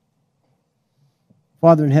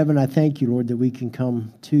 Father in heaven, I thank you, Lord, that we can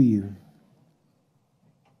come to you.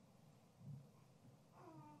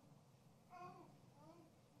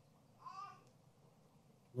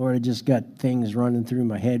 Lord, I just got things running through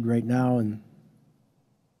my head right now, and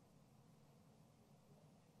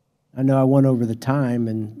I know I went over the time,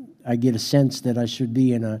 and I get a sense that I should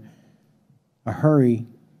be in a hurry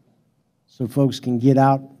so folks can get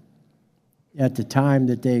out at the time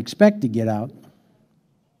that they expect to get out.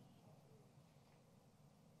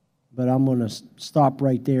 But I'm going to stop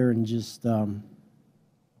right there and just, I'm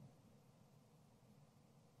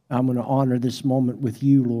going to honor this moment with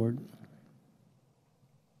you, Lord.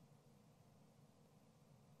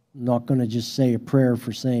 I'm not going to just say a prayer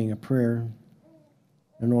for saying a prayer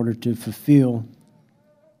in order to fulfill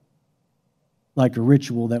like a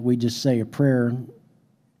ritual that we just say a prayer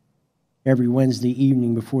every Wednesday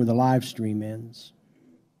evening before the live stream ends.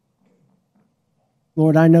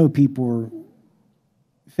 Lord, I know people are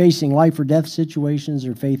facing life or death situations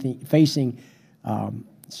or facing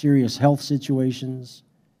serious health situations.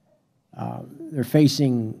 They're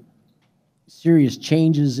facing serious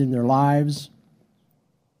changes in their lives.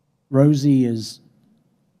 Rosie is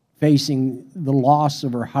facing the loss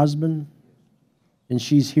of her husband, and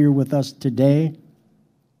she's here with us today.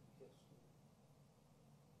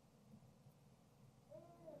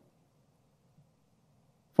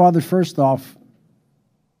 Father, first off,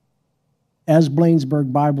 as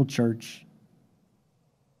Blainesburg Bible Church,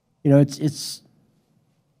 you know, it's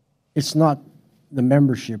not the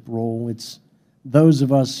membership roll. It's those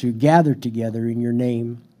of us who gather together in your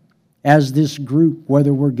name as this group,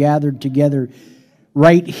 whether we're gathered together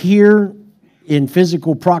right here in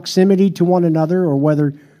physical proximity to one another or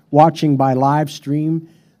whether watching by live stream,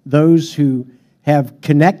 those who have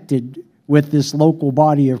connected with this local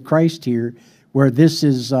body of Christ here, where this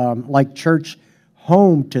is like church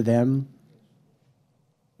home to them.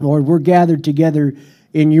 Lord, we're gathered together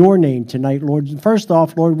in your name tonight, Lord. And first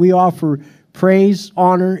off, Lord, we offer praise,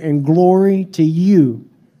 honor, and glory to you,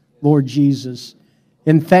 Lord Jesus.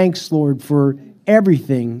 And thanks, Lord, for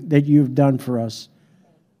everything that you've done for us.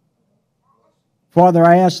 Father,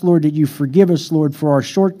 I ask, Lord, that you forgive us, Lord, for our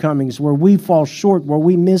shortcomings, where we fall short, where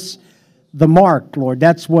we miss the mark, Lord.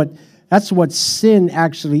 That's what sin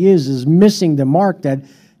actually is missing the mark, that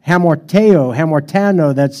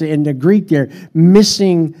hamartano, that's in the Greek there,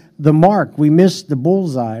 missing the mark. We miss the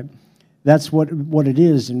bullseye. That's what it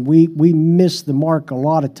is. And we miss the mark a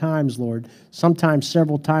lot of times, Lord, sometimes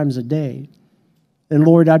several times a day. And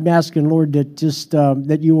Lord, I'm asking, Lord, that just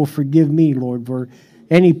that you will forgive me, Lord, for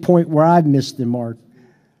any point where I've missed the mark.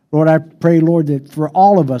 Lord, I pray, Lord, that for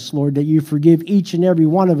all of us, Lord, that you forgive each and every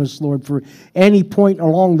one of us, Lord, for any point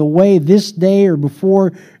along the way, this day or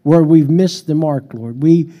before, where we've missed the mark, Lord.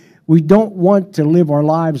 We don't want to live our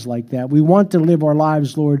lives like that. We want to live our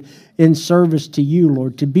lives, Lord, in service to you,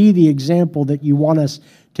 Lord, to be the example that you want us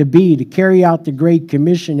to be, to carry out the Great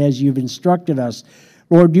Commission as you've instructed us.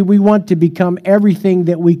 Lord, we want to become everything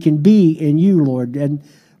that we can be in you, Lord. And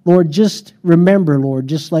Lord, just remember, Lord,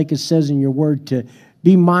 just like it says in your word, to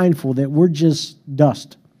be mindful that we're just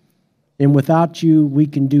dust. And without you, we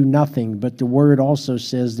can do nothing. But the word also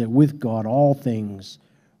says that with God, all things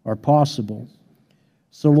are possible.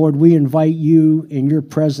 So, Lord, we invite you in your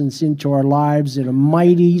presence into our lives in a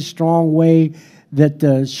mighty, strong way, that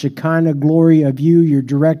the Shekinah glory of you, your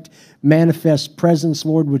direct manifest presence,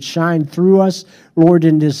 Lord, would shine through us, Lord,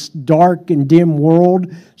 in this dark and dim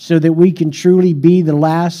world, so that we can truly be the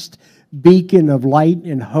last beacon of light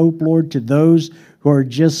and hope, Lord, to those who are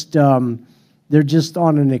just they're just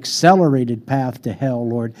on an accelerated path to hell,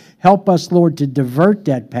 Lord. Help us, Lord, to divert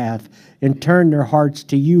that path and turn their hearts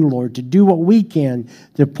to you, Lord, to do what we can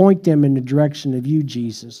to point them in the direction of you,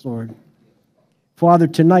 Jesus, Lord. Father,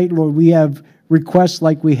 tonight, Lord, we have requests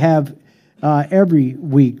like we have every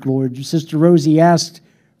week, Lord. Sister Rosie asked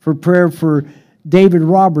for prayer for David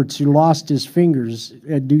Roberts, who lost his fingers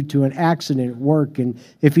due to an accident at work. And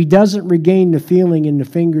if he doesn't regain the feeling in the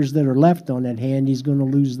fingers that are left on that hand, he's going to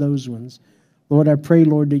lose those ones. Lord, I pray,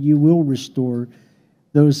 Lord, that you will restore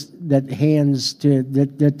that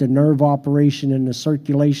the nerve operation and the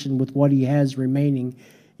circulation with what he has remaining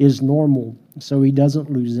is normal, so he doesn't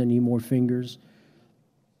lose any more fingers.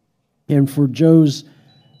 And for Joe's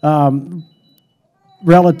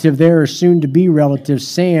relative there, soon-to-be relative,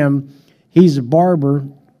 Sam, he's a barber,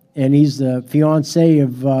 and he's the fiance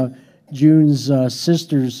of June's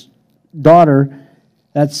sister's daughter.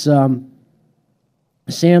 That's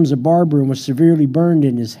Sam's a barber and was severely burned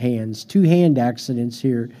in his hands. 2 hand accidents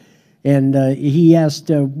here, and he has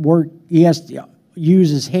to work. He has to use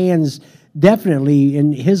his hands definitely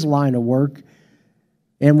in his line of work.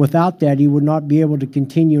 And without that, he would not be able to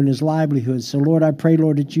continue in his livelihood. So, Lord, I pray,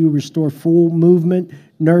 Lord, that you restore full movement,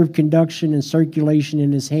 nerve conduction, and circulation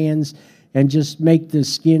in his hands, and just make the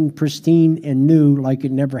skin pristine and new like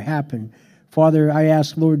it never happened. Father, I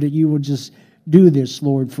ask, Lord, that you will just do this,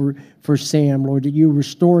 Lord, for Sam, Lord, that you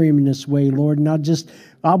restore him in this way, Lord. And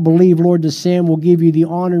I'll believe, Lord, that Sam will give you the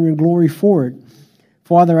honor and glory for it.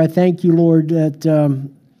 Father, I thank you, Lord, that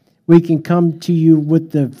we can come to you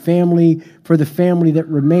with the family, for the family that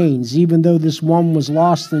remains, even though this one was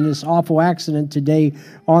lost in this awful accident today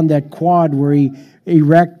on that quad where he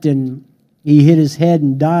wrecked and he hit his head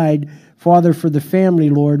and died. Father, for the family,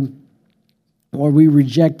 Lord, we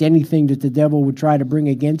reject anything that the devil would try to bring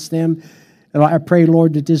against them. And I pray,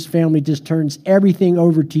 Lord, that this family just turns everything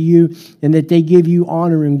over to you and that they give you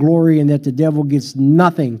honor and glory and that the devil gets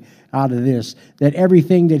nothing out of this, that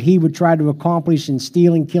everything that he would try to accomplish in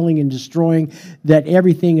stealing, killing, and destroying, that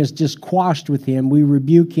everything is just quashed with him. We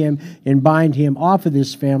rebuke him and bind him off of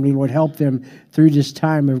this family. Lord, help them through this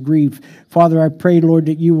time of grief. Father, I pray, Lord,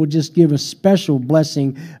 that you will just give a special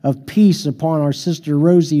blessing of peace upon our sister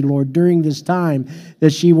Rosie, Lord, during this time,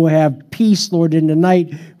 that she will have peace, Lord, in the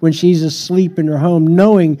night when she's asleep in her home,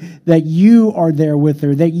 knowing that you are there with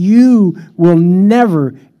her, that you will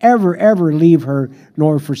never, ever, ever leave her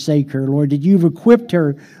nor forsake her, Lord, that you've equipped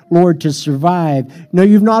her, Lord, to survive. No,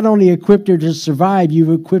 you've not only equipped her to survive,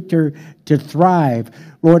 you've equipped her to thrive.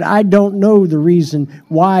 Lord, I don't know the reason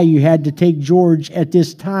why you had to take George at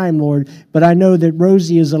this time, Lord, but I know that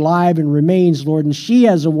Rosie is alive and remains, Lord, and she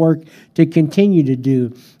has a work to continue to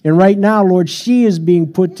do. And right now, Lord, she is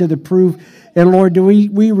being put to the proof. And Lord,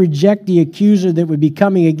 we reject the accuser that would be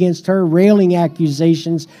coming against her, railing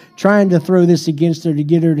accusations, trying to throw this against her to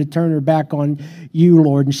get her to turn her back on you,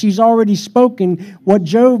 Lord. And she's already spoken what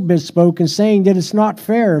Job has spoken, saying that it's not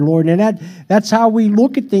fair, Lord. And that's how we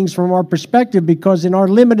look at things from our perspective, because in our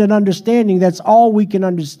limited understanding, that's all we can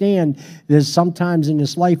understand. That sometimes in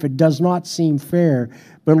this life it does not seem fair.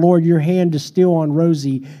 But Lord, your hand is still on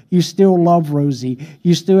Rosie. You still love Rosie.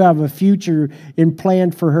 You still have a future in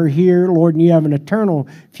plan for her here, Lord, and you have an eternal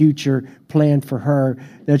future planned for her,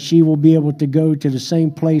 that she will be able to go to the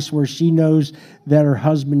same place where she knows that her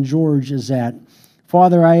husband George is at.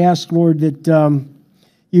 Father, I ask, Lord, that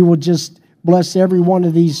you will just bless every one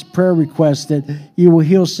of these prayer requests, that you will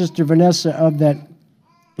heal Sister Vanessa of that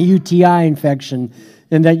UTI infection,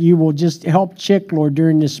 and that you will just help Chick, Lord,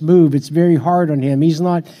 during this move. It's very hard on him. He's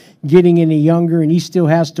not getting any younger, and he still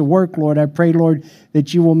has to work, Lord. I pray, Lord,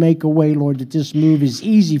 that you will make a way, Lord, that this move is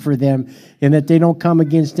easy for them, and that they don't come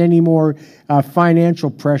against any more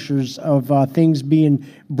financial pressures of things being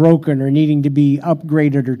broken or needing to be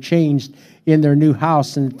upgraded or changed in their new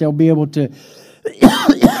house, and that they'll be able to,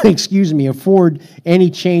 afford any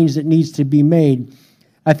change that needs to be made.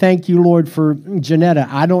 I thank you, Lord, for Janetta.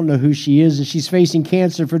 I don't know who she is, and she's facing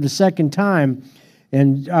cancer for the second time.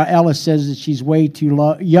 And Ella says that she's way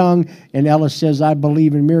too young, and Ella says, I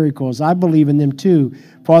believe in miracles. I believe in them too.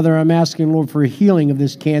 Father, I'm asking, Lord, for a healing of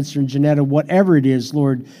this cancer in Janetta, whatever it is,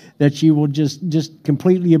 Lord, that you will just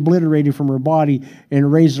completely obliterate it from her body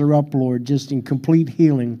and raise her up, Lord, just in complete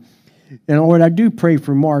healing. And Lord, I do pray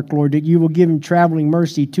for Mark, Lord, that you will give him traveling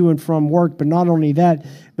mercy to and from work, but not only that,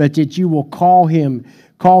 but that you will call him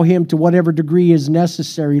to whatever degree is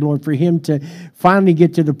necessary, Lord, for him to finally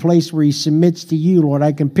get to the place where he submits to you, Lord.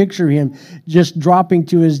 I can picture him just dropping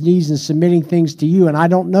to his knees and submitting things to you. And I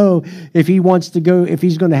don't know if he wants to go, if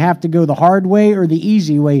he's going to have to go the hard way or the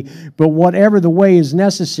easy way, but whatever the way is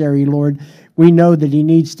necessary, Lord, we know that he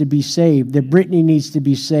needs to be saved, that Brittany needs to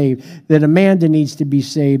be saved, that Amanda needs to be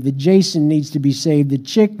saved, that Jason needs to be saved, that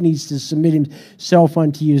Chick needs to submit himself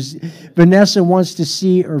unto you. Vanessa wants to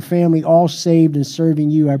see her family all saved and serving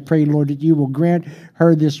you. I pray, Lord, that you will grant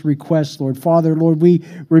her this request, Lord. Father, Lord, we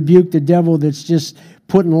rebuke the devil that's just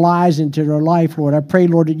putting lies into their life, Lord. I pray,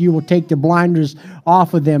 Lord, that you will take the blinders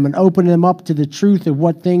off of them and open them up to the truth of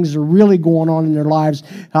what things are really going on in their lives,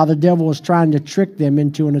 how the devil is trying to trick them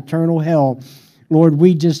into an eternal hell. Lord,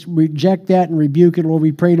 we just reject that and rebuke it. Lord,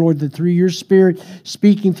 we pray, Lord, that through your Spirit,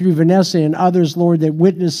 speaking through Vanessa and others, Lord, that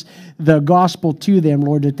witness the gospel to them,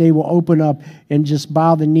 Lord, that they will open up and just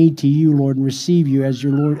bow the knee to you, Lord, and receive you as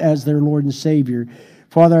your Lord, as their Lord and Savior.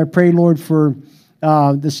 Father, I pray, Lord, for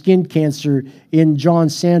the skin cancer in John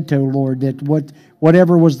Santo, Lord, that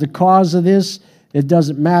whatever was the cause of this, it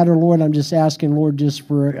doesn't matter, Lord. I'm just asking, Lord, just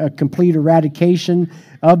for a complete eradication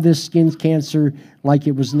of this skin cancer like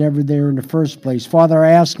it was never there in the first place. Father,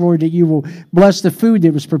 I ask, Lord, that you will bless the food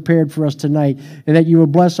that was prepared for us tonight, and that you will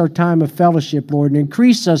bless our time of fellowship, Lord, and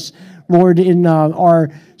increase us, Lord, in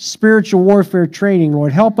our spiritual warfare training,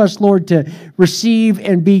 Lord. Help us, Lord, to receive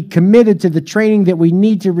and be committed to the training that we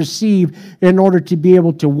need to receive in order to be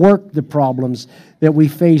able to work the problems that we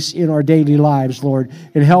face in our daily lives, Lord.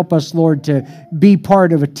 And help us, Lord, to be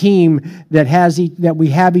part of a team that we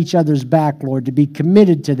have each other's back, Lord, to be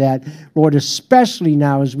committed to that, Lord, especially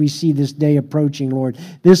now as we see this day approaching, Lord.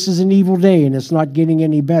 This is an evil day, and it's not getting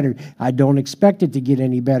any better. I don't expect it to get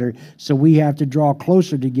any better, so we have to draw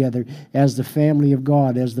closer together as the family of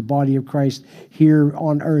God, as the body of Christ here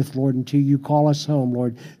on earth, Lord, until you call us home,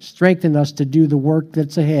 Lord. Strengthen us to do the work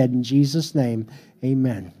that's ahead. In Jesus' name,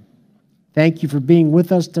 amen. Thank you for being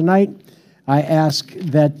with us tonight. I ask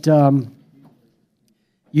that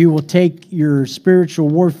you will take your spiritual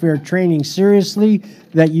warfare training seriously,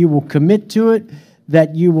 that you will commit to it,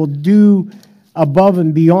 that you will do above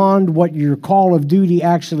and beyond what your call of duty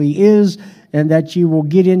actually is, and that you will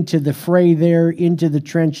get into the fray there, into the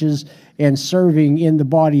trenches, and serving in the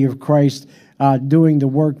body of Christ, doing the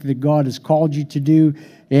work that God has called you to do.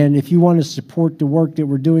 And if you want to support the work that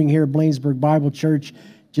we're doing here at Blainesburg Bible Church,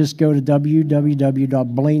 just go to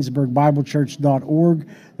www.blainesburgbiblechurch.org.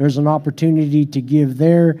 There's an opportunity to give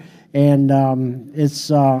there. And I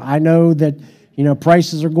know that,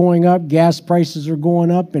 prices are going up, gas prices are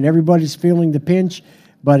going up, and everybody's feeling the pinch,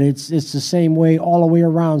 but it's the same way all the way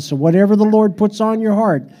around. So whatever the Lord puts on your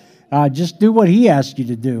heart, just do what he asks you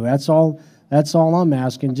to do. That's all I'm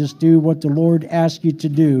asking. Just do what the Lord asks you to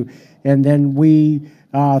do. And then we,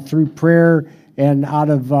 through prayer and out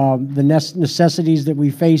of the necessities that we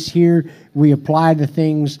face here, we apply the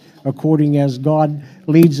things according as God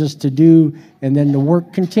leads us to do, and then the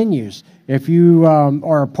work continues. If you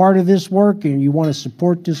are a part of this work and you want to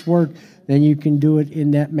support this work, then you can do it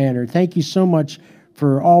in that manner. Thank you so much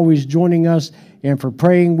for always joining us and for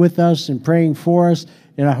praying with us and praying for us,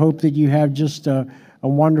 and I hope that you have just a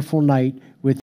wonderful night.